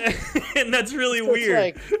that, and that's really So it's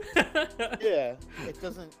weird. Yeah, it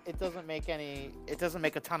doesn't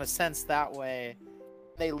make a ton of sense that way.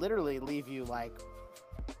 They literally leave you like,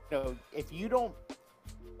 you know, if you don't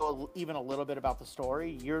know even a little bit about the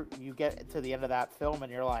story, you get to the end of that film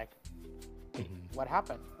and you're like, what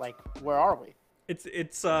happened? Like, where are we?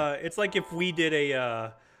 It's like if we did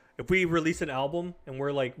if we release an album and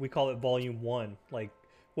we call it Volume 1. Like,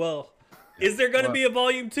 well, is there gonna be a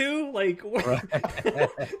Volume 2? Like, we're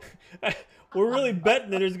really betting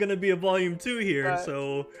that there's gonna be a Volume 2 here. Right.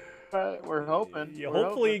 So We're hoping. yeah, We're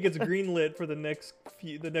hopefully hoping. it gets greenlit for the next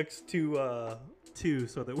two,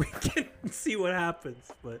 so that we can see what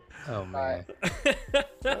happens. But Oh man.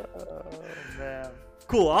 Oh man.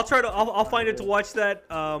 cool. I'll find it to watch that.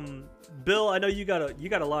 Bill, I know you got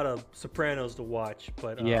a lot of Sopranos to watch,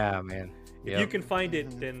 but Yeah, man. if you can find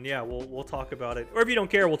it, then yeah, we'll talk about it. Or if you don't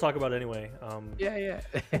care, we'll talk about it anyway. Yeah.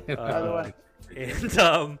 way.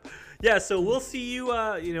 And yeah, so we'll see you.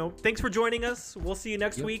 You know, thanks for joining us. We'll see you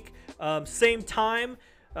next Yep. week, same time.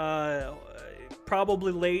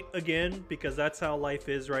 Probably late again because that's how life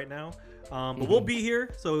is right now. But we'll be here.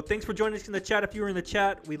 So thanks for joining us in the chat. If you were in the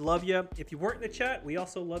chat, we love you. If you weren't in the chat, we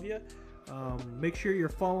also love you. Make sure you're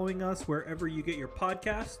following us wherever you get your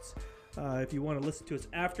podcasts. If you want to listen to us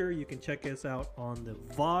after, you can check us out on the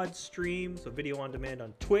VOD stream, so video on demand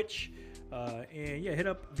on Twitch. And yeah, hit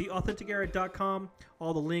up theauthenticara.com.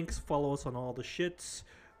 All the links. Follow us on all the shits.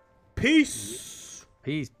 Peace.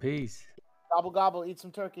 Peace. Gobble gobble, eat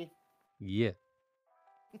some turkey. Yeah.